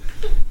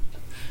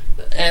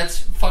 That's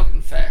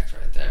fucking fact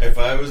right there. If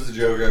I was the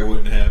Joker, I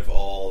wouldn't have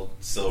all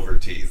silver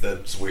teeth.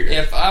 That's weird.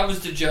 If I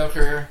was the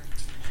Joker,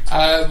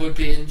 I would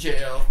be in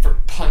jail for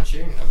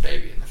punching a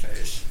baby in the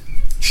face.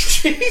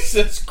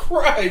 Jesus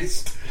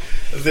Christ!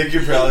 I think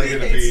you're probably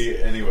going to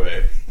be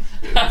anyway.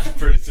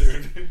 Pretty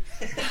soon.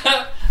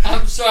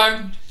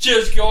 I'm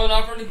just going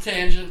off on a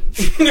tangent.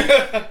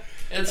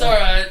 It's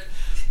alright.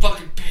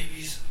 Fucking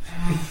babies.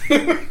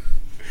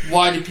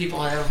 Why do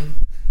people have them?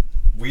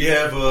 We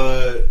have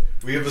a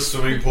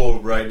swimming pool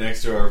right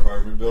next to our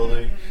apartment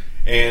building,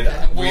 and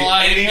Well,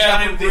 I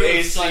anytime have a the roof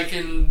AC, so I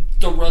can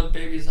run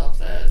babies off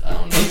that. I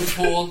don't need the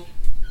pool.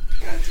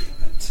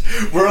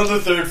 we're on the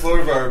third floor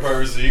of our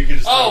apartment, so you can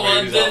just Oh, throw well,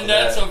 babies then off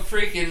that's of a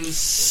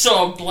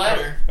freaking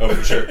bladder. that. Oh,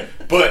 for sure.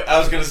 But I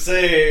was gonna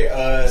say,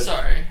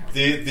 Sorry.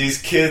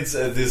 these kids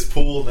at this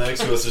pool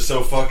next to us are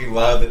so fucking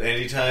loud that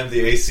anytime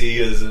the AC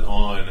isn't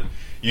on,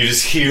 you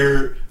just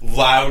hear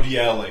loud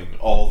yelling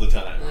all the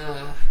time.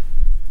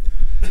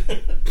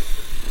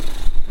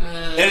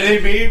 And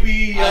it may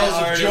be yells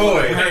of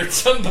joy, Hurt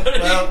somebody.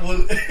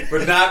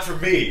 but not for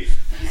me.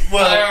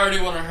 I already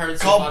want to hurt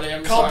somebody.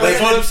 I'm call sorry.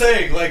 That's what I'm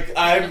saying. Like,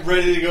 I'm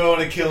ready to go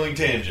on a killing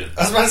tangent.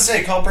 I was about to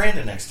say, call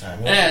Brandon next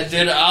time. Yeah,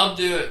 dude, I'll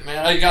do it,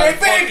 man. I got a Hey,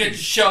 babe, fucking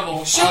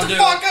shovel. Shut I'll the do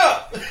fuck it.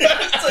 up!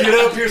 Get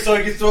up here so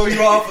I can throw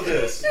you off of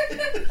this.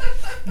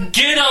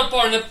 Get up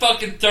on the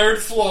fucking third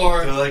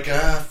floor. They're like,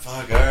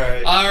 fuck,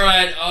 alright.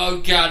 Alright,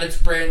 oh god, it's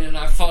Brandon.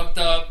 I fucked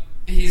up.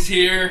 He's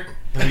here.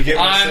 Let me get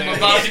my I'm sand.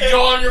 about to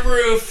go on the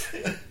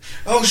roof.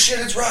 Oh shit,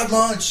 it's Rod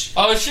Munch.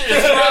 Oh shit,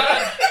 it's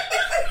Rod.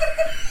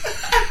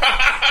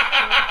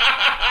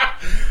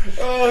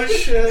 Oh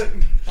shit!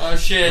 Oh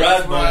shit, Rod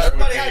it's Munch. Rod.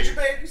 Everybody hide your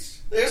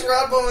babies. There's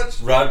Rod Munch.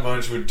 Rod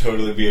Munch would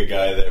totally be a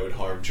guy that would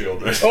harm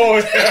children. Oh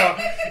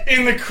yeah,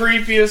 in the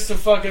creepiest of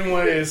fucking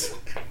ways.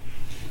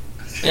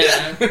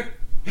 Yeah.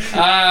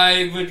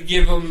 I would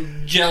give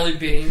him jelly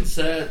beans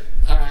that...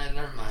 Alright,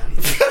 never mind.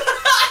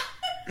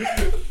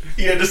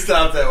 You had to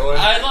stop that one.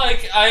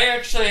 I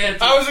actually had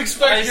to... I was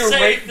expecting I a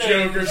say rape things,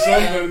 joke or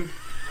something.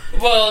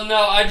 Well, no,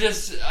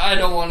 I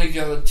don't want to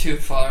go too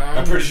far.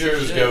 I'm pretty sure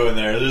it was going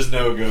there. There's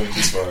no going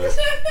too far.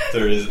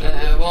 There is.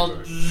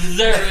 Well,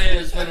 there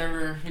is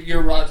whenever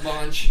you're Rod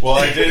Munch. Well,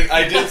 I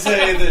did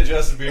say that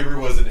Justin Bieber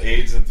was an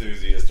AIDS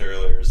enthusiast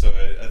earlier, so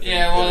I think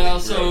Yeah, well, that we're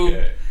also-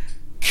 okay.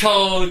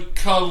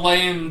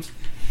 claimed.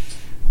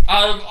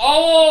 Out of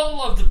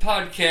all of the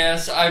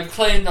podcasts, I've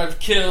claimed I've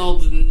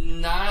killed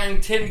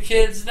 9-10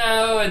 kids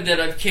now, and that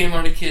I've came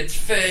on a kid's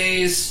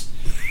face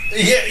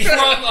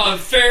from a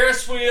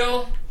Ferris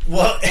wheel.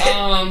 Well,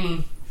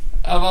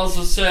 I've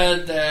also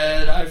said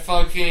that I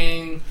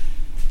fucking...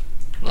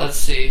 Let's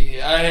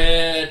see. I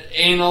had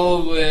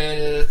anal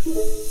with...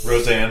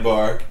 Roseanne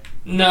Barr.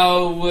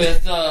 No,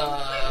 with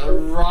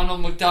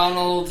Ronald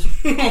McDonald.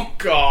 Oh,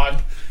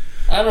 God.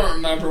 I don't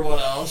remember what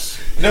else.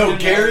 No,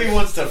 Gary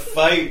wants to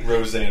fight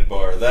Roseanne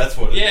Barr. That's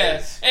what it Yeah,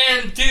 is.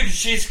 and dude,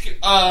 she's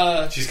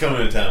She's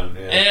coming to town.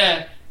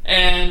 yeah,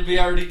 and we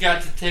already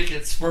got the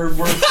tickets. We're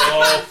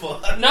oh,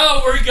 fuck.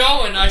 no, we're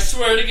going. I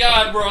swear to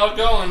God, we're all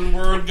going.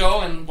 We're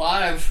going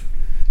live.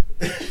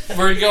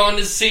 We're going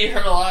to see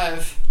her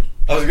live.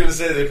 I was gonna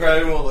say they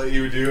probably won't let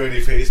you do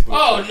any Facebook.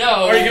 Oh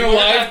no! Are you going to we're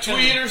live not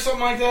tweet or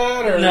something like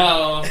that? Or?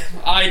 No,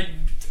 I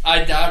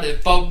doubt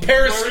it. But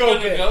Periscope we're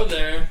going to it. go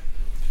there.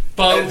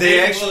 But They we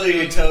actually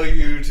will- tell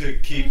you to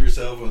keep your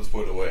cell phones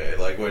put away,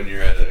 like when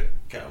you're at a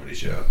comedy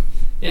show.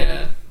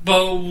 Yeah,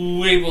 but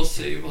we will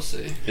see. We'll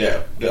see.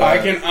 Yeah, I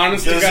can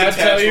honest to just God attach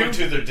tell you- one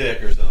to their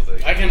dick or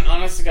something. I can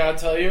honest to God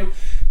tell you,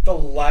 the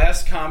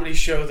last comedy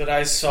show that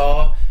I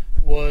saw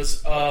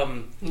was,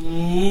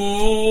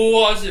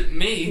 Was it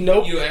me?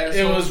 nope, You it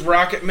asshole. was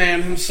Rocket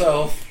Man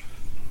himself.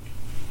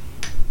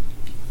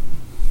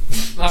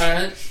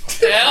 Alright.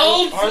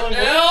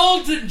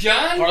 Elton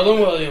John? Harlan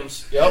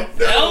Williams.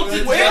 Yep.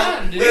 Elton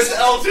John, dude. It's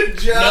Elton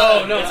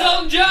John. No, It's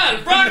Elton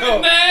John. Rocket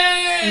No.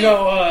 Man!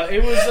 No,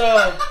 it was,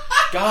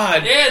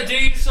 God. Yeah,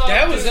 dude, you saw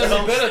That was it.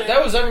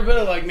 every bit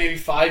of like maybe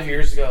 5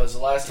 years ago. Was the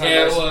last time.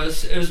 Yeah, I it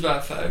was. It was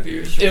about 5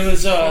 years. It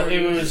was. 4 It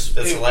years. was.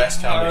 That's the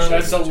last comedy show.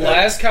 That's the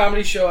last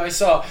comedy show I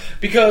saw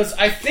because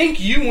I think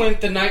you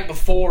went the night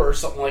before or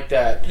something like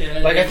that. Yeah,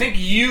 like yeah. I think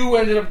you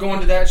ended up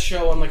going to that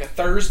show on like a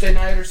Thursday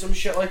night or some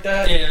shit like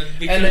that. Yeah,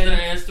 because And then-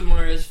 I asked him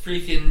where his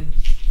freaking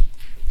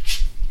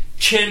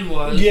chin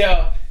was.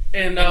 Yeah,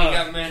 and And he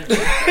got mad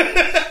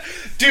at me.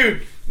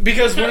 dude,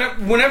 because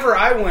whenever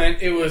I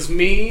went, it was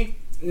me,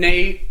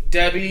 Nate,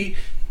 Debbie,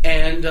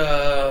 and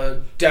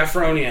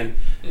Dafronian,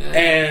 Yeah.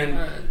 and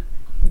Alright.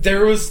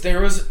 there was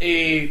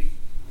a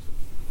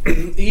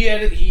he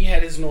had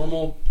his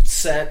normal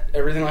set,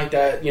 everything like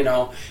that, you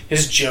know,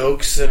 his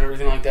jokes and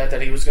everything like that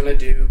he was gonna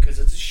do because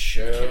it's a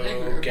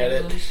show. Get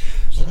it?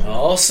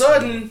 All of a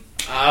sudden,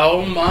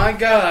 oh my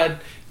God,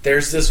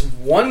 there's this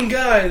one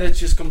guy that's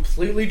just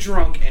completely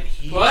drunk, and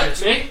he What?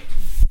 just Me?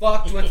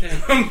 fucked with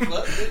him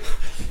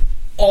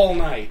all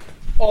night,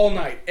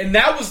 and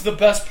that was the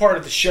best part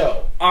of the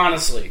show.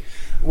 Honestly,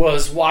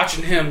 was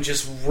watching him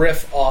just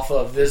riff off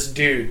of this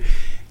dude.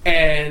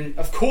 And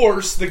of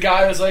course, the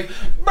guy was like,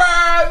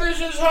 "Bah, this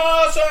is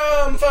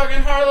awesome!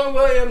 Fucking Harlan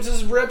Williams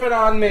is ripping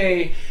on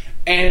me."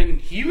 And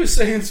he was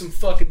saying some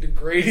fucking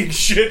degrading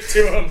shit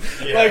to him.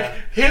 Yeah. Like,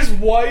 his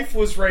wife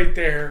was right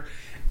there,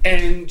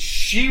 and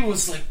she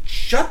was like,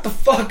 "Shut the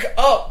fuck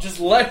up!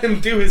 Just let him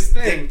do his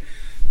thing."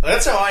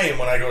 That's how I am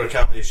when I go to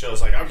comedy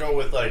shows. Like, I'll go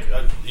with, like,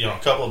 a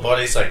couple of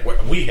buddies. Like,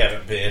 we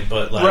haven't been,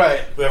 but, like, Right.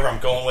 whoever I'm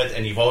going with,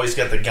 and you've always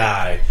got the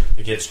guy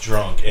that gets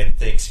drunk and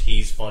thinks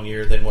he's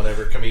funnier than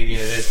whatever comedian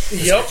it is.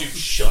 It's Yep. like, dude,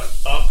 shut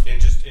up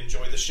and just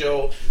enjoy the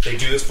show. They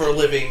do this for a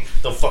living.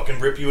 They'll fucking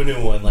rip you a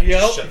new one. Like,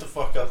 Yep. just shut the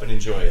fuck up and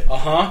enjoy it.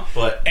 Uh-huh.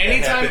 But that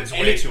happens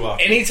way too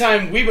often.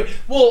 Anytime we would,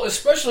 well,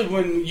 especially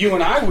when you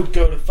and I would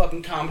go to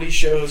fucking comedy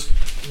shows,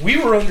 we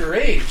were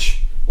underage.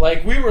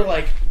 Like, we were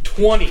like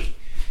 20.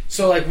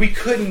 So, like, we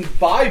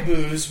couldn't buy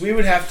booze. We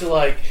would have to,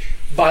 like,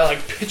 buy,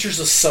 like, pitchers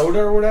of soda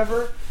or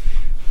whatever.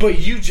 But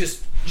you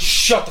just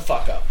shut the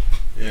fuck up.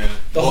 Yeah,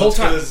 The whole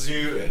time. because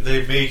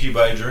they make you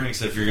buy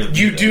drinks if you're gonna.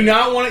 You do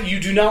not want to. You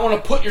do not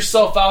want to put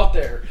yourself out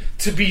there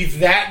to be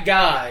that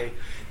guy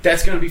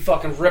that's going to be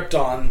fucking ripped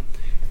on.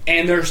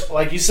 And there's,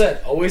 like you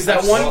said, always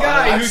that one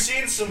guy I've who's.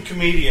 seen some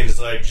comedians,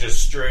 like, just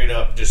straight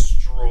up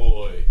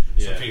destroy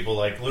some Yeah. people.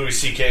 Like, Louis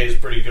C.K. is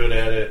pretty good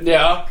at it.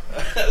 Yeah.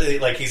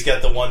 Like, he's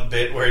got the one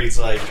bit where he's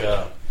like,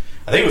 I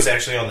think it was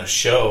actually on the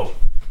show,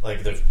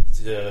 like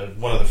the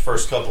one of the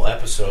first couple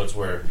episodes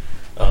where,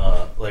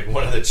 like,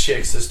 one of the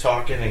chicks is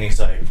talking and he's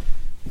like,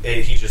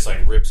 he just like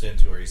rips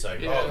into her. He's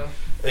like, Yeah.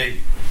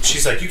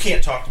 she's like, you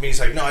can't talk to me. He's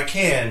like, no, I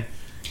can,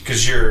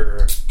 because you're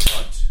a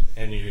cunt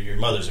and your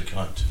mother's a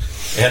cunt.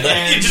 And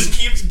like, it just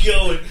keeps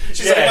going.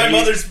 She's Yeah,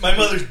 like, my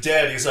mother's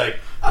dead. He's like,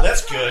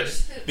 that's good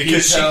He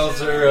because she. tells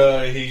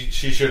her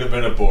she should have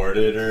been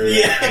aborted, or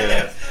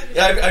Yeah.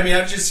 I mean,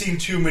 I've just seen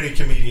too many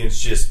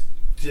comedians just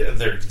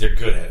they're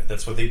good at it.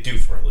 That's what they do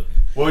for a living.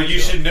 Well, you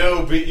should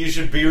know. You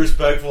should be a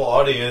respectful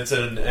audience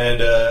and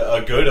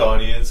a good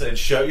audience, and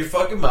shut your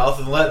fucking mouth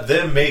and let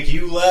them make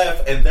you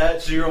laugh, and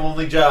that's your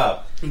only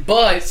job.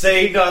 But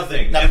Say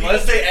nothing Now,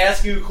 unless people- they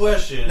ask you a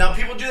question. Now,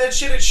 people do that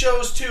shit at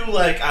shows too.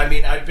 Like, I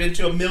mean, I've been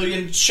to a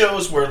million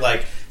shows where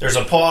like there's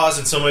a pause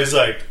and somebody's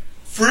like,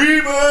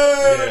 "Freeman!"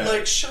 Yeah.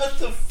 Like, shut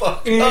the fuck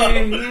up.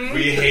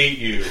 we hate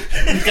you.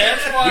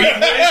 That's We why.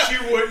 wish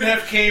you wouldn't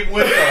have came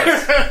with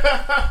us.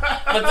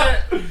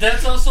 But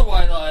that's also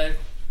why, like,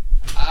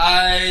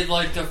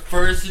 the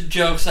first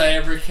jokes I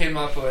ever came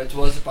up with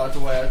was about the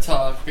way I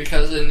talk,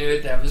 because I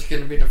knew that was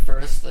going to be the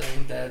first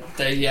thing that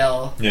they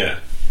yell. Yeah.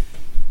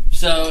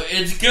 So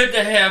it's good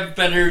to have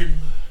better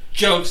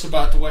jokes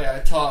about the way I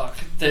talk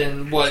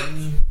than what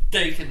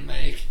they can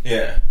make.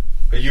 Yeah.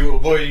 You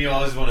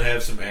always want to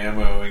have some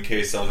ammo in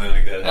case something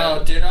like that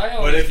happens. Oh, dude, I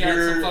always if got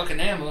you're- some fucking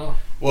ammo.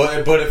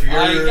 Well, but if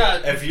I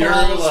got you're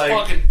balls like,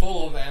 fucking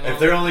full of ammo. if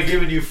they're only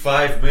giving you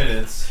 5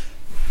 minutes,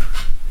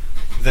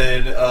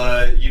 then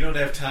you don't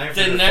have time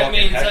for then the that fucking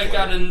means heckler.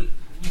 I got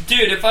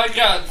Dude, if I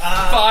got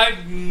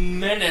 5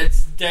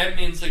 minutes, that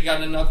means I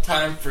got enough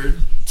time for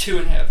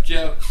 2.5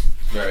 jokes,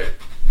 Right.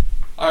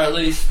 or at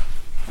least.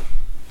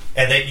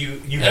 And then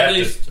you At have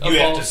least to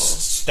a ball.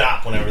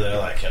 stop whenever they're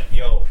like,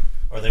 yo,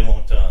 or they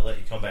won't let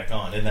you come back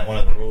on. Isn't that one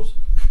of the rules?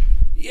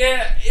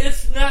 Yeah,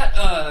 it's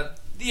not.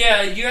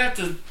 Yeah, you have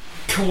to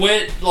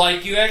quit.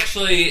 Like, you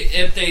actually,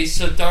 if they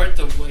start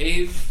to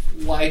wave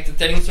like the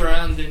things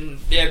around, then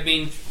that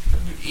means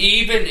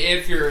even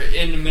if you're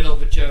in the middle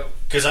of a joke,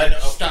 Because I know.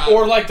 stop.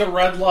 Or like the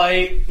red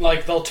light,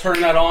 like they'll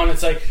turn that on.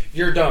 It's like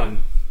you're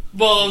done.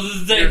 Well,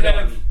 they You're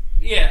have. done.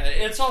 Yeah,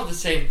 it's all the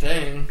same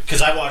thing.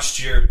 Because I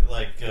watched your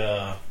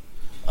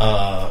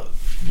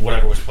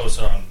whatever was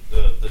posted on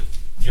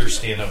your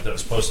stand-up that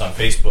was posted on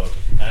Facebook,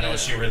 and I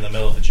noticed you were in the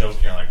middle of the joke,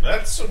 and you're like,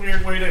 "That's a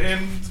weird way to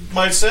end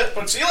my set,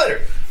 but see you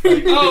later."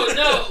 Oh,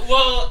 no.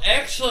 Well,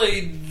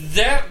 actually,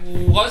 that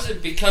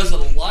wasn't because of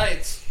the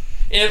lights.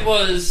 That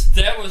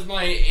was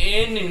my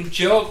ending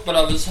joke, but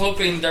I was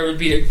hoping there would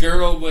be a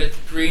girl with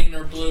green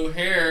or blue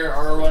hair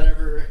or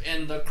whatever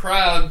in the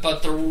crowd,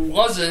 but there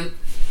wasn't.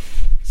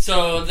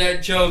 So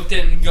that joke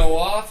didn't go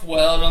off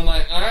well, and I'm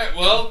like, alright,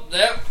 well,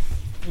 that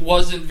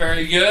wasn't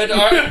very good.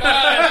 Alright,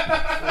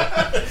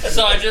 bye.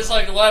 So I just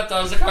left.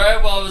 I was like,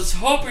 alright, well, I was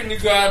hoping to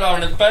go out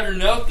on a better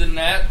note than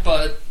that,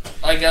 but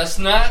I guess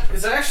not.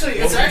 It's actually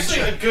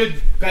a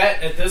good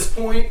bet at this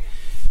point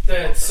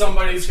that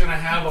somebody's gonna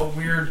have a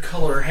weird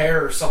color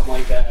hair or something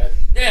like that.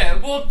 Yeah,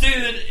 well,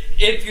 dude,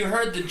 if you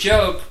heard the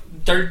joke,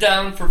 they're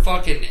down for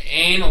fucking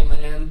anal,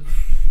 man.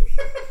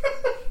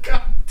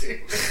 God damn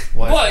it!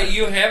 What,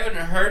 you haven't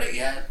heard it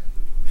yet?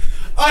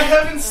 I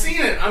haven't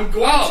seen it. I'm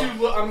going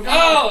to. I'm gonna,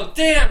 Oh,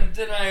 damn,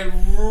 then I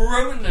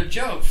ruined the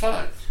joke.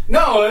 Fuck.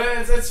 No,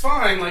 it's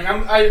fine. Like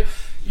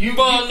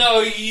Well, no,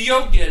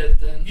 you'll get it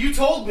then. You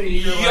told me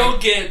You'll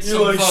get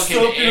some you're like fucking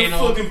stuck in a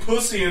anal. fucking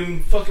pussy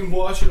and fucking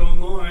watch it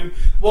online.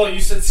 Well, you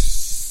said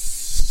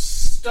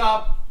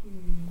stop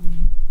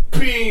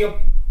being a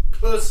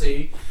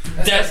pussy.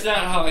 That's not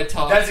how I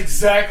talk. That's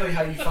exactly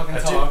how you fucking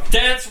talk.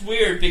 That's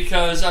weird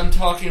because I'm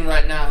talking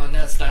right now and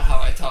that's not how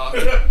I talk.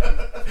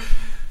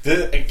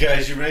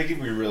 Guys, you're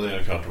making me really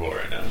uncomfortable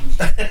right now.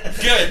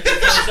 Good,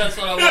 because that's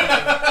what I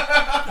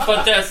want.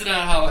 But that's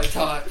not how I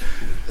talk.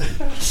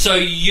 So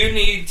you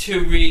need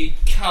to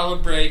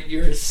recalibrate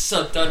your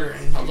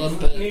stuttering a little You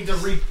bit. need to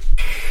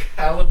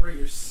recalibrate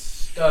your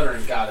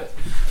stuttering. Got it.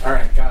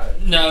 Alright, got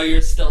it. No,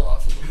 you're still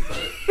off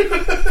a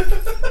little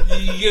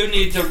bit. You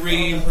need to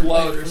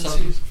reload or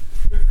something.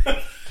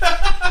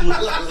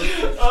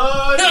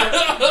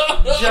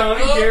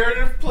 John and Garrett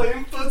are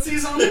playing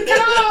footsies on the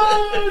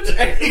couch,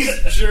 and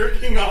he's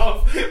jerking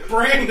off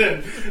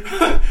Brandon.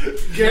 No,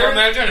 Garrett, man,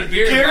 I got a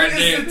beer in my Garrett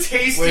dick. is the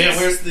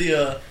tastiest.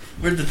 Wait,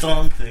 where'd the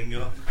thong thing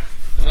go?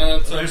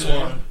 There's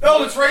one.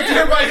 Oh, it's right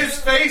there by his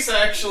face,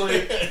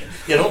 actually.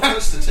 Yeah, don't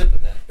touch the tip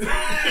of that.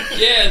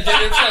 Yeah, dude,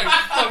 it's like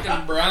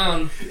fucking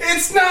brown.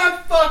 It's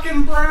not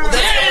fucking brown.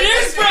 Yeah,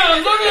 it is brown.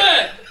 Look at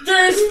that.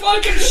 There's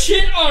fucking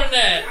shit on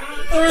that.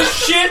 There's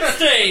shit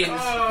stains.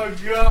 Oh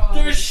god.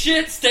 There's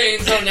shit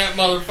stains on that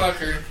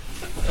motherfucker.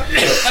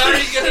 How are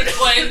you gonna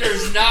claim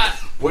there's not?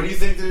 What do you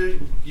think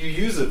you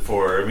use it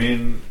for? I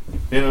mean,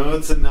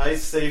 it's a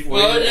nice, safe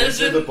way Well, to it enter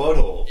isn't- the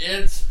butthole.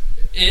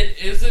 It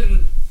is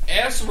an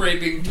ass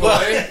raping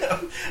toy.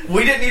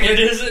 We didn't even. It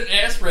is an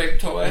ass rape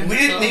toy. We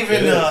didn't so-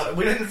 even.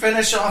 We didn't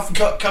finish off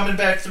coming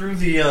back through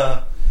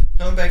the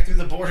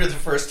border the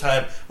first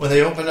time when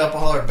they opened up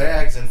all our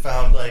bags and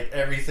found like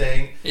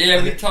everything.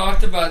 Yeah, we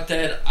talked about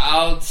that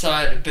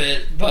outside a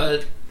bit,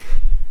 but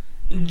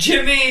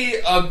Jimmy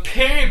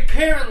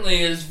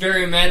apparently is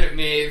very mad at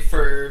me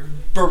for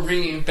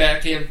bringing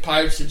back in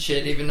pipes and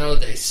shit, even though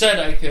they said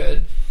I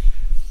could.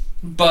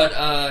 But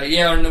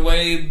yeah, on the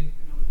way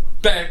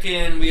back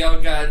in, we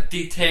all got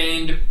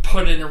detained,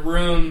 put in a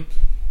room,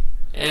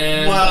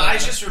 and Well, I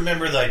just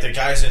remember like the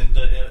guys in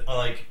the,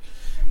 like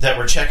that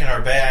were checking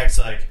our bags.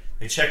 Like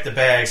they checked the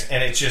bags,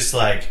 and it just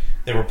like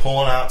they were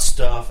pulling out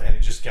stuff, and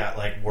it just got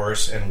like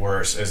worse and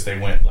worse as they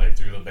went like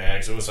through the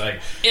bags. It was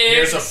like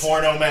here's a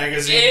porno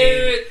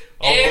magazine.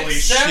 Holy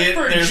except shit!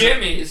 for there's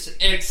Jimmy's.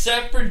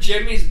 Except for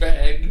Jimmy's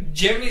bag.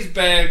 Jimmy's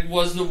bag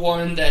was the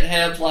one that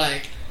had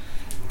like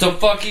the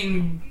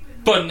fucking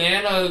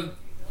banana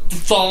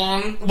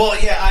thong. Well,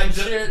 yeah,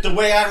 Shit. the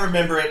way I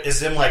remember it is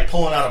them like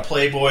pulling out a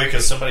Playboy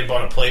because somebody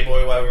bought a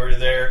Playboy while we were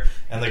there,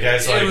 and the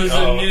guy's like, It was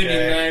 "Oh, a nudie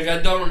okay." bag.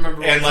 I don't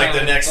remember. And what like the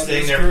kind, next but thing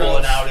it's they're gross.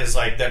 pulling out is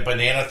like that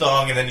banana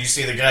thong, and then you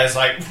see the guy's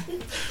like,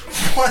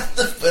 "What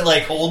the?"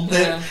 Like holding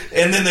Yeah.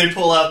 it, and then they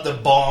pull out the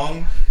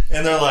bong,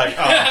 and they're like,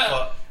 "Oh,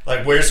 fuck.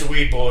 Like, where's the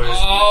weed, boys?"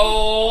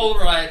 All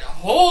right,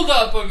 hold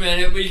up a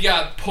minute. We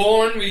got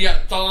porn, we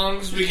got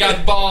thongs, we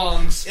got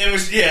bongs. It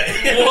was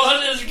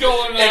What is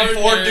going on? and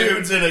four there?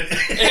 dudes in it,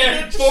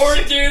 And 4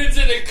 dudes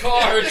in a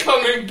car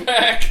coming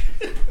back.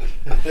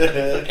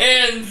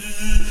 And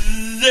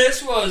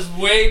this was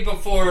way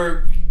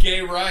before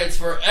gay rights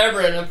were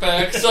ever in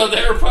effect, so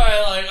they were probably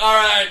like, "All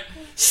right,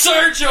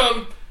 search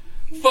them."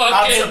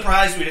 I'm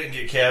surprised we didn't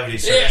get cavity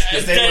searched. Yeah,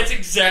 that's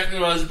exactly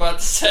what I was about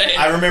to say.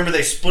 I remember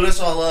they split us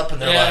all up,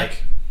 and they're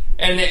like,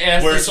 and they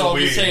asked "Where's us all the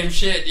the weed?" same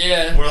shit.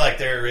 Yeah, we're like,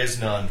 "There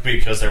is none,"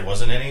 because there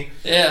wasn't any.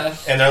 yeah.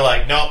 And they're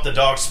like, "Nope, the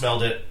dog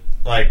smelled it."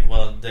 Like,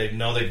 well, they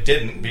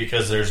didn't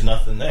because there's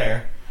nothing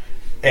there.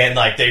 And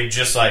like they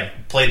just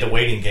like played the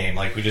waiting game.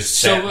 Like we just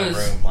sat in the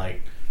room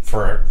like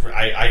for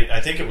I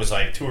think it was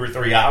like 2 or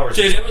 3 hours.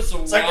 Dude, it was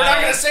it's like we're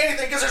not gonna say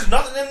anything because there's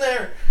nothing in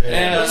there.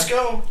 Yeah. Let's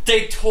go.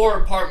 They tore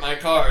apart my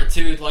car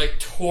too, like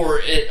tore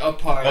it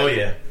apart. Oh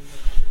yeah.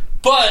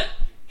 But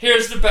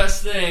here's the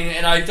best thing,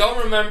 and I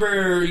don't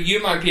remember.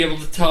 You might be able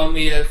to tell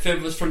me if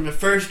it was from the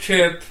first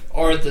trip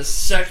or the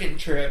second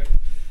trip.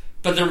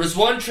 But there was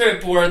one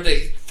trip where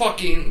they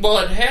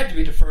it had to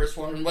be the first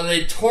one, where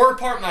they tore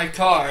apart my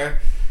car,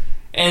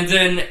 and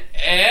then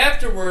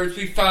afterwards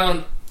we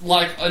found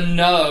like a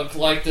nug,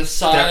 like the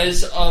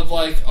size of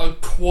like a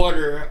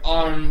quarter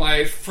on my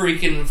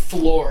freaking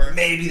floor.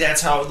 Maybe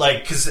that's how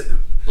because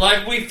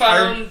Like we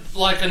found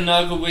like a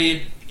nug of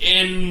weed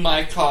in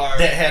my car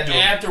that had to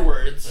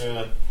afterwards.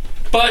 Yeah.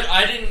 But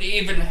I didn't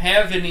even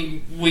have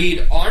any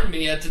weed on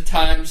me at the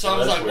time, so I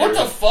was That's like, what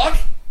weird. the fuck?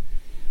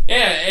 Yeah,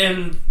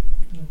 and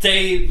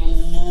they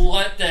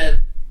let that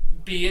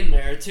be in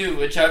there too,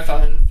 which I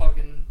find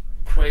fucking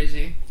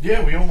crazy.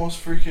 yeah, we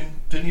almost freaking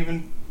didn't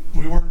even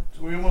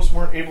we almost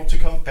weren't able to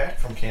come back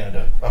from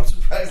Canada. I'm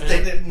surprised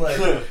they didn't like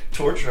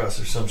torture us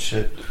or some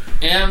shit.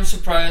 Yeah, I'm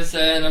surprised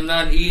that I'm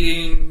not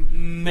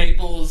eating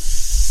maple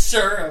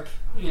syrup,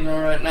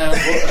 right now.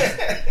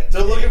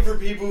 They're looking for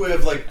people who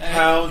have like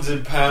pounds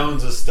and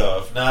pounds of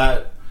stuff,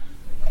 not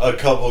a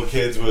couple of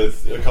kids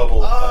with a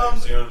couple of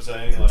pipes. You know what I'm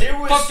saying? Like, There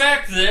was But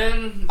back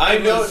then, I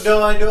it know, was-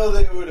 I know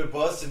they would have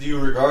busted you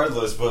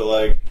regardless, but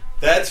like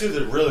that's who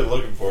they're really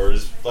looking for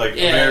is like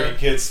Yeah. American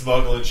kids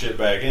smuggling shit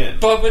back in.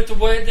 But with the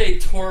way they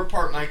tore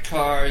apart my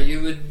car,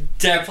 you would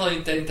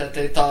definitely think that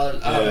they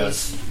thought I Yeah.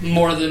 was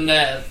more than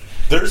that.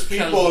 There's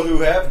people who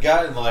have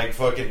gotten like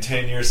fucking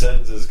 10-year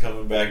sentences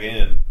coming back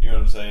in. You know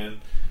what I'm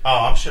saying? Oh,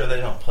 I'm sure they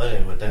don't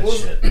play with that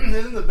shit.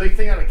 Isn't the big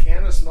thing out of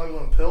Canada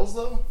smuggling pills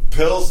though?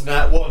 Pills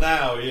now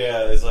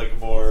it's like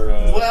more.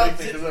 Well, Big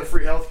thing because of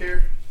free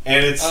healthcare.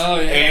 And it's Oh,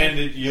 yeah. and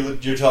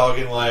you're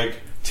talking like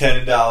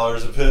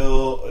 $10 a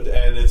pill,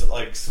 and it's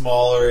like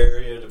smaller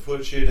area to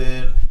put shit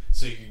in,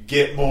 so you can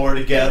get more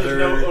together.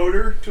 There's no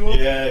odor to them.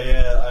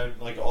 Yeah,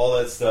 like all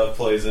that stuff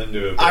plays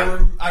into it.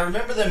 but- I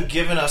remember them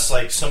giving us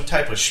like some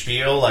type of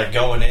spiel, like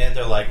going in.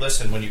 They're like,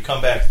 "Listen, when you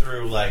come back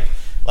through, like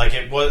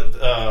it was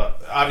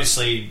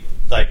obviously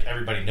like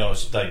everybody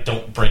knows, like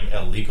don't bring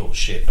illegal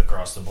shit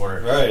across the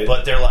border, Right.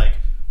 But they're like,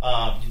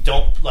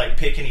 don't like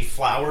pick any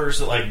flowers.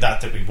 Like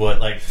not that we would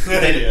like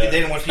they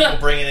didn't want people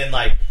bringing in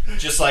like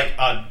just like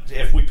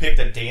if we picked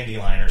a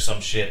dandelion or some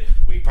shit,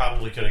 we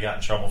probably could have gotten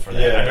in trouble for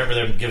that. Yeah. I remember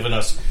them giving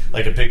us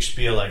like a big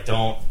spiel, like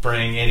don't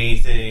bring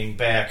anything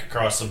back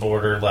across the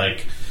border,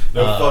 like.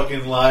 no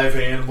fucking live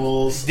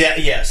animals. Yeah.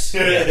 Yes.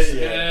 yes.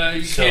 Yeah,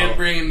 you So- can't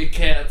bring any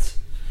cats.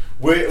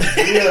 We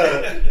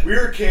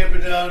were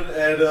camping down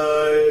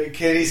at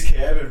Kenny's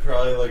cabin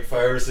probably like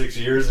 5 or 6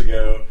 years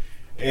ago,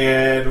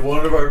 and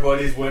one of our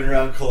buddies went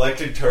around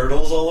collecting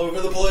turtles all over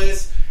the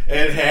place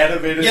and had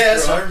them in his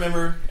Yes, truck I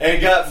remember.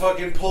 and got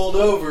fucking pulled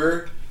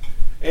over,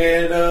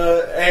 and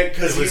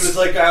because he was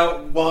like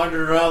out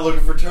wandering around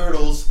looking for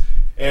turtles,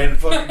 and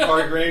fucking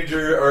park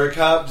ranger or a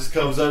cop just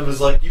comes up and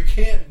is like, "You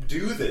can't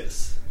do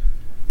this."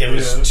 It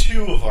was Yeah.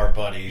 2 of our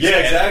buddies. Yeah,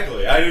 And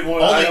exactly. I didn't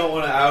want. I don't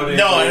want to out.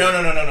 No,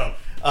 anyone. no.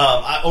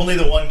 Only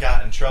the one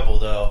got in trouble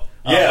though.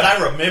 Yeah. but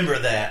I remember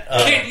that.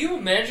 Can you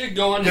imagine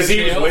going to 'cause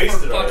he was jail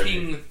wasted for already.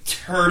 fucking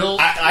turtles?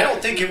 I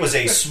don't think it was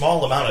a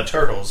small amount of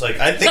turtles.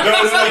 Like I think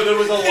There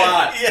was a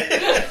lot.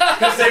 yeah,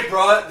 Because they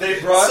brought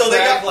So they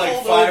back got like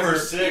pulled 5 over. or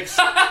 6.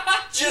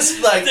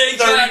 just like They 30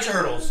 got-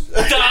 turtles.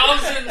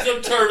 Thousands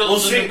of turtles Well, in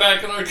see, the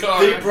back of their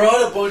car. They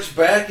brought a bunch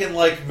back and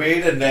like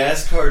made a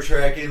NASCAR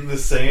track in the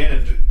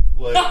sand,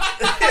 like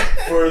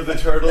for the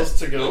turtles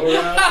to go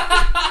around.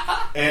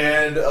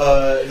 And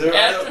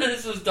After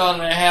this is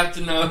done, I have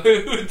to know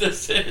who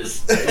this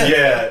is.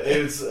 yeah,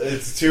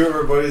 it's 2 of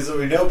our buddies that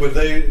we know, but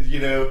they,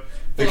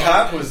 the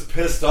cop was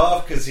pissed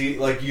off because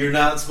you're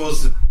not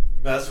supposed to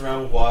mess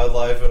around with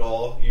wildlife at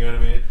all. You know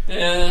what I mean?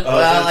 Yeah. Well,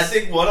 that's- I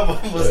think one of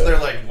them was Yeah. they're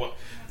like,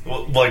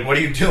 what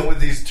are you doing with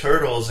these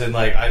turtles? And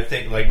like I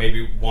think like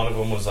maybe one of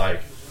them was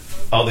like,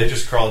 oh, they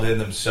just crawled in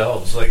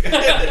themselves. Like,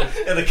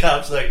 and the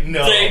cop's like,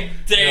 no,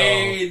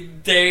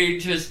 They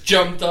just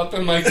jumped up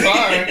in my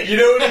car. You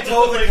know what he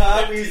told the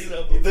cop?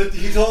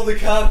 He told the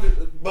cop,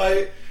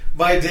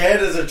 my dad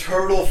has a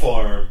turtle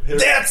farm.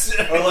 That's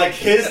Or like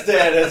his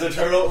dad has a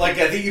turtle. Like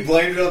I think he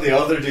blamed it on the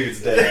other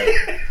dude's dad.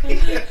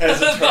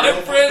 Has a turtle My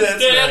farm. friend's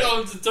That's dad right.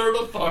 owns a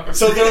turtle farm.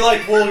 So they're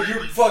like, well,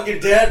 your fucking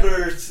dad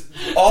better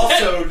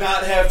also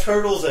not have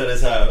turtles at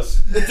his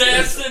house.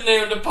 That's the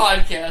name of the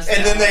podcast.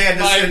 And then they had to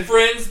My send-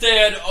 friend's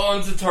dad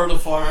owns a turtle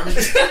farm.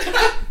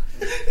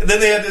 And then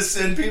they had to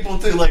send people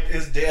to like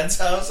his dad's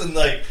house and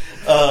like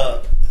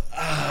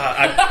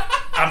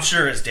I'm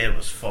sure his dad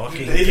was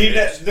fucking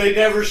pissed. They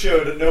never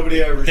showed it. Nobody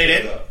ever They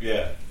showed did? up.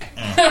 Yeah.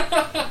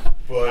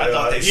 But I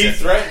thought they he said-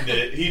 threatened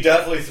it. He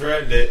definitely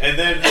threatened it. And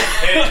then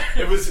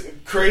it was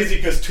crazy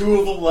because 2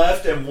 of them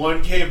left and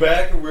 1 came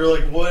back and we were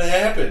like, what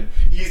happened?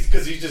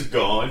 Because he's just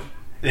gone.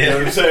 You know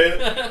what I'm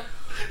saying?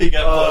 He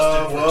got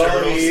busted for Well,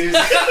 turtles.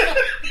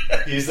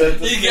 he's at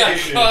the He got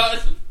station.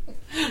 caught.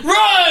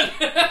 Run!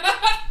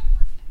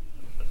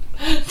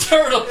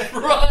 Turtle,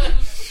 run!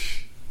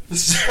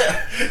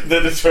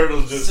 Then the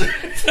turtles just...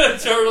 The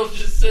turtles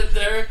just sit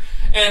there,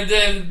 and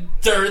then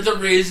they're the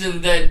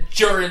reason that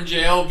you're in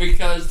jail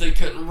because they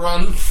couldn't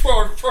run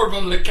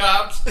from the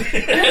cops, and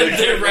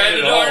they ran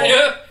it on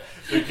you.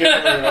 They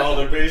can't learn all.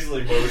 They're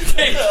basically motion.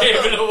 They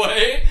gave it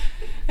away.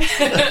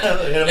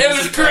 It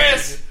was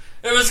Chris.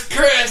 It was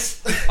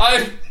Chris.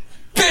 I've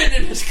been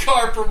in his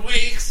car for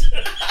weeks.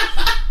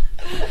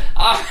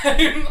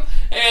 I'm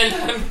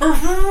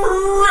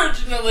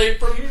originally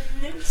from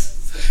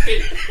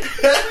Mississippi.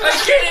 I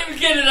can't even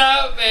get it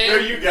out, No,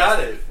 man. you got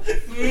it.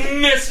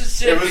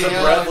 Mississippi. It was a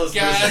breathless oh,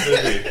 God.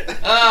 Mississippi.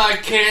 I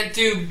can't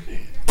do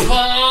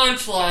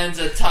punchlines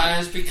at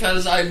times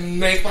because I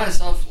make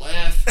myself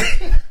laugh.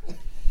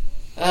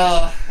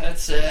 Oh,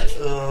 that's sad.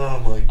 Oh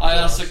my god. I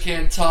also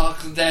can't talk.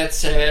 That's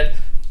sad.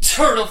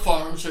 Turtle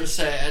farms are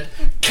sad.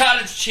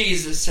 Cottage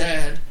cheese is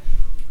sad.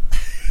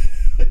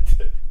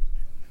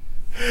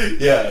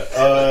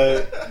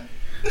 Yeah.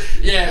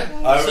 Yeah.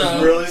 I so,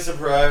 was really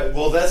surprised.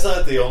 Well, that's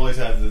not the only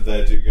time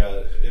that dude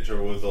got in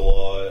trouble with the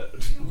law.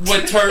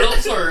 with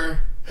turtles, or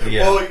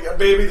Yeah. Well,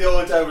 maybe the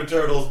only time with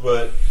turtles,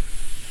 but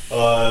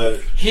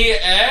he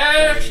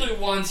actually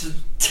once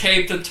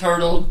taped a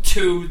turtle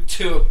to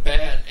a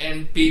bat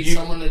and beat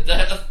someone to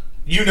death.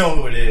 You know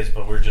who it is,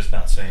 but we're just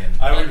not saying.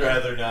 I would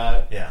rather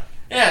not. Yeah.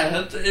 Yeah,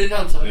 that's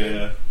okay.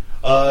 Yeah.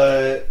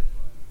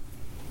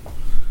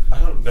 I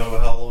don't know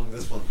how long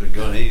this one's been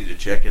going. I need to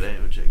check it. I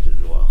haven't checked it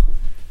in a while.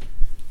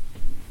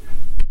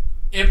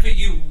 If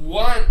you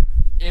want,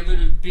 it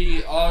would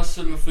be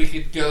awesome if we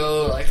could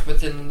go like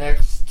within the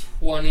next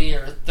 20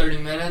 or 30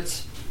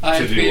 minutes.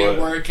 I'd do be at what?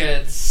 work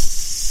at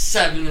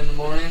 7 in the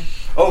morning.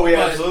 Oh, we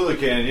But- absolutely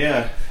can.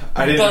 Yeah,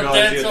 I didn't but realize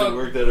you that's had to up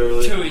work that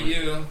early. To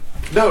you.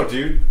 No,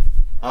 dude.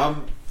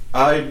 I'm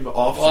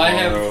off Well, I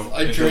tomorrow. have a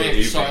until the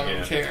drink, so I evening,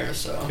 don't yeah. care.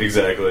 So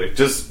Exactly.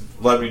 Just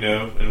let me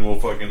know, and we'll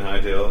fucking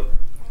hightail it.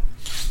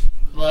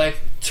 like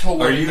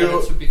 20 Are you-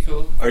 minutes would be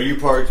cool. Are you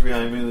parked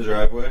behind me in the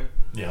driveway?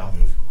 Yeah, I'll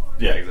move.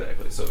 Yeah,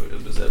 exactly. So we'll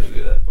just have to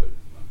do that. But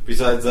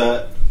besides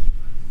that,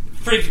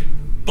 Freaking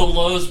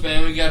blows,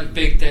 man. We got a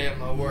big day at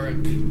my work.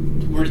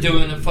 We're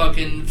doing a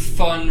fucking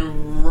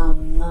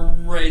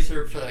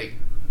fundraiser for like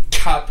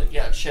cop that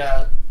got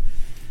shot.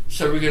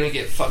 So we're gonna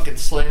get fucking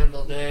slammed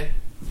all day.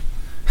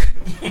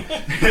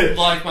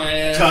 Like my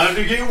ass. time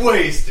to get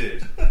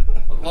wasted.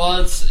 Well,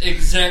 it's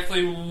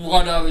exactly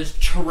what I was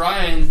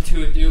trying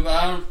to do,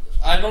 but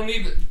I don't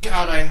even.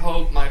 God, I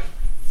hope my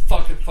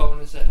fucking phone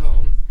is at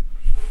home.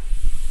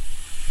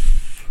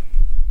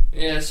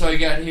 Yeah, so I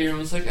got here and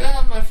was like,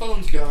 my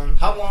phone's gone.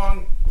 How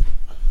long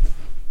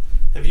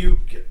have you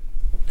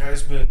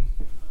guys been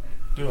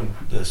doing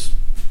this?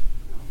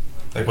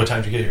 Like, what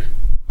time did you get here?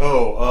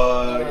 Oh,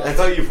 I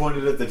thought you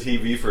pointed at the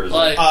TV for a second.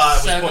 Like I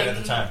was 7 pointing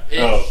at the time.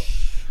 Oh.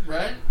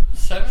 Right?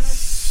 7?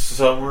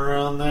 Somewhere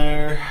around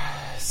there.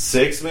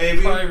 6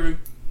 maybe? Probably.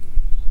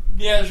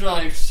 Yeah, it's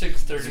around like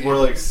 6:30. It's more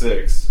like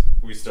 6.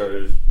 We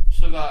started.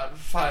 So about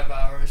 5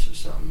 hours or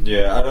something.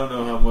 Yeah, I don't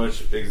know how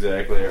much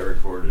exactly I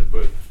recorded,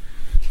 but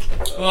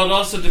Well, it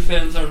also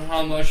depends on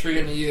how much we're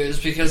gonna use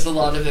because a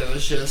lot of it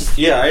was just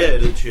yeah, I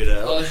edited shit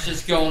out. us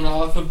just going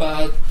off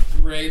about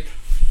rape.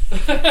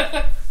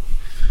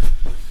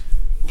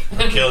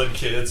 Killing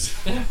kids.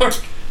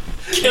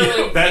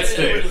 Killing That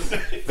kids.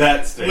 stays.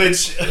 That stays.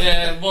 Which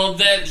Yeah, well,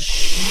 that made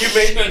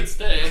should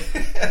stay.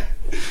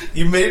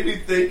 you made me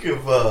think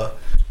of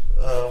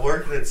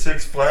working at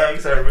Six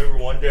Flags. I remember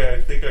one day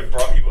I think I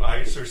brought you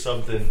ice or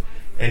something,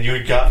 and you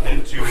had gotten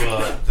into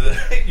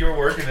you were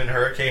working in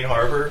Hurricane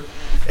Harbor,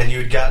 and you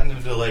had gotten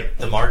into like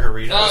the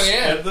margaritas Oh,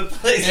 yeah. at the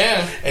place,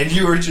 Yeah. and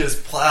you were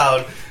just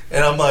plowed.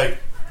 And I'm like,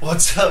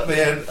 "What's up,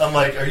 man?" I'm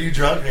like, "Are you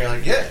drunk?" And you're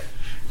like, "Yeah."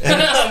 And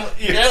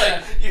you're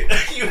Yeah.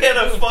 like, you had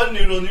a fun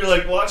noodle, and you're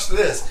like, "Watch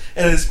this."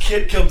 And this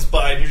kid comes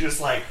by, and you're just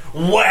like,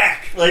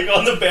 whack, like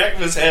on the back of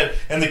his head,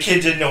 and the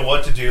kid didn't know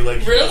what to do. Like,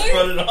 he was Really?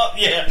 running off.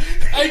 Yeah,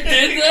 I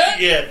did that?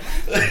 Yeah.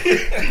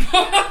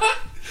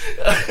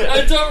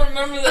 I don't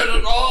remember that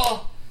at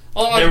all.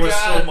 Oh my There was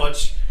god. so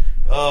much.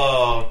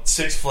 Oh,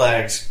 Six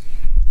Flags.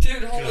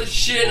 Dude, holy Good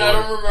shit, lord. I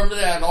don't remember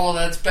that at all.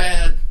 That's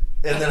bad.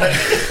 And then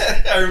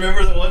I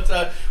remember the one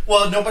time.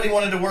 Well, nobody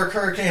wanted to work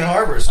Hurricane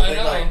Harbor, so I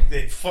know.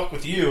 they'd fuck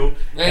with you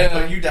Yeah. and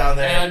put you down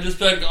there. And I'm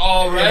just like,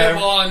 all right, Yeah.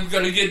 well, I'm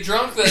gonna get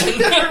drunk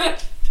then.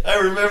 I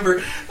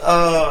remember.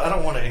 I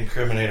don't want to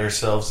incriminate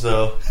ourselves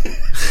though.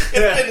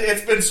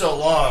 It's been so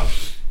long.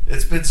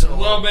 It's been so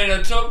Well, long.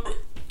 man,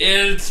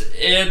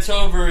 it's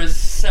over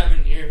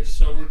 7 years,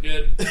 so we're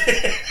good.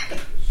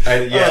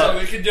 So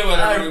we can do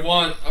whatever we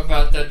want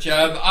about that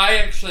job. I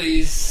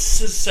actually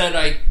said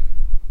I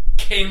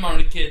came on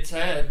a kid's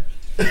head.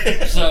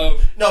 So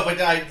No, but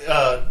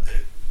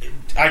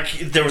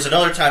there was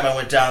another time I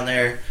went down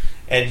there,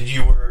 and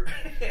you were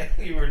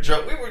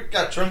drunk. We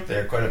got drunk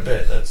there quite a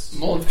bit.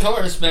 well, of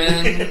course,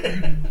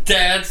 man.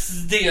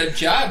 That's the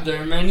job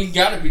there, man. You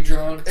gotta be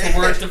drunk to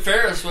work the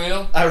Ferris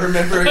wheel. I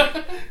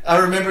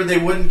remember they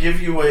wouldn't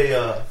give you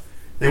a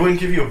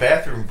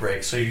bathroom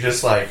break, so you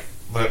just like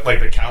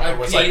the counter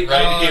was like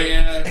right here.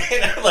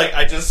 Yeah. And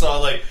I just saw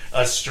like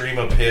a stream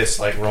of piss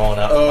like rolling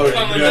out. Oh,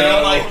 Coming no.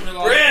 down. I'm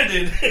like,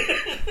 Brandon,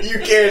 You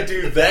can't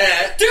do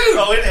that. Dude!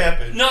 oh, it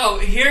happened. No,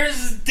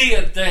 here's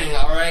the thing,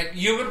 alright?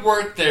 You would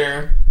work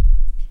there.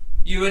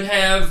 You would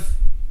have,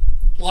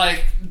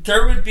 like,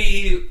 there would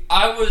be...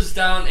 I was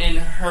down in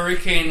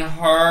Hurricane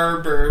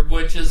Harbor,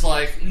 which is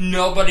like,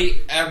 nobody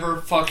ever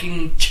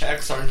fucking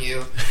checks on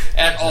you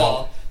at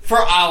all.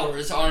 For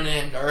hours on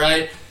end,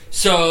 alright?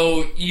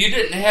 So, you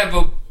didn't have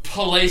a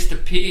place to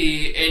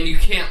pee, and you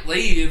can't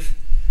leave.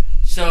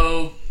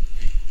 So,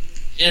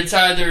 it's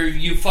either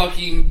you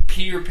fucking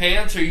pee your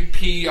pants or you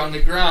pee on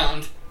the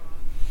ground.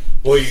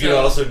 Well, you could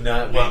So- also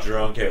not be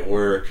drunk at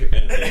work.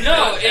 And then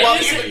No, it Well,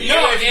 isn't. even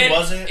No, if he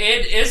wasn't-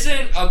 it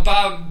isn't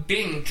about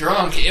being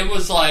drunk. It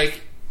was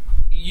like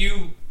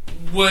you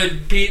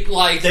would be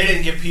like. They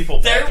didn't give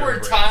people. There bathroom were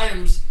breaks.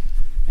 times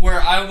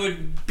where I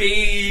would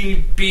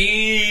be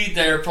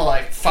there for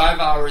like 5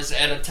 hours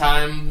at a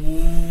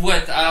time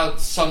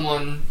without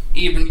someone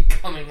even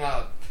coming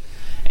up,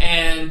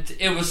 and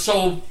it was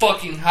so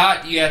fucking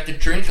hot. You have to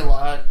drink a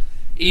lot,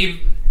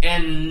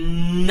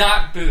 and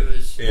not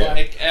booze, Yeah.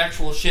 like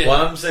actual shit.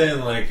 Well, I'm saying,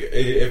 like,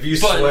 if you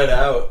But- sweat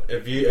out,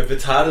 if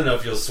it's hot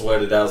enough, you'll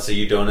sweat it out, so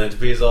you don't have to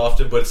pee as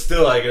often. But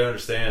still, I can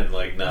understand,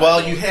 like, not.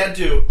 Well, you had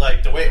to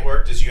like the way it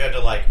worked is you had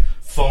to like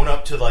phone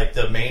up to like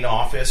the main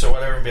office or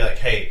whatever and be like,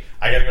 "Hey,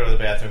 I gotta go to the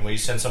bathroom. Will you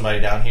send somebody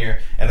down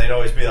here?" And they'd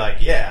always be like,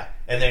 "Yeah,"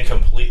 and then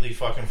completely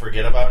fucking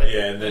forget about it.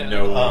 Yeah, and then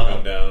no one will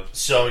come down.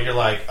 So you're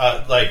like,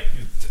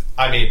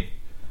 I mean,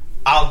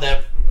 I'll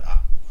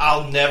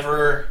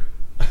never.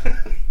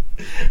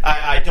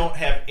 I don't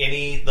have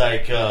any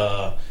like.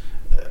 I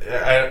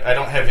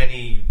don't have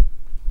any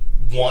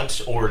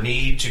want or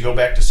need to go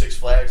back to Six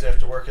Flags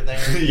after working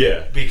there.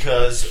 Yeah.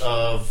 Because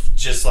of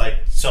just like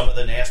some of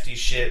the nasty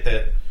shit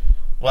that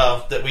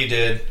we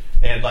did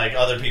and like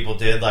other people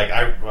did. Like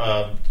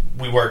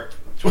we worked.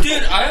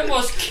 Dude, I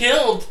almost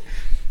killed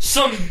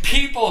some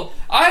people.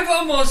 I've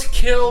almost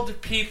killed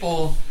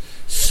people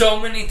so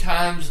many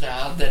times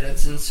now that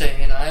it's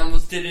insane. I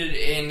almost did it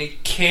in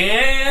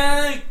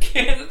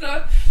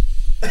Canada.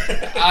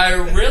 I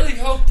really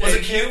hope Was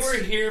that it you kids?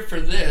 were here for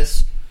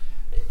this.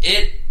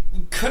 It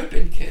could have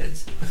been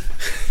kids.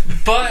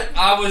 But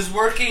I was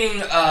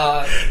working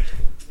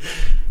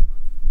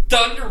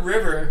Thunder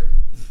River,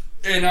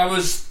 and I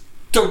was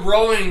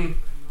throwing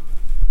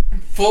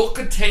full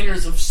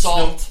containers of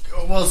salt.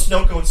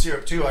 Snow cone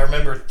syrup too. I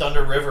remember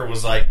Thunder River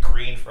was like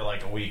green for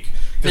like a week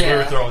because we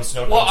were throwing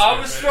snow cone Well, syrup.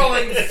 I was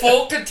throwing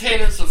full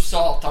containers of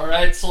salt,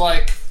 alright? So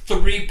like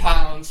 3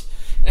 pounds.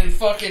 And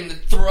fucking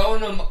throwing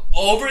them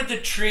over the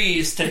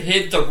trees to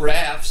hit the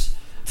rafts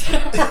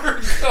that were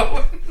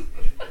going.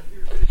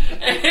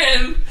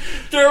 And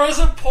there was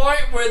a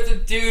point where the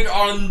dude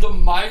on the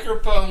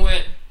microphone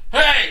went,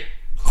 "Hey,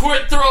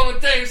 quit throwing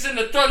things in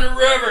the Thunder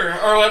River,"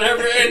 or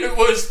whatever, and it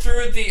was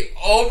through the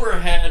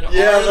overhead.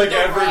 Yeah, on like the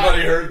everybody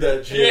rock. heard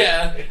that shit.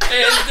 Yeah, and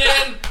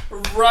then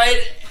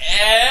right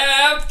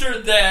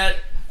after that,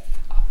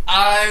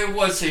 I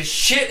was a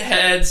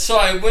shithead, so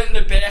I went in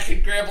the back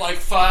and grabbed like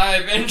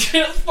 5 and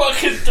just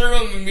fucking threw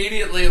them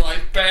immediately,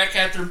 like back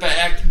after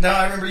back. No,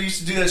 I remember you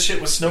used to do that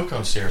shit with snow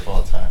cone syrup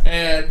all the time.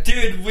 And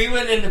dude, we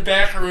went in the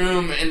back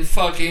room and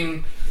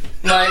fucking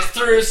like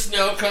threw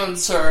snow cone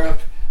syrup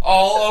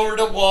all over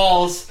the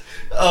walls.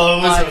 Oh,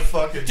 it was Like, a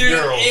fucking Dude,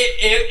 mural.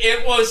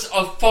 it was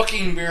a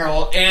fucking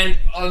mural, and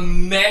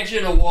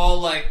imagine a wall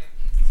like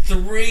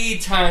 3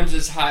 times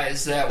as high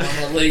as that one,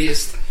 at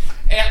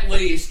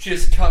least,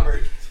 just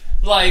covered.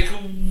 Like,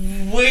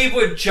 we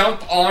would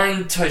jump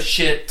onto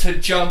shit to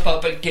jump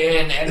up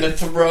again and to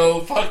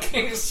throw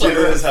fucking Get it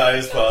syrup. as high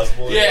as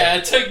possible. Yeah,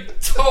 to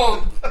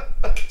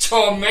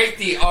make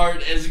the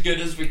art as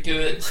good as we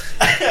could.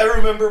 I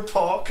remember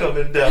Paul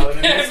coming down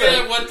and And he's be like,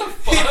 like, what the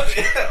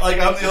fuck? like,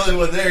 I'm the only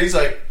one there. He's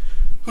like,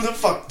 "Who the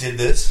fuck did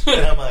this?"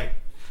 And I'm like,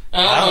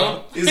 "I don't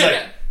know." He's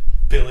like,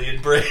 "Billy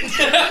and Brandon."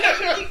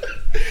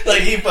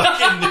 Like, he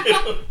fucking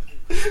knew.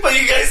 But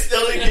you guys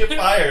still didn't get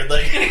fired.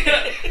 Like,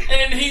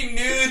 and he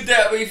knew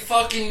that we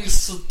fucking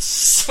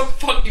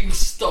fucking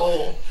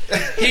stole.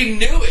 He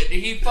knew it.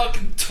 He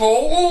fucking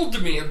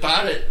told me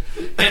about it.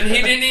 And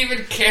he didn't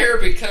even care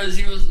because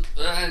he was...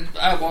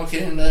 I won't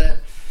get into that.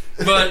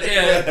 But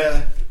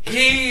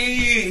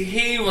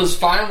he was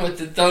fine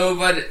with it, though.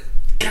 But,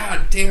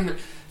 god damn it.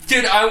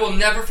 Dude, I will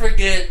never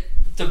forget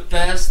the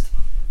best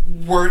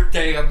work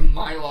day of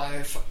my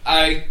life.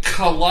 I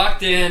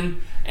clocked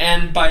in,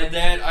 and by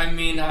that I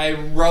mean I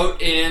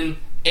wrote in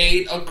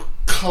 8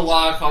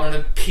 o'clock on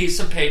a piece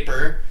of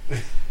paper,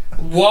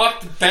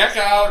 walked back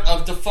out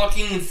of the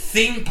fucking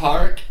theme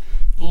park,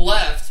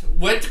 left,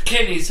 went to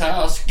Kenny's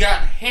house,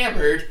 got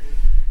hammered,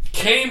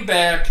 came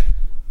back,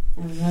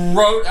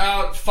 wrote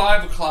out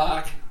 5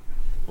 o'clock,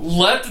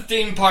 left the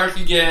theme park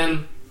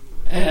again,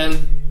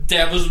 and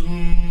that was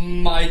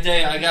my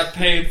day. I got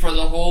paid for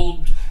the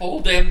whole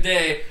damn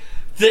day.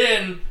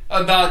 Then,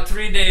 about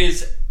 3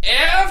 days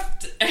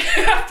after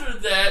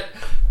that,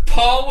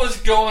 Paul was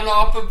going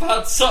off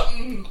about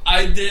something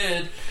I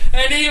did.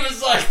 And he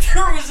was like,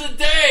 there was a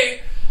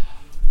day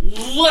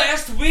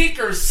last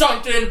week or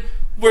something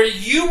where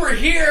you were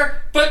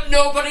here, but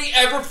nobody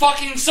ever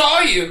fucking saw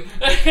you.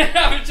 And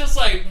I was just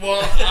like,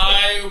 well,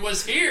 I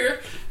was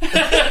here.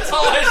 That's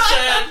all I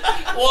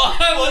said. Well,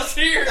 I was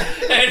here.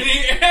 And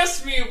he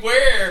asked me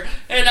where,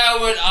 and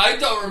I went, I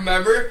don't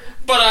remember,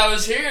 but I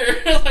was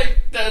here.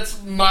 Like,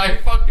 that's my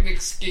fucking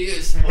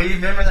excuse. Well, you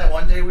remember that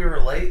one day we were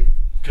late?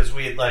 Because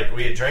we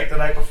had drank the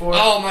night before?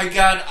 Oh my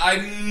god, I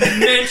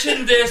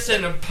mentioned this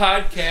in a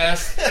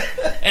podcast,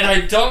 and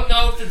I don't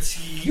know if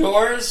it's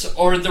yours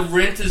or the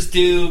Rent is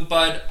Due,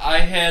 but I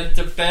had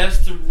the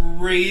best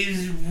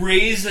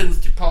reasons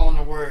to call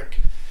into work.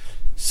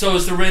 So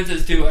it's the Rent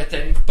is Due, I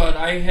think, but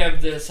I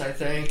have this, I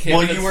think.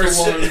 Well, you were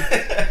one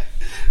that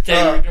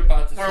you're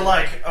about to we're say.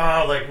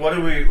 like, what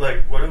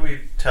do we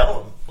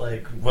tell them?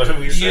 Like, what do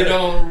we say? You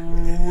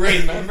don't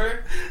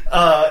remember?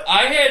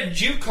 I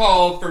had you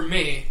call for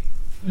me.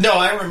 No,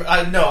 I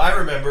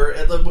remember.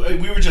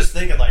 We were just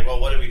thinking, like, well,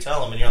 what do we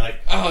tell them? And you're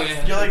like, oh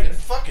yeah, you're like,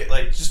 fuck it,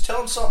 like, just tell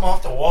them something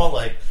off the wall,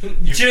 like,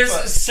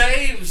 just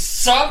say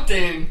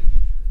something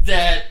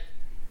that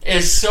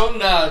is so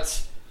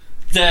nuts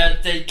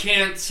that they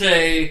can't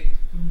say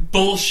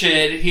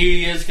bullshit.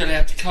 He is gonna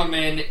have to come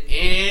in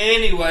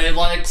anyway.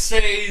 Like,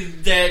 say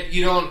that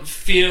you don't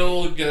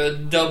feel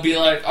good, they'll be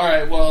like, all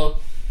right,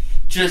 well,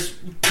 just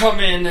come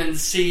in and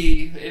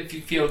see if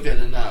you feel good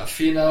enough.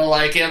 You know,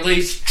 like, at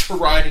least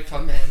try to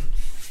come in.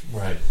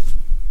 Right.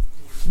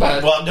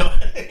 But well, no,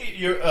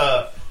 you're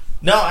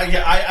no,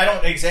 I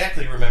don't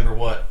exactly remember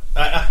what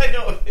I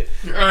know.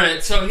 All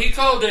right, so he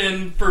called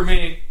in for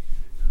me,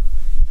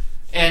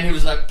 and he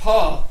was like,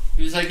 Paul.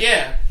 He was like,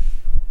 yeah.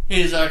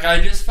 He's like,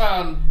 I just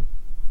found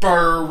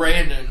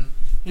Brandon.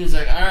 He's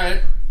like, all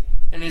right,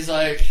 and he's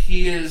like,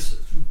 he is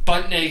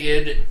butt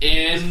naked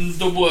in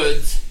the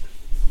woods.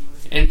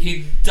 And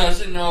he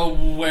doesn't know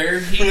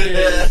where he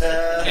is.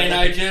 And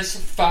I just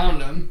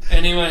found him.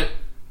 And he went,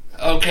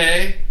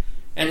 okay.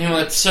 And he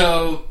went,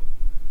 so,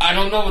 I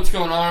don't know what's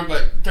going on,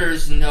 but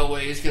there's no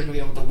way he's going to be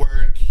able to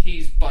work.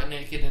 He's butt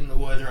naked in the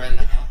woods right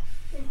now.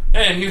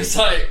 And he was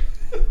like,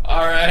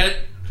 alright.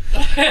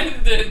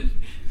 And then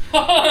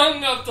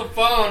hung up the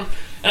phone.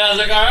 And I was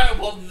like, alright,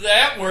 well,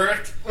 that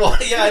worked. Well,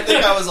 yeah, I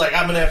think I was like,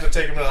 I'm going to have to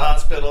take him to the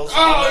hospital. So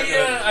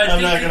I'm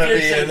not going to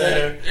be in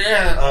there.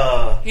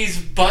 Yeah. He's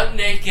butt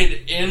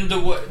naked in the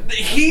woods.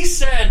 He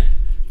said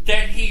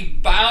that he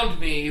bound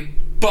me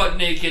butt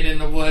naked in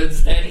the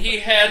woods, that he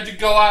had to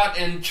go out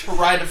and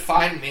try to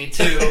find me,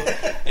 too.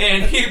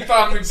 And he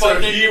found me butt So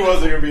naked. he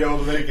wasn't going to be able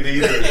to make it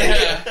either.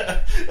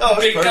 Yeah.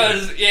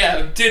 Because, perfect.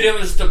 yeah, dude, it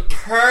was the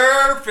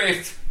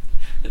perfect...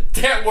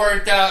 That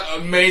worked out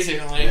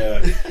amazingly.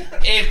 Yeah.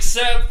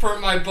 Except for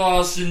my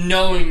boss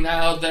knowing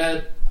now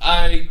that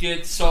I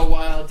get so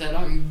wild that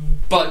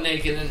I'm butt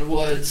naked in the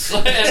woods.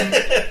 And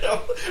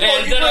that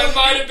I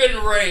might have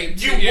been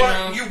raped. You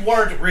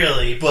weren't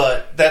really,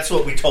 but that's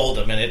what we told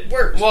him, and it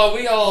worked. Well,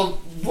 we all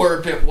were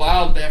a bit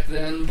wild back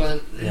then,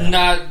 but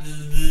not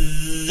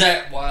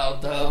that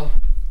wild, though.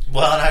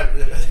 Well,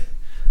 and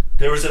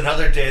there was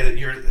another day that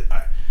you're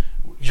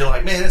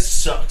like, man, this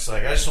sucks.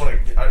 Like, I just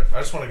want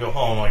to go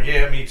home. Like,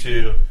 yeah, me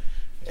too.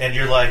 And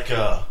you're like,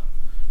 well,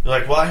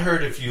 I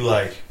heard if you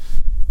like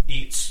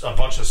eat a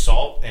bunch of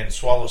salt and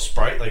swallow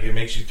Sprite, like it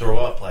makes you throw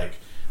up. Like,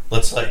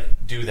 let's like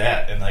do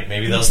that, and like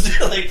maybe they'll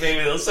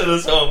send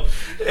us home.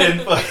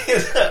 And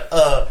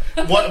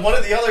one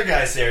of the other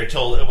guys there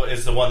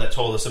is the one that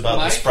told us about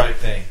Mike? the Sprite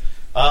thing.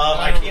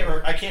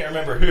 I can't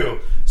remember who.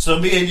 So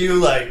me and you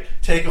like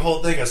take a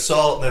whole thing of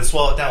salt and then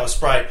swallow it down with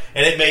Sprite,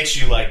 and it makes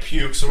you like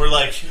puke. So we're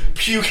like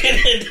puking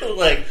into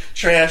like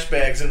trash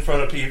bags in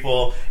front of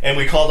people, and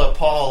we called up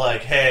Paul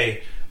like,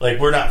 hey, like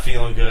we're not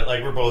feeling good,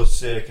 like we're both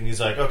sick, and he's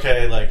like,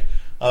 okay, like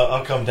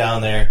I'll come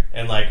down there,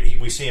 and like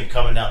we see him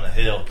coming down the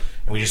hill,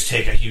 and we just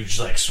take a huge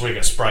like swig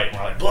of Sprite, and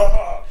we're like,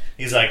 blah.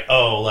 He's like,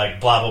 oh, like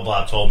blah blah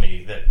blah told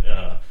me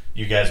that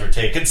you guys were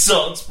taking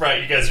salt and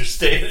Sprite, you guys are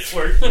staying at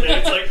work today.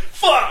 It's like,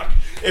 fuck.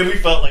 And we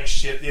felt like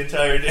shit the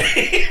entire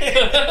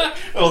day.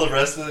 Well, the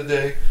rest of the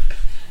day.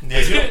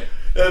 Yeah,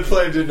 That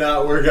plan did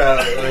not work out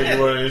like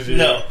you wanted to.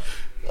 No.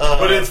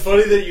 But it's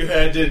funny that you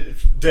had to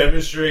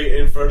demonstrate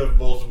in front of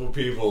multiple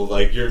people,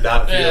 like you're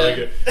not feeling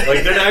it.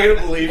 Like they're not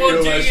gonna believe Well, you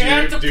dude, unless you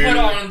have to do. put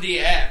on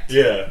the act.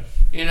 Yeah.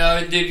 You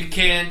know, dude, you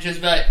can't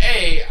just be like,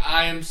 hey,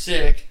 I am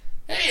sick.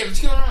 Hey, what's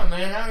going on,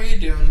 man? How are you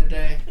doing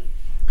today?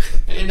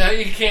 You know,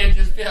 you can't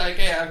just be like,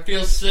 hey, I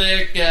feel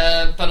sick,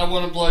 but I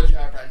want a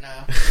blowjob right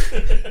now.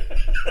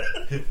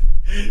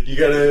 You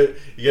gotta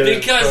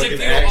Because if fucking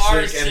you act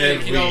are sick and then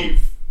sick, you don't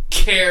leave.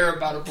 care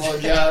about a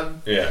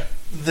blowjob. Yeah.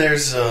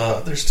 There's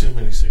too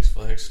many Six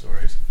Flags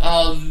stories.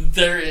 Oh,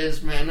 there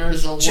is, man.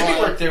 There's a Jimmy lot.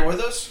 worked there with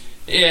us.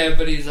 Yeah,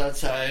 but he's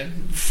outside.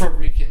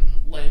 Freaking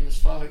lame as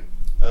fuck.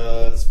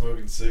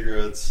 Smoking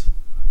cigarettes.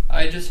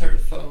 I just heard a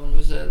phone.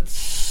 Was that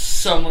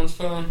someone's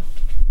phone?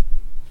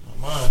 Not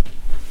mine.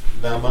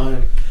 Not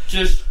mine.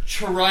 Just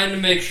trying to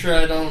make sure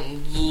I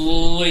don't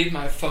leave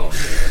my phone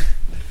here.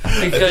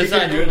 Because I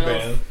think you're good, don't know.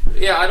 man.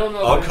 Yeah, I don't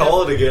know. I'll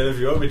call it again if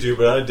you want me to,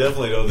 but I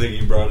definitely don't think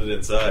you brought it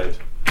inside.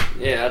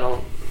 Yeah, I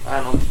don't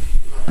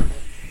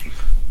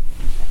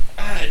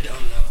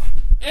know.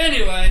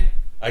 Anyway,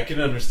 I can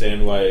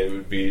understand why it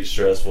would be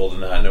stressful to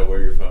not know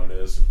where your phone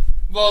is.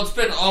 well, it's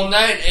been all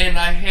night, and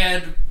I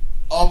had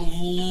a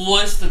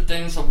list of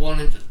things I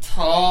wanted to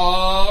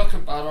talk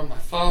about on my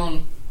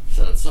phone,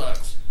 so it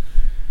sucks.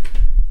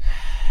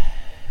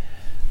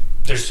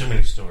 There's too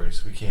many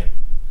stories. We can't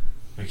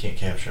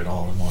capture it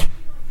all in one.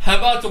 How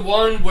about the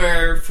one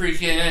where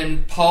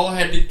freaking Paul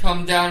had to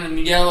come down and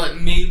yell at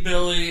me,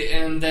 Billy,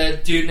 and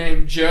that dude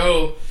named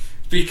Joe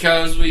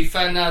because we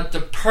found out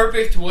the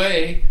perfect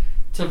way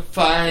to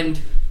find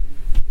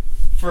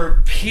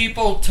for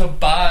people to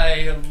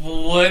buy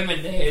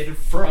lemonade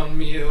from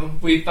you.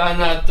 We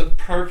found out the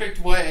perfect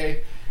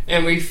way,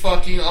 and we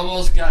fucking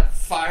almost got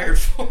fired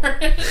for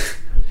it.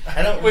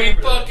 I don't We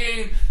remember that.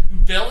 fucking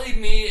Billy,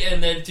 me,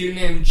 and that dude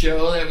named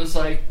Joe that was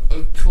like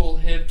a cool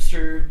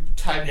hipster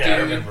type dude. Yeah, I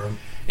remember him.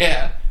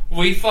 Yeah,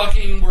 we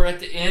fucking were at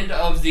the end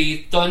of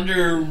the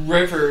Thunder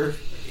River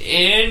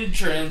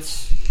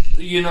entrance.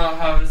 You know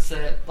how it's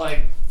that,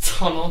 like,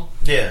 tunnel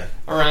Yeah.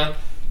 around.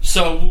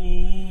 So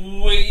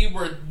we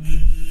were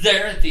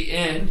there at the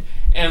end,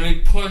 and we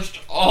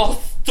pushed all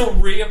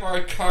three of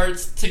our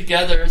carts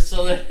together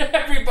so that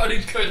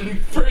everybody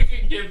couldn't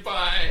freaking get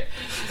by.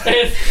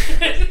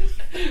 And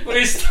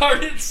we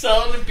started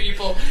selling to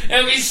people,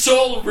 and we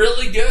sold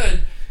really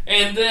good.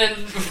 And then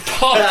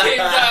Paul came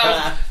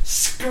down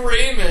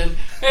screaming,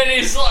 and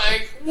he's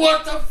like,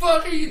 "What the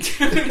fuck are you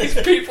doing?"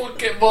 These people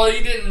can. Well,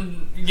 he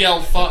didn't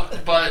yell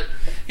 "fuck," but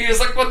he was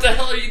like, "What the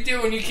hell are you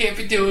doing? You can't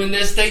be doing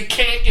this. They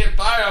can't get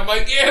by." I'm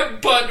like, "Yeah,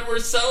 bud, we're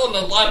selling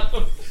a lot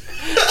of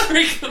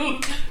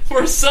freaking.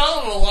 We're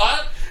selling a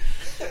lot."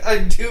 I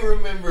do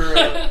remember.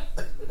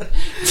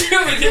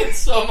 Dude, we did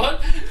so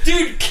much.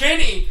 Dude,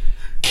 Kenny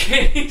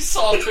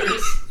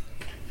Salters.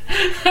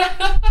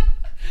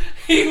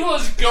 He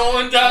was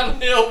going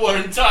downhill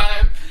one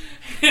time,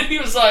 and he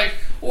was like,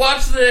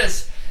 "Watch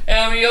this."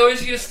 And he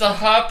always used to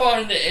hop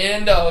on the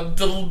end of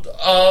the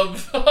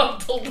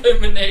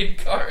lemonade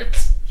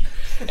carts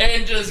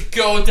and just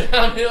go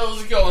down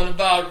hills going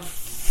about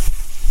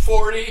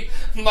 40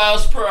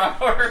 miles per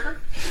hour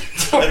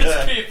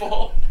towards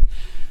people.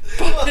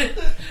 But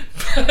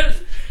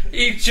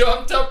he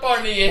jumped up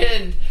on the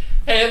end,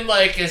 and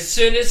like as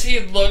soon as he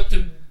looked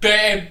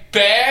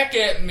back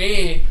at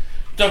me,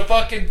 the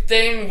fucking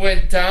thing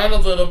went down a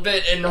little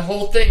bit, and the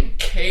whole thing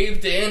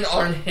caved in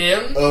on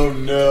him. Oh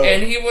no.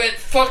 And he went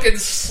fucking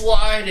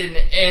sliding,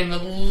 and the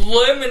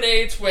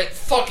lemonades went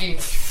fucking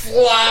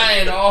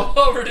flying all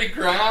over the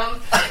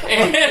ground.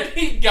 And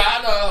he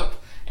got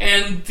up,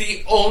 and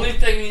the only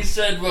thing he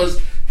said was,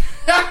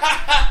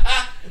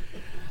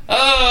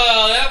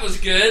 "Oh, that was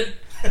good."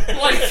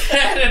 Like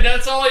that, and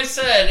that's all he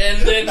said.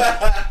 And then,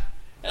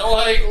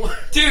 like,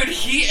 dude,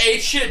 he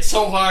ate shit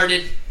so hard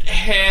it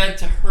had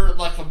to hurt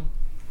like a...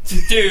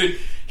 Dude,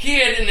 he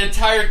had an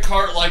entire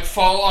cart like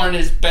fall on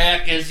his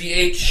back as he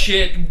ate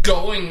shit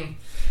going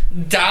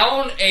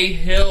down a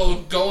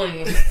hill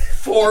going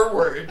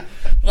forward.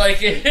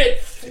 Like it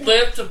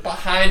flipped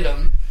behind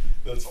him.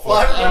 That's Well,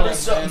 I remember Oh,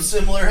 something man.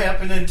 similar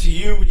happening to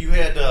you. You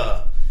had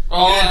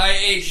Oh, Yeah. I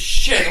ate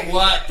shit a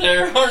lot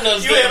there on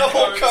those you had damn a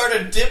whole carts. cart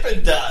of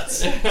Dippin'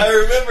 Dots. I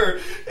remember,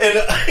 and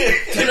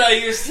Dude, I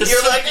used to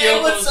you're like, "Hey,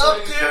 steal what's those up,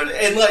 things. dude?"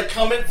 And like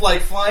coming,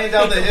 like flying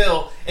down the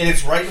hill, and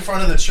it's right in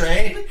front of the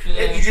train,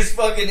 Yeah. and you just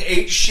fucking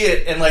ate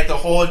shit, and like the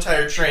whole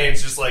entire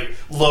train's just like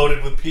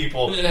loaded with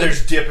people. Yeah.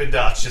 There's Dippin'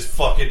 Dots just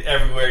fucking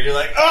everywhere. You're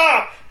like,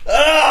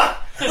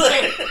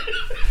 like,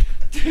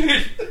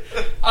 Dude,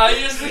 I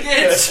used to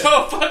get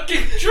so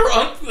fucking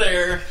drunk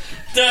there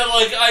that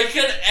like I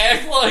could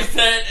act like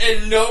that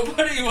and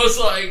nobody was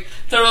like,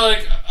 they were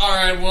like,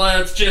 "Alright, well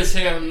that's just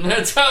him.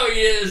 That's how he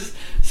is."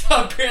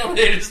 So apparently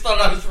they just thought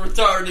I was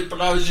retarded,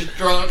 but I was just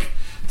drunk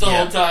the Yeah.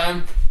 whole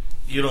time.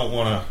 you don't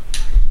want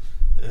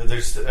to.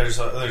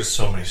 There's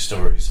so many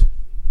stories.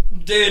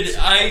 Dude,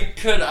 I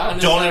could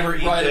honestly Don't ever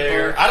eat write a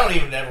there. book. I don't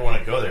even ever want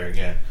to go there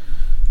again.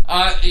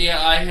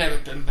 I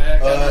haven't been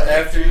back.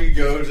 After you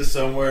go to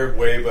somewhere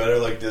way better,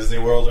 like Disney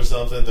World or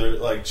something, they're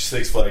like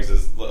Six Flags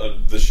is the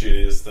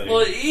shittiest thing.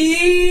 Well,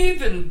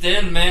 even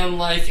then, man,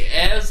 like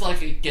as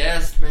like a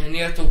guest, man,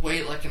 you have to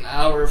wait like an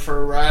hour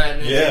for a ride.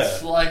 And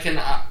it's like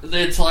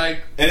it's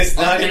like, and it's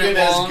not even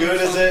as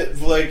good as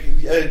it. Like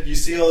you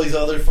see all these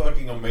other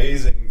fucking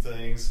amazing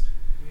things,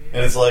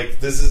 and it's like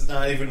this is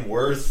not even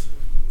worth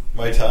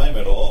my time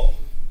at all.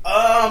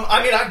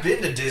 I mean, I've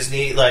been to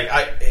Disney. Like,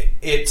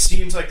 it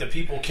seems like the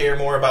people care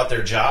more about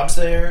their jobs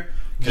there.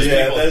 Because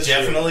people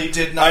definitely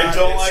did not. I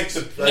don't like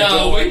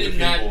the. We did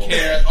not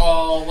care at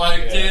all.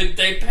 Like, dude,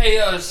 they pay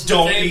us.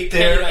 Don't eat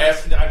there.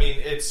 I mean,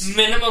 it's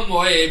minimum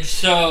wage.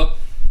 So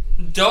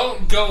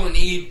don't go and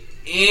eat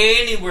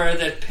anywhere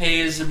that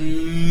pays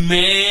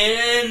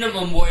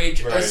minimum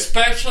wage,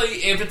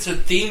 especially if it's a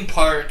theme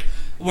park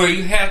where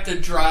you have to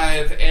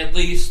drive at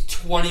least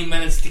 20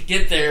 minutes to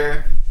get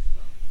there.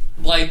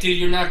 Like, dude,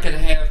 you're not going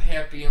to have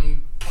happy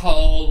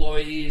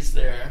employees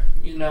there,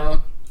 you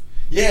know?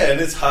 Yeah,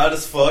 and it's hot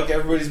as fuck.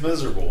 Everybody's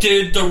miserable.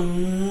 Dude,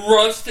 the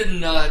Roasted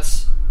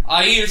Nuts.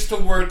 I used to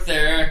work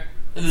there.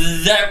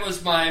 That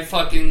was my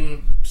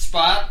fucking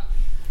spot.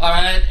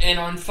 Alright? And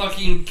on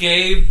fucking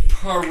Gay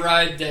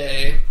Pride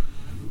Day,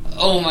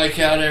 oh my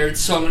god, I heard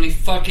so many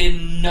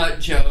fucking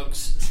nut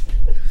jokes.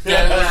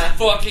 That was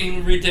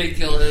fucking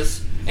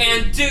ridiculous.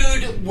 And,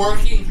 dude,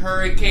 working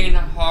Hurricane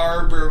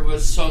Harbor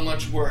was so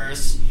much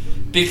worse.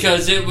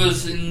 Because it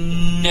was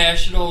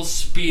National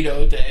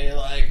Speedo Day,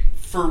 like,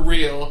 for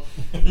real.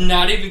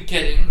 Not even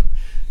kidding.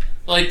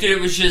 Like, dude, it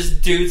was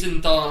just dudes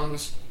and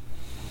thongs.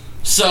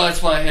 So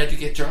that's why I had to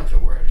get drunk at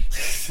work.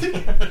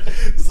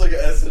 It's like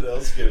an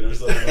SNL skit or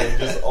something, like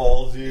just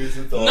all dudes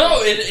and thongs.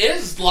 No, it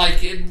is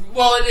like, it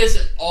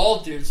is all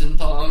dudes and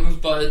thongs,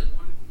 but,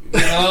 you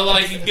know,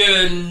 like a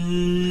good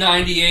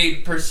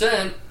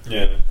 98%.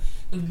 Yeah.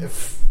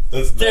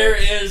 There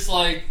is,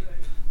 like,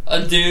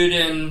 a dude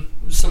in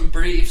some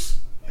briefs.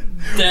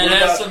 What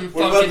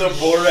about the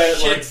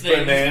Borat like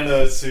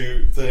banana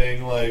suit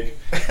thing? Like,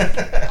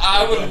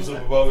 I would comes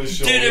up above his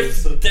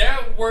shoulders. Dude, if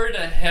that were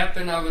to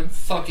happen, I would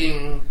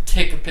fucking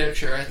take a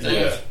picture. I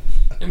think,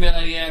 and be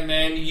like, "Yeah,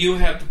 man, you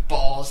have the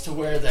balls to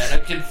wear that. I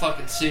can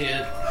fucking see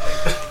it."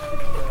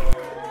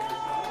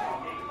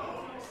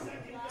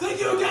 Thank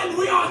you again.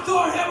 We are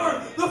Thor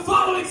Hammer. The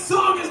following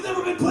song has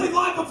never been played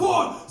live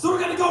before, so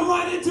we're gonna go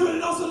right into it.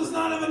 It also does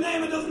not have a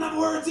name. It doesn't have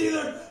words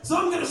either. So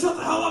I'm gonna shut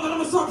the hell up and I'm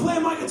gonna start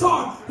playing my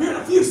guitar here in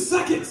a few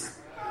seconds.